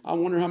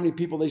wonder how many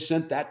people they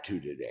sent that to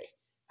today.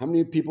 How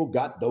many people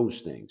got those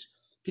things?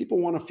 People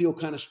want to feel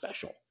kind of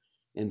special.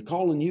 And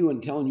calling you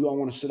and telling you I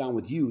want to sit down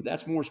with you,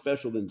 that's more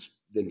special than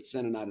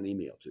sending out an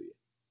email to you.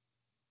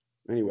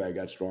 Anyway, I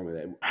got strong with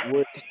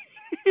that.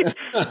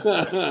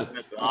 That's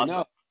I awesome.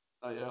 know.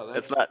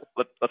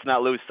 Let's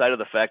not lose sight of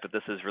the fact that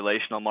this is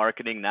relational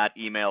marketing, not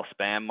email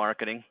spam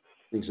marketing.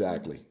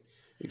 Exactly.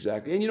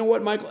 And you know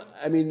what, Michael?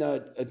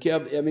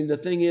 Kev, the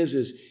thing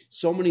is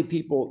so many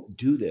people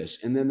do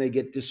this and then they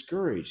get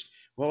discouraged.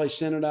 Well, I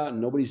sent it out and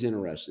nobody's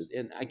interested.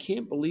 And I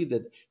can't believe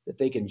that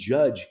they can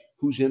judge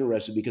who's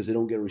interested because they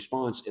don't get a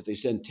response. If they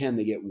send 10,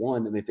 they get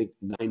 1 and they think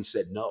 9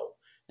 said no.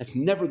 That's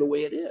never the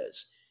way it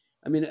is.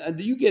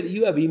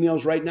 You have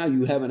emails right now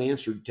you haven't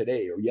answered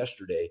today or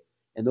yesterday,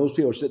 and those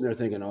people are sitting there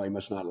thinking, oh, he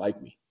must not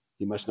like me.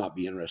 He must not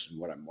be interested in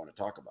what I want to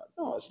talk about.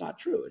 No, it's not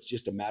true. It's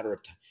just a matter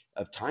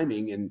of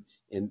timing.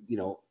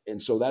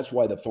 And so that's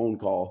why the phone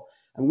call,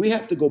 and we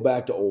have to go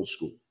back to old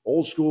school.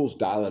 Old school's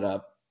dial it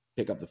up,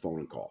 pick up the phone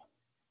and call.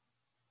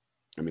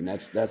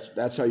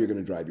 That's how you're going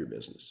to drive your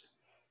business.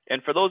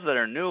 And for those that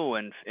are new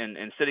and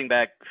sitting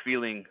back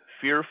feeling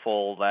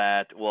fearful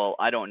that, well,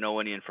 I don't know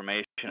any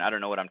information, I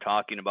don't know what I'm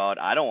talking about,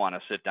 I don't want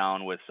to sit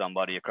down with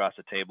somebody across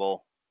the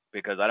table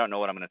because I don't know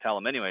what I'm going to tell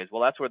them anyways.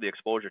 Well, that's where the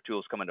exposure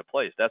tools come into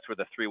place. That's where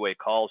the 3-way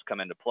calls come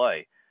into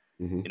play.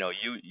 Mm-hmm.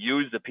 You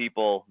use the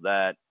people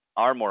that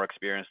are more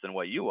experienced than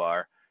what you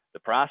are. The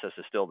process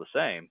is still the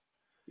same,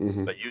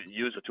 Mm-hmm. but you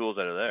use the tools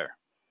that are there.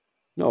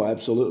 No,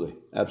 absolutely.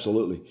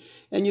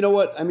 And you know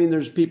what?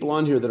 There's people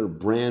on here that are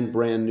brand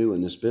new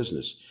in this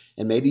business,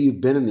 and maybe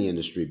you've been in the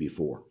industry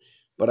before.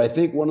 But I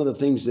think one of the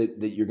things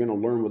that you're going to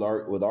learn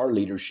with our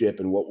leadership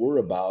and what we're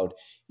about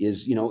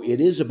is, it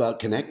is about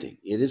connecting.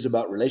 It is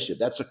about relationship.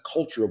 That's a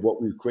culture of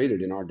what we've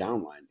created in our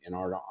downline and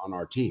on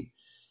our team.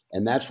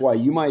 And that's why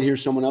you might hear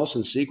someone else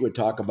in Seacret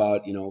talk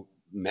about,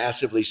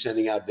 massively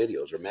sending out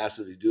videos or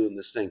massively doing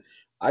this thing.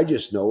 I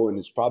just know, and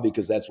it's probably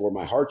because that's where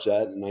my heart's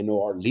at, and I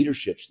know our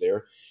leadership's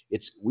there.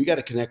 We got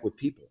to connect with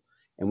people.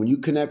 And when you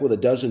connect with a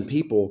dozen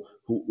people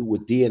who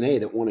with DNA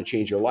that want to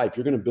change your life,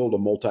 you're going to build a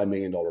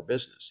multi-million-dollar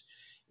business.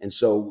 And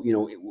so,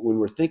 when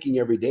we're thinking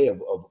every day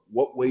of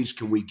what ways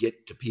can we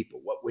get to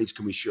people, what ways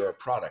can we share a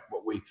product,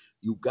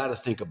 you've got to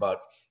think about,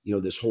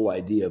 this whole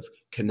idea of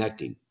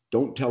connecting.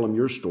 Don't tell them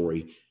your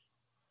story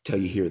till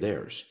you hear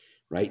theirs,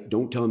 right?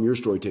 Don't tell them your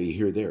story till you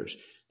hear theirs.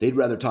 They'd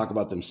rather talk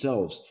about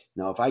themselves.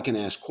 Now, if I can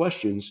ask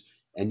questions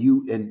and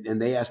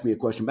they ask me a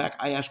question back,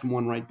 I ask them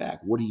one right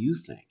back. What do you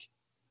think?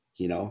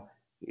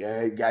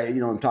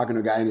 I'm talking to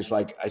a guy and it's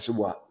like, I said,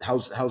 well,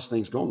 how's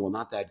things going? Well,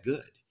 not that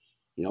good.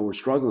 We're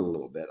struggling a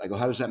little bit. I go,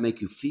 how does that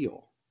make you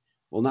feel?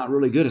 Well, not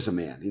really good as a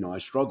man. I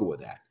struggle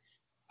with that.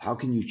 How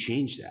can you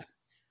change that?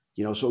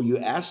 So you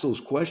ask those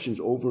questions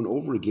over and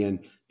over again,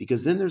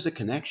 because then there's a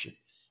connection.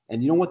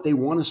 And you know what? They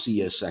want to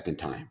see you a second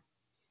time,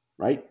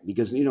 right?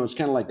 Because, it's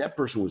kind of like that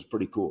person was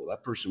pretty cool.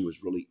 That person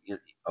was really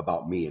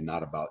about me and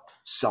not about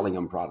selling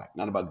them product,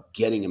 not about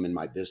getting them in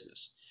my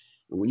business.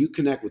 And when you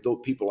connect with those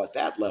people at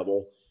that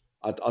level,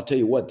 I'll tell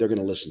you what, they're going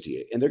to listen to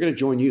you and they're going to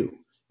join you.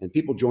 And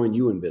people join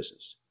you in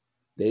business.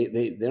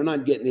 They're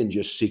not getting in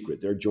just secret.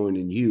 They're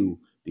joining you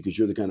because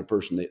you're the kind of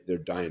person that they're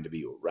dying to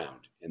be around,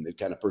 and the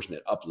kind of person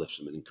that uplifts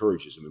them and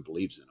encourages them and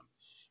believes in them.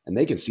 And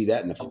they can see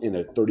that in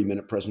a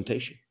 30-minute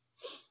presentation.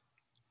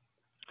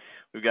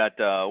 We've got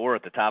we're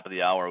at the top of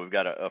the hour. We've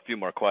got a few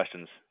more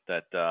questions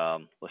that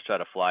let's try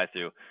to fly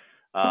through.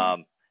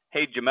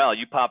 Hey, Jamel,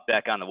 you popped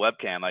back on the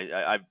webcam.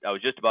 I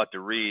was just about to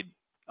read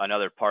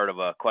another part of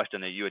a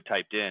question that you had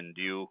typed in.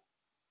 Do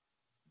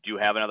you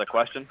have another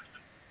question?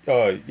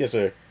 Yes,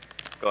 sir.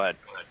 Go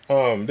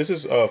ahead. This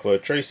is for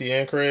Tracy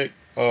and Craig.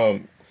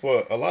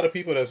 For a lot of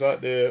people that's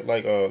out there,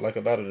 like a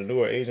lot of the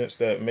newer agents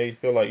that may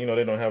feel like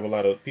they don't have a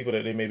lot of people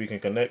that they maybe can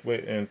connect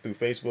with and through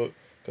Facebook.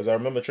 Because I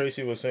remember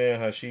Tracy was saying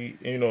how she,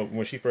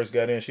 when she first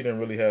got in, she didn't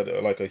really have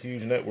like a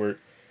huge network.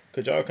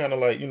 Could y'all kind of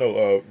like,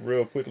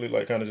 real quickly,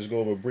 like kind of just go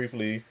over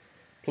briefly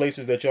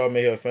places that y'all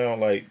may have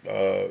found like,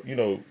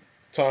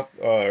 top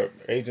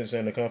agents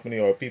in the company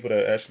or people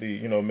that actually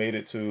made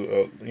it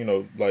to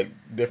like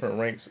different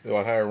ranks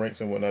or higher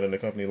ranks and whatnot in the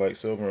company, like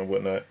silver and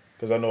whatnot,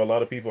 because I know a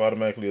lot of people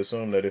automatically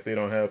assume that if they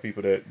don't have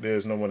people, that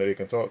there's no one that they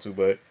can talk to,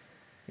 but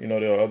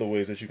there are other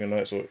ways that you can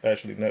also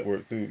actually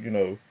network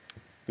through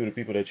through the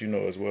people that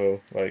as well,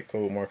 like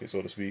cold market,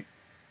 so to speak.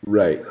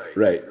 Right.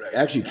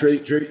 Actually,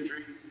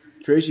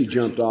 Tracy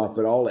jumped off,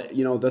 but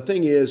the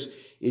thing is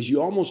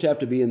you almost have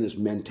to be in this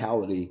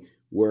mentality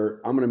where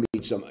I'm going to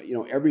meet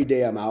every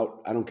day I'm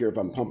out. I don't care if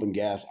I'm pumping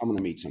gas. I'm going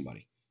to meet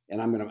somebody, and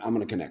I'm going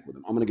to connect with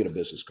them. I'm going to get a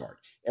business card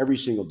every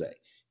single day.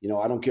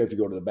 I don't care if you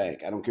go to the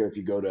bank. I don't care if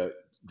you go to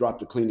drop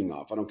the cleaning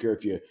off. I don't care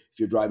if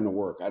you're driving to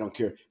work. I don't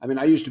care. I mean,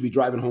 I used to be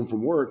driving home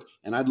from work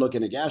and I'd look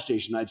in a gas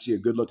station. I'd see a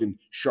good looking,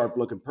 sharp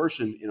looking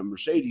person in a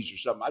Mercedes or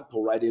something. I'd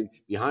pull right in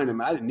behind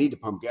him. I didn't need to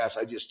pump gas.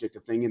 I just stick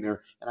the thing in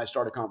there and I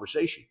start a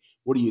conversation.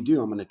 What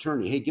do? I'm an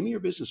attorney. Hey, give me your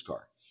business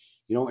card,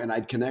 and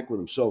I'd connect with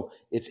them. So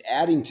it's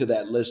adding to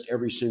that list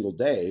every single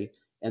day.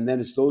 And then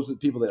it's those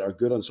people that are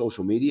good on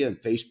social media and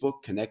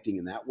Facebook, connecting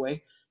in that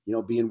way,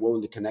 being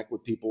willing to connect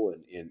with people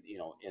and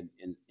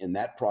in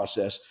that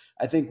process.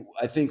 I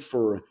think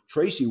for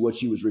Tracy, what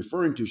she was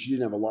referring to, she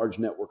didn't have a large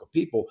network of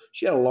people.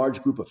 She had a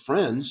large group of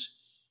friends,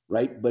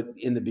 right? But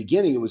in the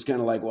beginning, it was kind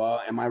of like,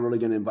 well, am I really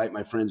going to invite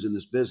my friends in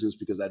this business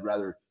because I'd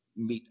rather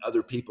meet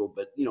other people?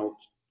 But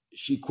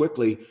she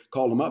quickly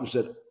called them up and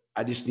said,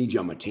 I just need you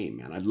on my team,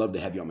 man. I'd love to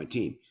have you on my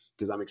team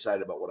because I'm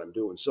excited about what I'm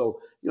doing. So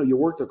you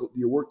work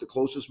the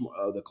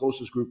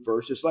closest group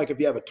first. It's like if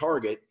you have a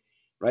target,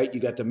 right?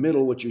 You got the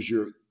middle, which is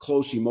your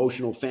close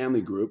emotional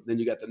family group. Then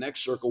you got the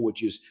next circle,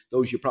 which is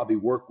those you probably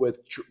work with,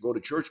 go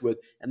to church with.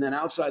 And then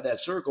outside that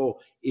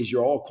circle is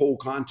your all cold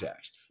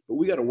contacts. But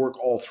we got to work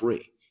all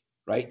three,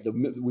 right?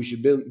 We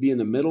should be in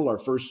the middle, our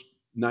first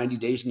 90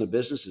 days in the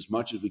business as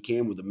much as we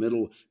can, with the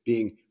middle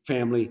being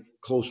family,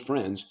 close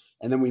friends.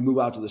 And then we move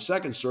out to the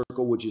second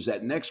circle, which is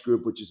that next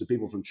group, which is the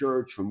people from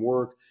church, from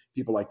work,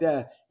 people like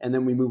that. And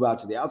then we move out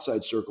to the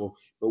outside circle.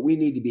 But we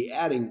need to be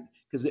adding,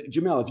 because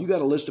Jamel, if you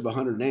got a list of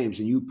 100 names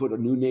and you put a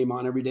new name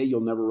on every day,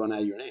 you'll never run out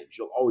of your names.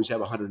 You'll always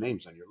have 100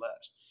 names on your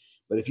list.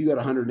 But if you got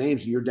 100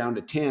 names and you're down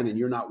to 10 and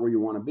you're not where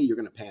you want to be, you're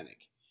going to panic.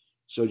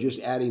 So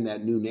just adding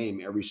that new name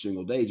every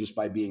single day, just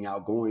by being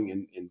outgoing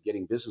and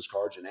getting business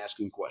cards and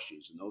asking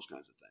questions and those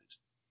kinds of things.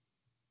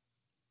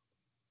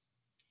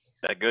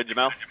 Is that good,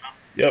 Jamel?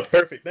 Yeah,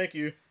 perfect. Thank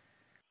you.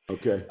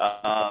 Okay.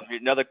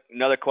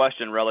 Another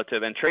question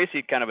relative, and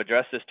Tracy kind of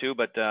addressed this too,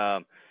 but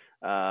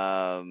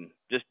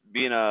just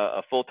being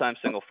a full-time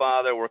single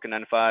father, working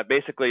 9 to 5,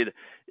 basically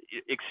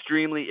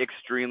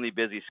extremely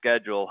busy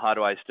schedule. How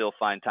do I still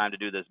find time to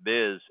do this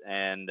biz?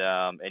 And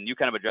you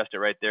kind of addressed it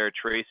right there.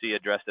 Tracy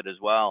addressed it as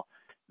well,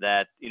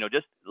 that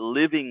just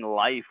living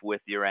life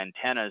with your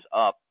antennas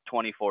up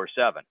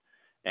 24/7.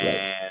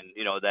 And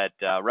that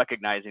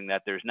recognizing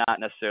that there's not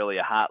necessarily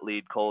a hot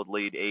lead, cold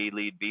lead, A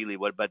lead, B lead,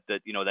 but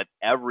that that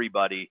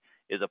everybody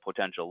is a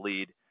potential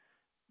lead,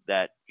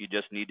 that you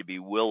just need to be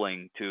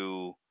willing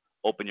to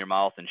open your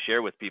mouth and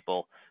share with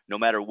people no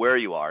matter where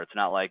you are. It's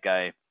not like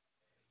I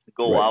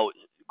go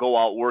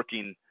out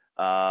working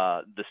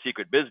the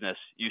secret business.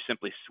 You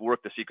simply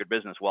work the secret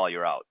business while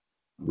you're out.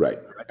 Right.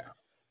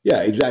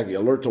 Yeah, exactly.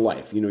 Alert to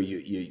life.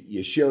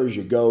 You share as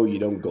you go. You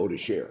don't go to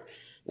share.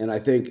 And I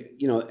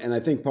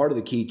think, part of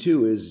the key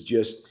too is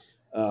just,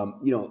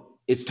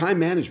 it's time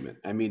management.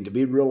 I mean, to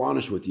be real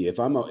honest with you, if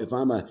I'm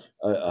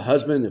a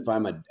husband, if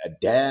I'm a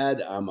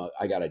dad,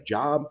 I got a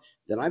job,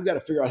 then I've got to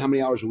figure out how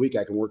many hours a week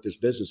I can work this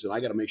business, and I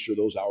got to make sure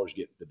those hours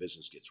the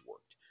business gets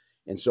worked.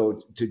 And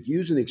so to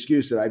use an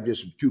excuse that I'm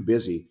just too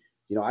busy,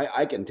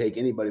 I can take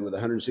anybody with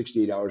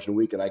 168 hours in a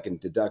week and I can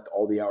deduct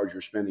all the hours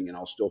you're spending, and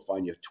I'll still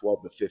find you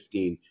 12 to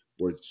 15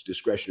 where it's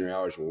discretionary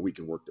hours where we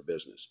can work the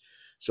business.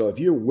 So if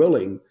you're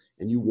willing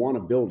and you want to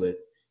build it,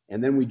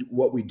 and then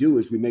what we do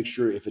is we make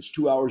sure if it's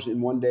 2 hours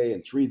in one day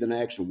and 3 the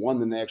next and 1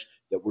 the next,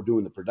 that we're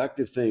doing the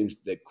productive things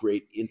that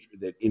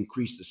that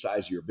increase the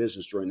size of your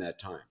business during that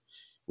time.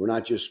 We're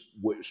not just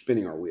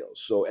spinning our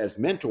wheels. So as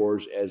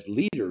mentors, as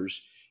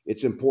leaders,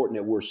 it's important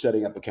that we're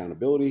setting up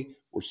accountability.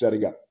 We're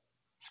setting up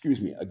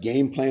a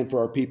game plan for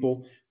our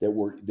people that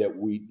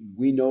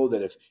we know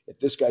that if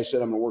this guy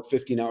said I'm going to work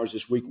 15 hours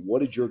this week, what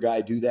did your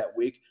guy do that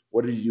week?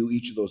 What did he do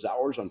each of those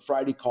hours? On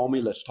Friday, call me.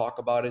 Let's talk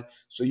about it.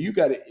 So you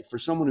got it for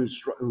someone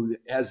who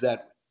has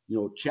that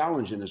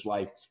challenge in his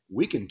life.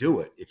 We can do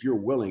it if you're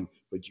willing,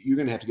 but you're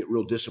going to have to get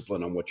real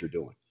disciplined on what you're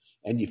doing.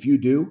 And if you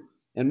do,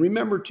 and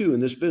remember too, in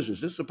this business,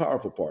 this is the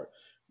powerful part.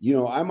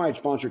 I might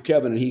sponsor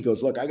Kevin, and he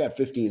goes, "Look, I got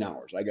 15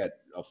 hours. I got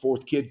a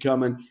fourth kid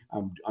coming.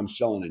 I'm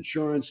selling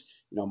insurance.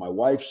 My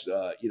wife's,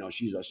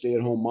 she's a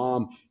stay-at-home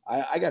mom.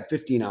 I got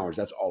 15 hours.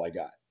 That's all I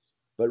got."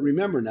 But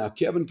remember now,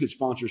 Kevin could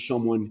sponsor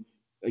someone,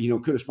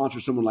 could have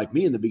sponsored someone like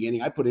me in the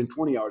beginning. I put in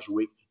 20 hours a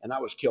week, and I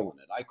was killing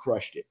it. I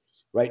crushed it,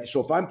 right?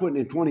 So if I'm putting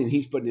in 20 and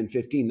he's putting in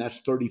 15, that's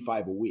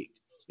 35 a week.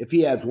 If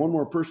he adds one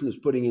more person that's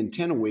putting in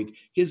 10 a week,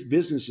 his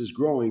business is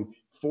growing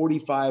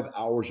 45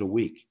 hours a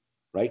week,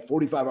 right?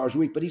 45 hours a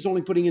week, but he's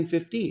only putting in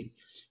 15.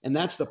 And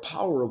that's the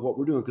power of what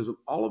we're doing. Because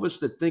all of us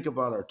that think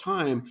about our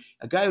time,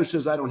 a guy who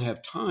says, "I don't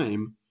have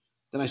time,"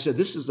 then I said,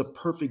 this is the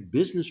perfect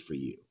business for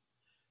you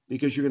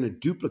because you're going to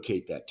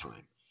duplicate that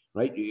time,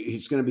 right?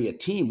 It's going to be a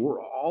team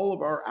where all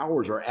of our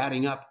hours are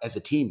adding up as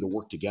a team to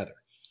work together,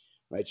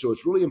 right? So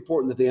it's really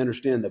important that they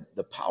understand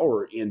the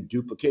power in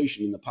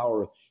duplication and the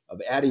power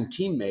of adding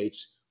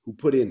teammates who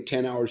put in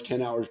 10 hours,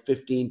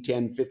 15,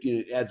 10, 15,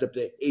 it adds up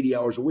to 80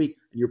 hours a week,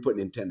 and you're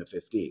putting in 10 to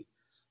 15.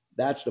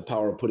 That's the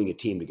power of putting a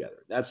team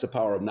together. That's the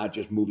power of not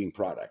just moving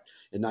product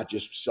and not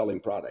just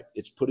selling product.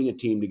 It's putting a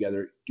team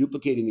together,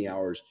 duplicating the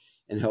hours,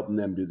 and helping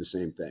them do the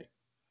same thing.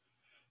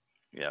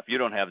 Yeah, if you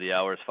don't have the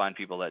hours, find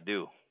people that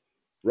do.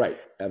 Right.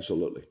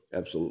 Absolutely.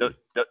 Absolutely.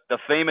 The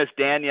famous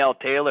Danielle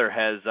Taylor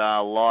has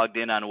logged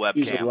in on webcam.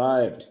 She's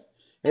arrived.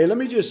 Hey, let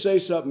me just say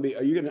something.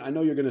 I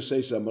know you're going to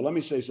say something, but let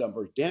me say something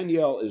first.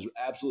 Danielle is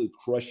absolutely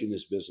crushing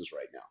this business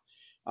right now.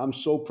 I'm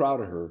so proud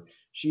of her.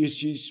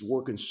 She's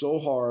working so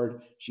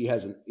hard. She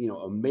has an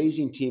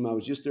amazing team. I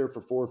was just there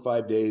for 4 or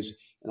 5 days,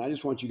 and I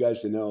just want you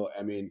guys to know.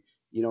 I mean,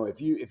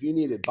 if you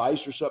need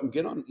advice or something,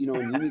 get on. And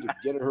you need to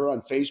get her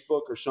on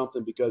Facebook or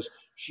something because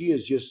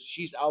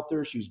she's out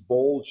there. She's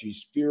bold.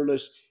 She's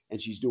fearless, and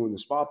she's doing the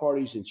spa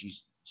parties and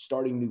she's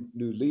starting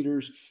new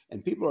leaders.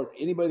 And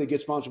anybody that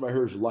gets sponsored by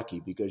her is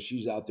lucky because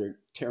she's out there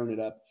tearing it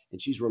up and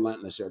she's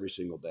relentless every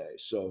single day.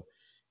 So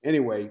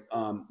anyway,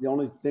 the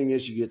only thing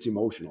is she gets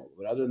emotional,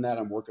 but other than that,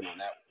 I'm working on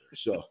that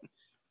with her.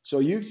 So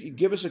you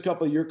give us a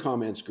couple of your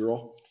comments,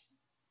 girl.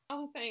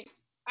 Oh,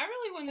 thanks. I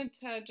really wanted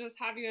to just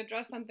have you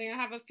address something. I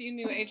have a few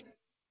new agents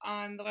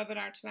on the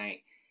webinar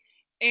tonight.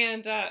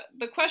 And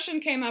the question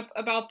came up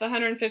about the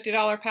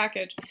 $150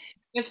 package.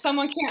 If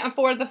someone can't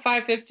afford the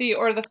 $550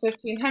 or the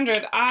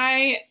 $1,500,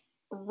 I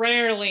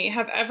rarely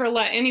have ever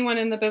let anyone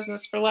in the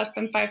business for less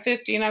than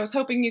 $550, and I was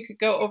hoping you could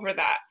go over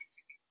that.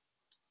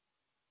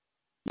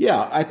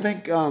 Yeah, I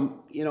think I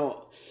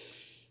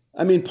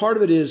mean, part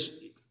of it is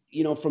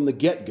from the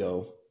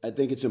get-go. I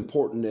think it's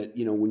important that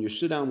when you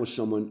sit down with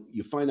someone,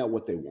 you find out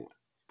what they want,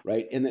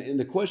 right? And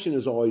the question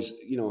is always,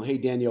 "Hey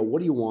Danielle, what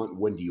do you want?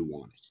 When do you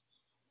want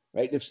it?"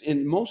 Right?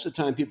 And most of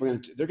the time, people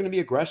they're going to be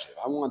aggressive.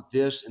 "I want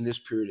this in this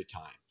period of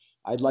time.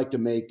 I'd like to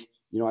make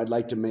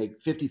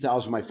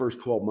 50,000 my first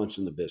 12 months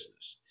in the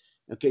business."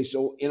 Okay,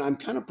 so and I'm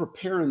kind of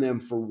preparing them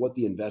for what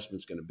the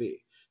investment's going to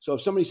be. So if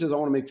somebody says, "I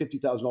want to make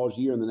 $50,000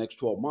 a year in the next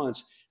 12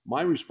 months,"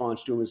 my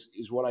response to them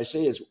is what I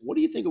say is, "What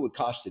do you think it would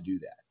cost to do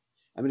that?"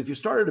 I mean, if you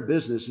started a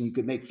business and you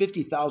could make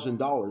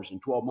 $50,000 in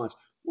 12 months,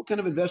 what kind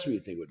of investment do you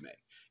think it would make?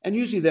 And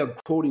usually they're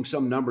quoting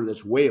some number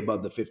that's way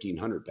above the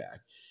 1,500 pack.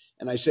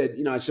 And I said,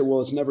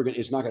 well, it's not going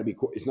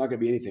to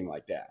be anything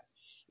like that.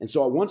 And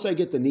so once I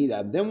get the need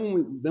out,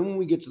 then when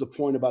we get to the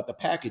point about the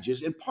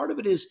packages, and part of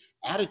it is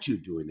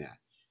attitude doing that.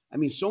 I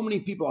mean, so many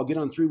people, I'll get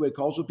on 3-way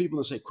calls with people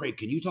and say, "Craig,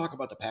 can you talk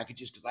about the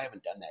packages? Because I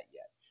haven't done that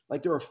yet."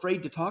 Like they're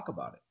afraid to talk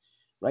about it,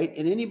 right?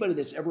 And anybody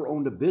that's ever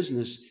owned a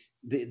business,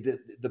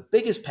 the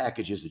biggest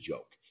package is a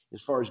joke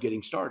as far as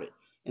getting started.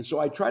 And so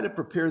I try to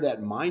prepare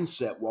that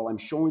mindset while I'm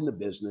showing the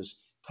business,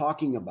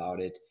 talking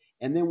about it.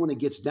 And then when it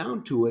gets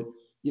down to it,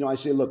 I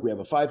say, "Look, we have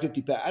a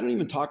 550 pack." I don't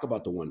even talk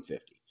about the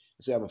 150.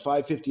 I say I have a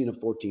 550 and a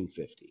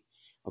 1450.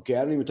 Okay,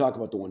 I don't even talk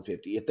about the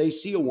 150. If they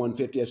see a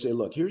 150, I say,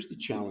 "Look, here's the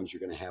challenge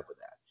you're going to have with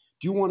that.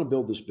 Do you want to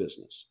build this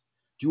business?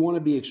 Do you want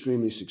to be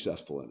extremely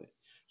successful in it?"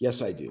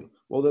 "Yes, I do."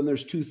 Well, then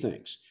there's two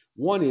things.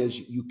 One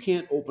is you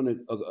can't open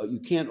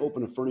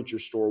a furniture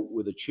store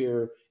with a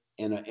chair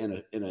and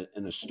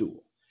a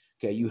stool.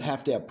 Okay, you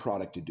have to have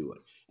product to do it.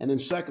 And then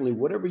secondly,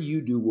 whatever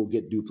you do will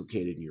get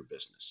duplicated in your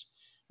business.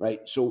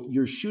 Right? So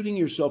you're shooting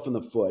yourself in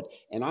the foot.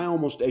 And I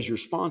almost, as your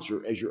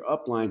sponsor, as your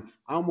upline,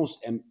 I almost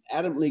am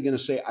adamantly going to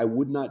say, I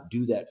would not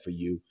do that for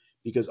you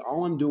because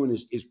all I'm doing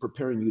is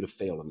preparing you to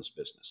fail in this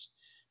business.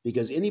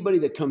 Because anybody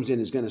that comes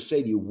in is going to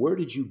say to you, "Where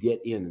did you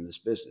get in this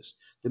business?"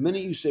 The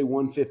minute you say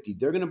 150,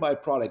 they're going to buy a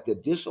product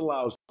that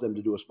disallows them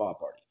to do a spa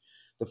party.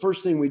 The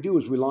first thing we do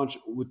is we launch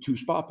with 2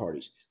 spa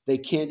parties. They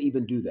can't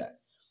even do that.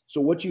 So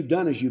what you've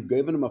done is you've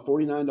given them a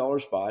 $49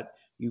 spot.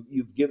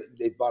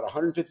 They bought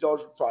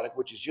 $150 of product,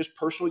 which is just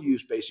personal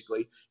use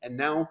basically, and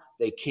now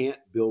they can't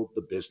build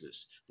the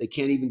business. They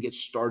can't even get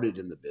started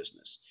in the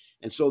business.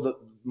 And so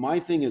my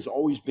thing has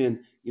always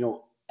been,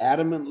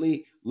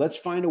 adamantly, let's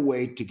find a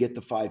way to get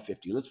to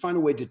 550. Let's find a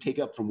way to take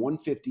up from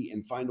 150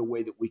 and find a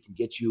way that we can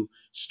get you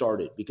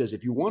started. Because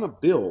if you want to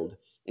build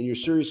and you're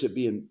serious at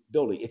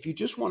building, if you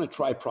just want to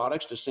try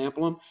products to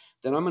sample them,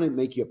 then I'm going to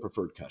make you a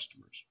preferred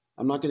customers.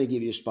 I'm not going to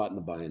give you a spot in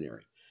the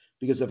binary.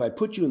 Because if I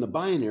put you in the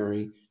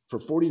binary for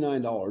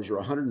 $49 or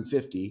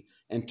 150,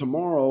 and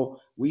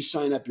tomorrow we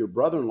sign up your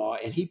brother-in-law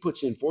and he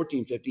puts in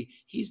 1450,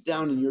 he's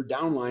down in your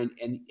downline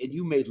and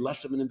you made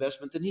less of an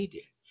investment than he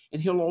did. And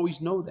he'll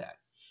always know that.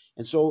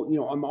 And so,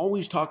 I'm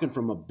always talking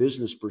from a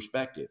business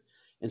perspective.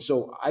 And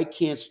so you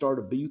can't start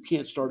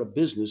a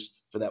business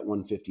for that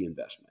 150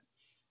 investment.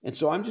 And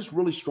so I'm just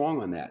really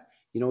strong on that,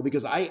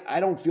 because I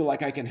don't feel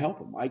like I can help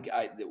them.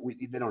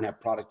 They don't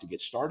have product to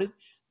get started.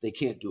 They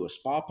can't do a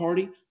spa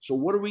party. So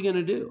what are we going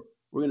to do?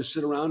 We're going to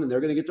sit around and they're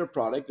going to get their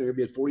product. They're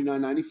going to be at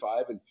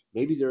 $49.95 and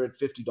maybe they're at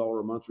 $50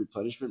 a month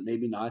replenishment,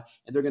 maybe not.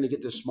 And they're going to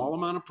get this small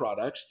amount of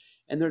products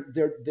and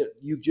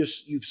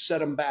you've set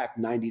them back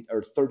 90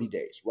 or 30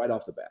 days right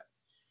off the bat.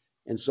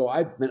 And so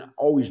I've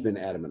always been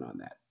adamant on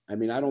that. I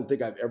mean, I don't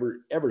think I've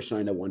ever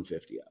signed a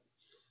 150 up.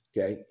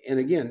 Okay. And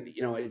again,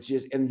 it's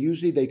just, and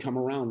usually they come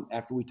around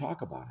after we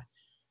talk about it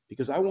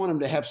because I want them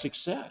to have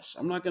success.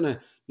 I'm not going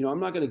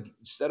to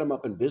set them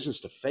up in business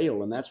to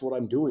fail. And that's what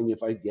I'm doing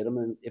if I get them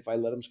and if I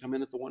let them come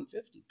in at the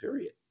 150,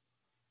 period.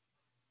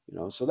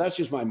 So that's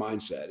just my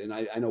mindset. And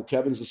I know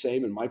Kevin's the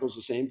same and Michael's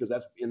the same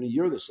and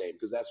you're the same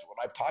because that's what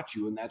I've taught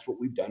you. And that's what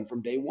we've done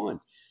from day one.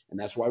 And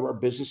that's why our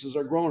businesses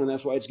are growing and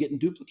that's why it's getting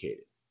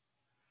duplicated.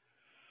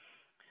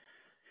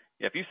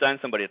 Yeah, if you sign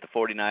somebody at the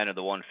 49 or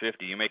the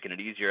 150, you're making it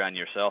easier on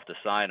yourself to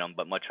sign them,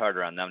 but much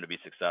harder on them to be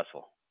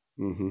successful.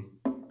 Mm-hmm.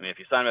 I mean, if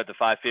you sign them at the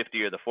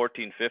 550 or the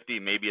 1450,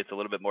 maybe it's a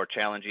little bit more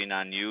challenging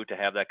on you to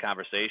have that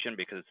conversation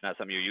because it's not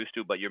something you're used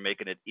to, but you're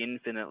making it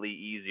infinitely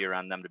easier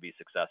on them to be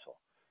successful.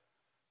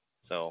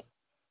 So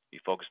you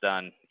focused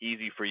on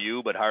easy for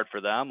you, but hard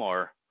for them,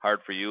 or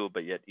hard for you,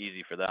 but yet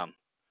easy for them.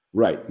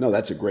 Right. No,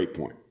 that's a great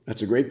point.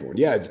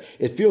 Yeah,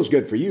 it feels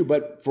good for you,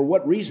 but for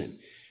what reason?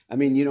 I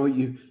mean,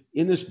 you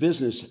in this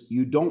business,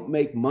 you don't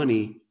make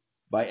money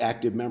by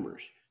active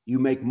members. You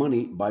make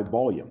money by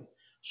volume.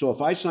 So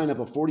if I sign up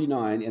a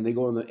 49 and they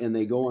go even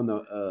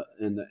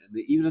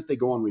if they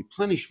go on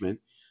replenishment,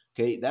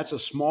 okay, that's a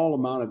small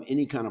amount of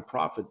any kind of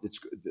profit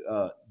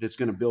that's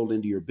going to build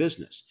into your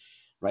business,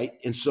 right?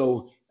 And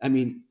so, I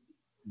mean,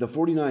 the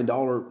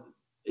 $49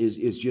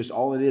 is just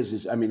all it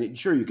is. I mean,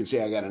 sure, you can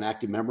say I got an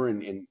active member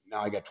and now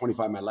I got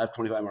 25 on my left,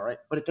 25 on my right,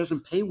 but it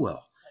doesn't pay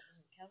well. That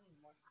doesn't count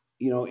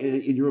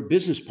anymore. And you're a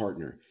business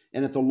partner.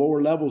 And at the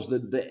lower levels,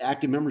 the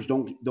active members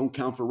don't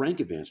count for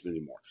rank advancement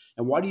anymore.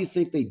 And why do you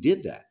think they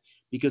did that?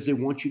 Because they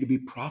want you to be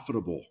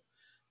profitable.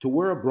 To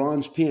wear a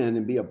bronze pin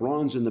and be a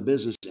bronze in the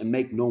business and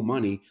make no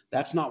money,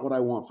 that's not what I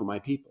want for my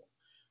people.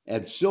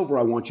 At silver,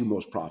 I want you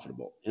most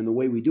profitable. And the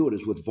way we do it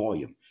is with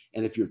volume.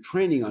 And if you're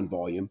training on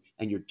volume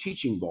and you're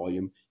teaching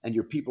volume and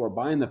your people are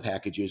buying the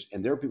packages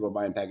and their people are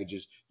buying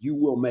packages, you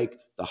will make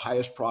the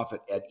highest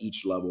profit at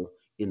each level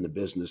in the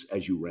business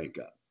as you rank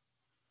up.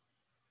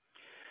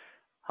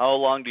 How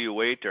long do you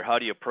wait, or how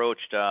do you approach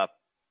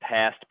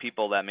past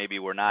people that maybe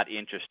were not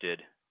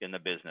interested in the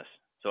business?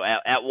 So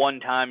at one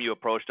time you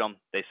approached them,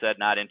 they said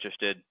not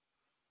interested.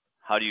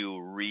 How do you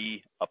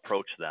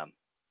re-approach them?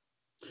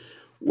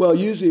 Well,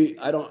 usually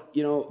I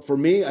don't, for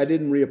me, I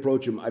didn't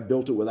reapproach them. I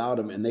built it without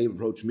them and they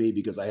approached me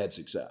because I had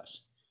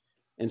success.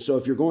 And so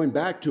if you're going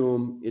back to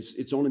them,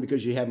 it's only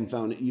because you haven't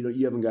found,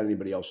 you haven't got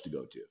anybody else to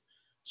go to.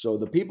 So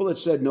the people that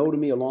said no to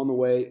me along the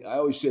way, I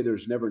always say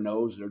there's never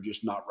no's, they're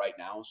just not right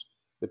nows.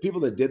 The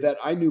people that did that,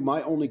 I knew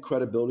my only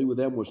credibility with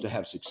them was to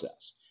have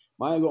success.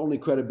 My only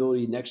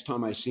credibility next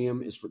time I see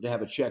them is to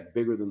have a check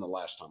bigger than the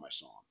last time I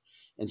saw them.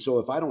 And so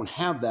if I don't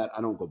have that,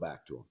 I don't go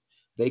back to them.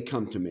 They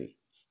come to me.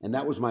 And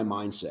that was my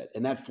mindset.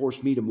 And that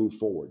forced me to move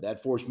forward.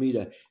 That forced me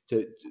to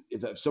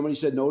if somebody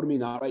said no to me,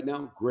 not right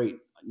now, great.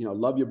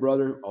 Love you,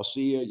 brother. I'll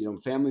see you,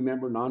 family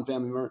member,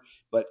 non-family member,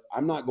 but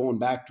I'm not going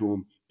back to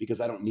them because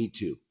I don't need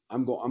to.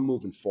 I'm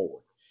moving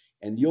forward.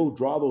 And you'll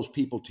draw those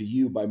people to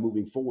you by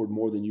moving forward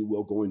more than you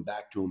will going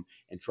back to them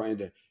and trying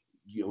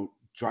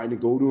to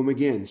go to them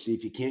again. See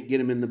if you can't get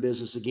them in the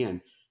business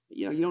again.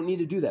 You don't need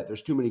to do that.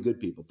 There's too many good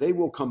people. They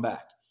will come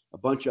back. A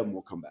bunch of them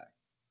will come back.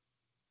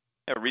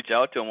 Yeah, reach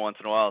out to them once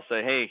in a while.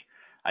 Say, hey,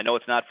 I know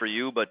it's not for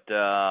you, but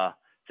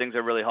things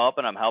are really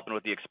helping. I'm helping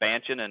with the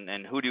expansion.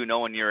 And who do you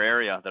know in your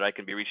area that I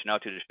can be reaching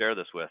out to share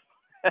this with?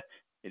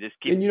 You just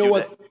keep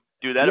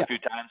do that a few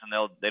times,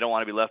 and they don't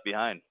want to be left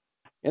behind.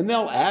 And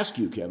they'll ask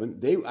you, Kevin.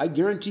 I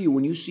guarantee you,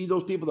 when you see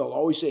those people, they'll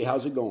always say,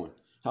 "How's it going?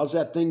 How's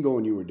that thing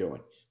going you were doing?"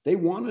 They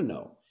want to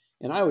know.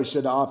 And I always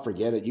said, "Oh,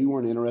 forget it. You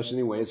weren't interested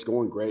anyway. It's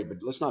going great,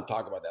 but let's not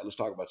talk about that. Let's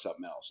talk about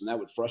something else." And that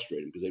would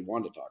frustrate them because they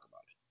wanted to talk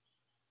about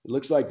it. It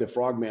looks like the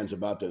Frogman's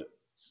about to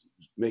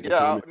make a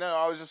comment. No,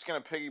 I was just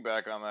going to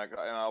piggyback on that, and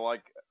I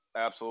like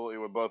absolutely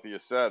what both of you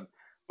said.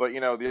 But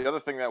the other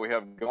thing that we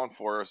have going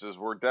for us is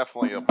we're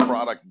definitely a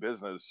product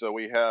business. So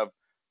we have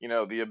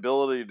the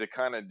ability to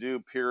kind of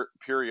do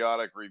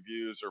periodic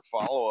reviews or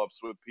follow-ups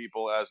with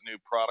people as new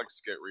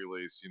products get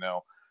released,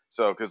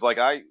 So, because like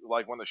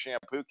when the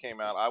shampoo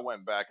came out, I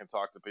went back and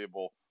talked to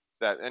people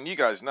and you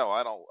guys know,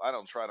 I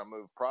don't try to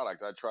move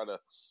product. I try to,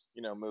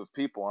 move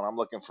people, and I'm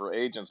looking for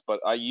agents.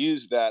 But I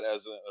use that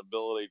as an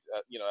ability,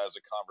 as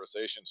a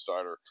conversation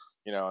starter,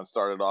 and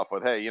started off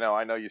with, hey,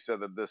 I know you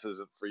said that this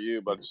isn't for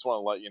you, but just want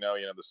to let you know,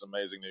 this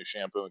amazing new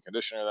shampoo and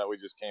conditioner that we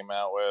just came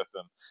out with,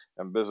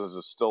 and business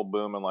is still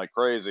booming like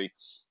crazy.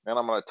 And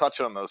I'm going to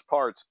touch on those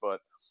parts, but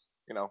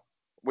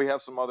we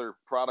have some other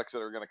products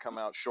that are going to come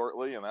out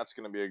shortly, and that's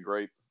going to be a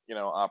great,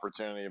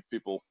 opportunity if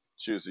people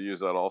choose to use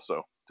that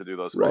also to do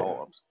those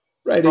follow-ups.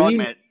 Right.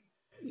 Frogman,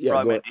 yeah,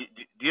 Frogman,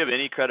 do you have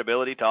any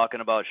credibility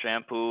talking about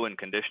shampoo and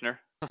conditioner?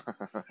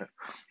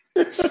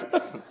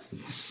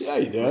 Yeah,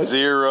 he does.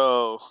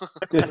 0.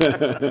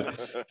 Yeah,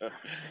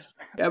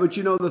 but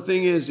the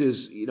thing is,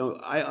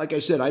 like I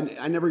said,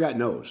 I never got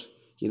no's.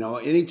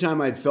 Anytime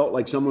I'd felt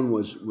like someone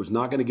was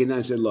not going to get in,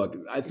 I said, look,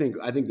 I think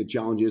the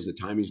challenge is the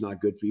timing's not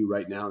good for you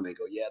right now. And they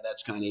go, yeah,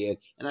 that's kind of it.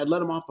 And I'd let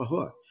them off the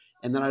hook.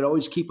 And then I'd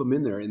always keep them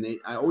in there. And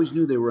I always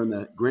knew they were in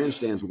the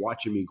grandstands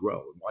watching me grow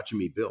and watching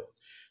me build.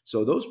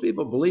 So those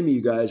people, believe me,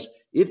 you guys,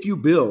 if you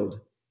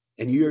build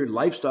and your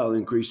lifestyle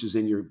increases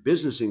and your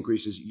business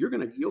increases,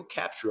 you'll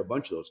capture a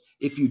bunch of those.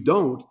 If you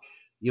don't,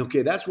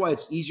 okay, that's why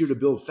it's easier to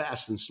build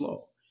fast than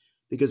slow.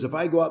 Because if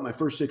I go out my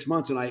first 6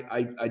 months and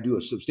I do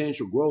a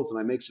substantial growth and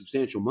I make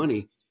substantial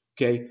money,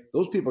 okay,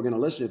 those people are going to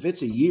listen. If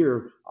it's a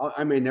year,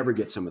 I may never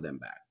get some of them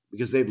back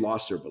because they've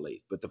lost their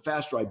belief. But the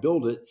faster I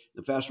build it,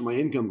 the faster my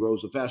income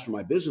grows, the faster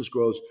my business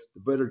grows, the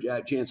better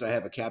chance I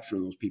have of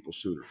capturing those people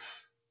sooner.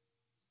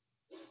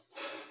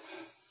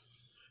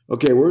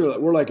 Okay,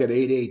 we're like at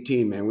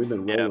 8:18, man. We've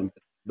been rolling. Yeah.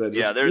 But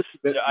yeah,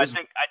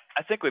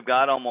 I think we've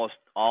got almost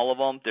all of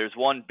them. There's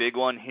one big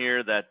one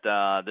here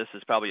that this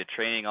is probably a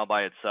training all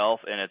by itself,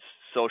 and it's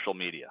social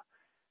media.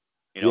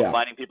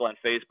 Finding people on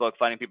Facebook,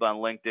 finding people on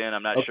LinkedIn.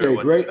 I'm not sure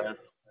what's the best.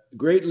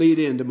 Great lead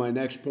into my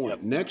next point.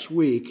 Yep. Next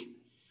week,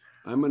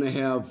 I'm gonna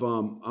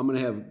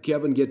have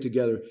Kevin get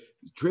together.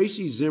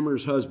 Tracy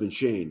Zimmer's husband,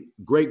 Shane,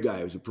 great guy.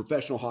 He was a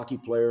professional hockey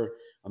player,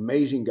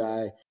 amazing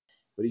guy.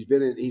 But he's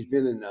been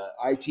in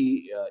IT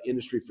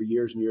industry for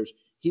years and years.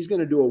 He's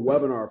going to do a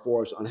webinar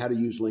for us on how to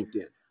use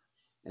LinkedIn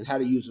and how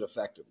to use it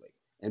effectively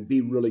and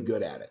be really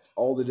good at it.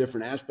 All the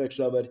different aspects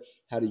of it,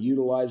 how to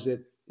utilize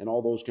it, and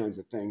all those kinds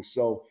of things.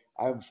 So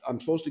I'm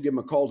supposed to give him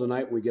a call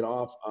tonight when we get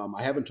off.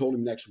 I haven't told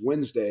him next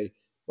Wednesday,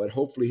 but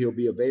hopefully he'll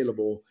be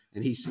available.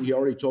 And he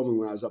already told me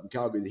when I was up in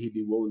Calgary that he'd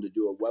be willing to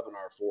do a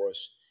webinar for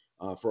us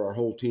for our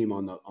whole team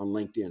on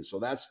LinkedIn. So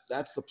that's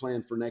the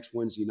plan for next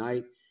Wednesday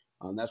night.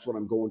 That's what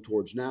I'm going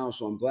towards now.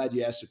 So I'm glad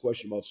you asked the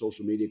question about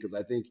social media because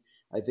I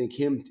think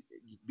him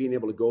being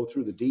able to go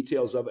through the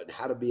details of it and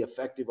how to be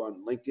effective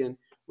on LinkedIn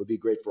would be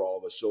great for all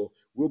of us. So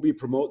we'll be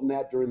promoting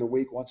that during the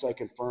week once I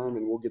confirm,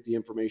 and we'll get the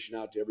information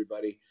out to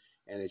everybody.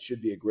 And it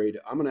should be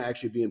I'm going to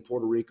actually be in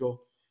Puerto Rico,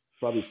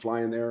 probably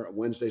flying there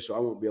Wednesday, so I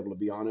won't be able to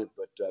be on it.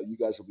 But you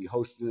guys will be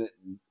hosting it,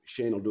 and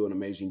Shane will do an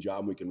amazing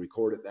job. We can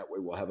record it. That way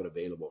we'll have it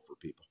available for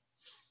people.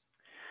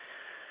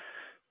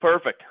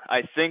 Perfect.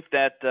 I think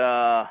that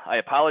I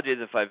apologize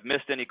if I've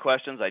missed any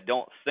questions. I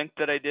don't think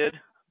that I did,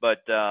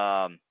 but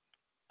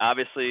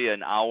obviously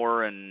an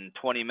hour and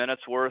 20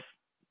 minutes worth.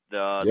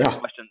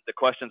 The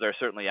questions are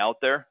certainly out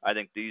there. I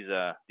think these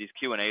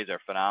Q&As are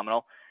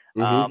phenomenal.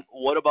 Mm-hmm.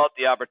 What about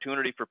the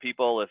opportunity for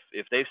people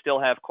if they still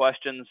have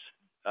questions,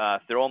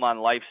 throw them on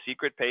Life's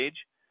Seacret page.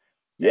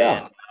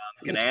 Yeah, and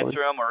can answer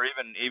them, or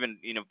even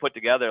put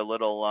together a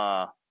little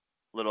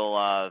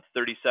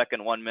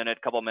 30-second, 1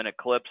 minute, couple minute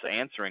clips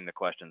answering the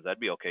questions. That'd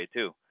be okay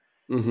too.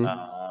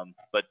 Mm-hmm.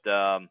 But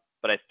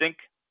I think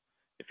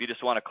if you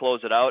just want to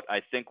close it out,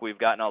 I think we've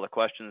gotten all the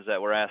questions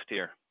that were asked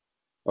here.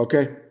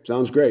 Okay,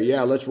 sounds great.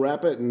 Yeah, let's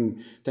wrap it.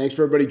 And thanks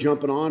for everybody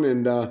jumping on.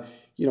 And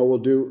we'll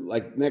do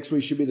like next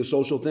week should be the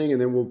social thing,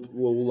 and then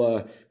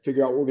we'll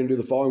figure out what we're going to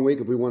do the following week.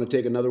 If we want to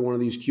take another one of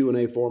these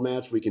Q&A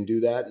formats, we can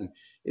do that.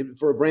 And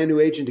for a brand new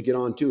agent to get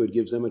on too, it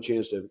gives them a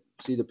chance to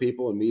see the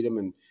people and meet them.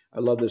 And I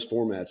love this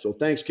format. So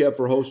thanks, Kev,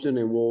 for hosting,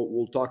 and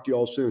we'll talk to you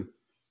all soon.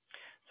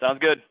 Sounds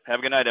good. Have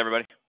a good night, everybody.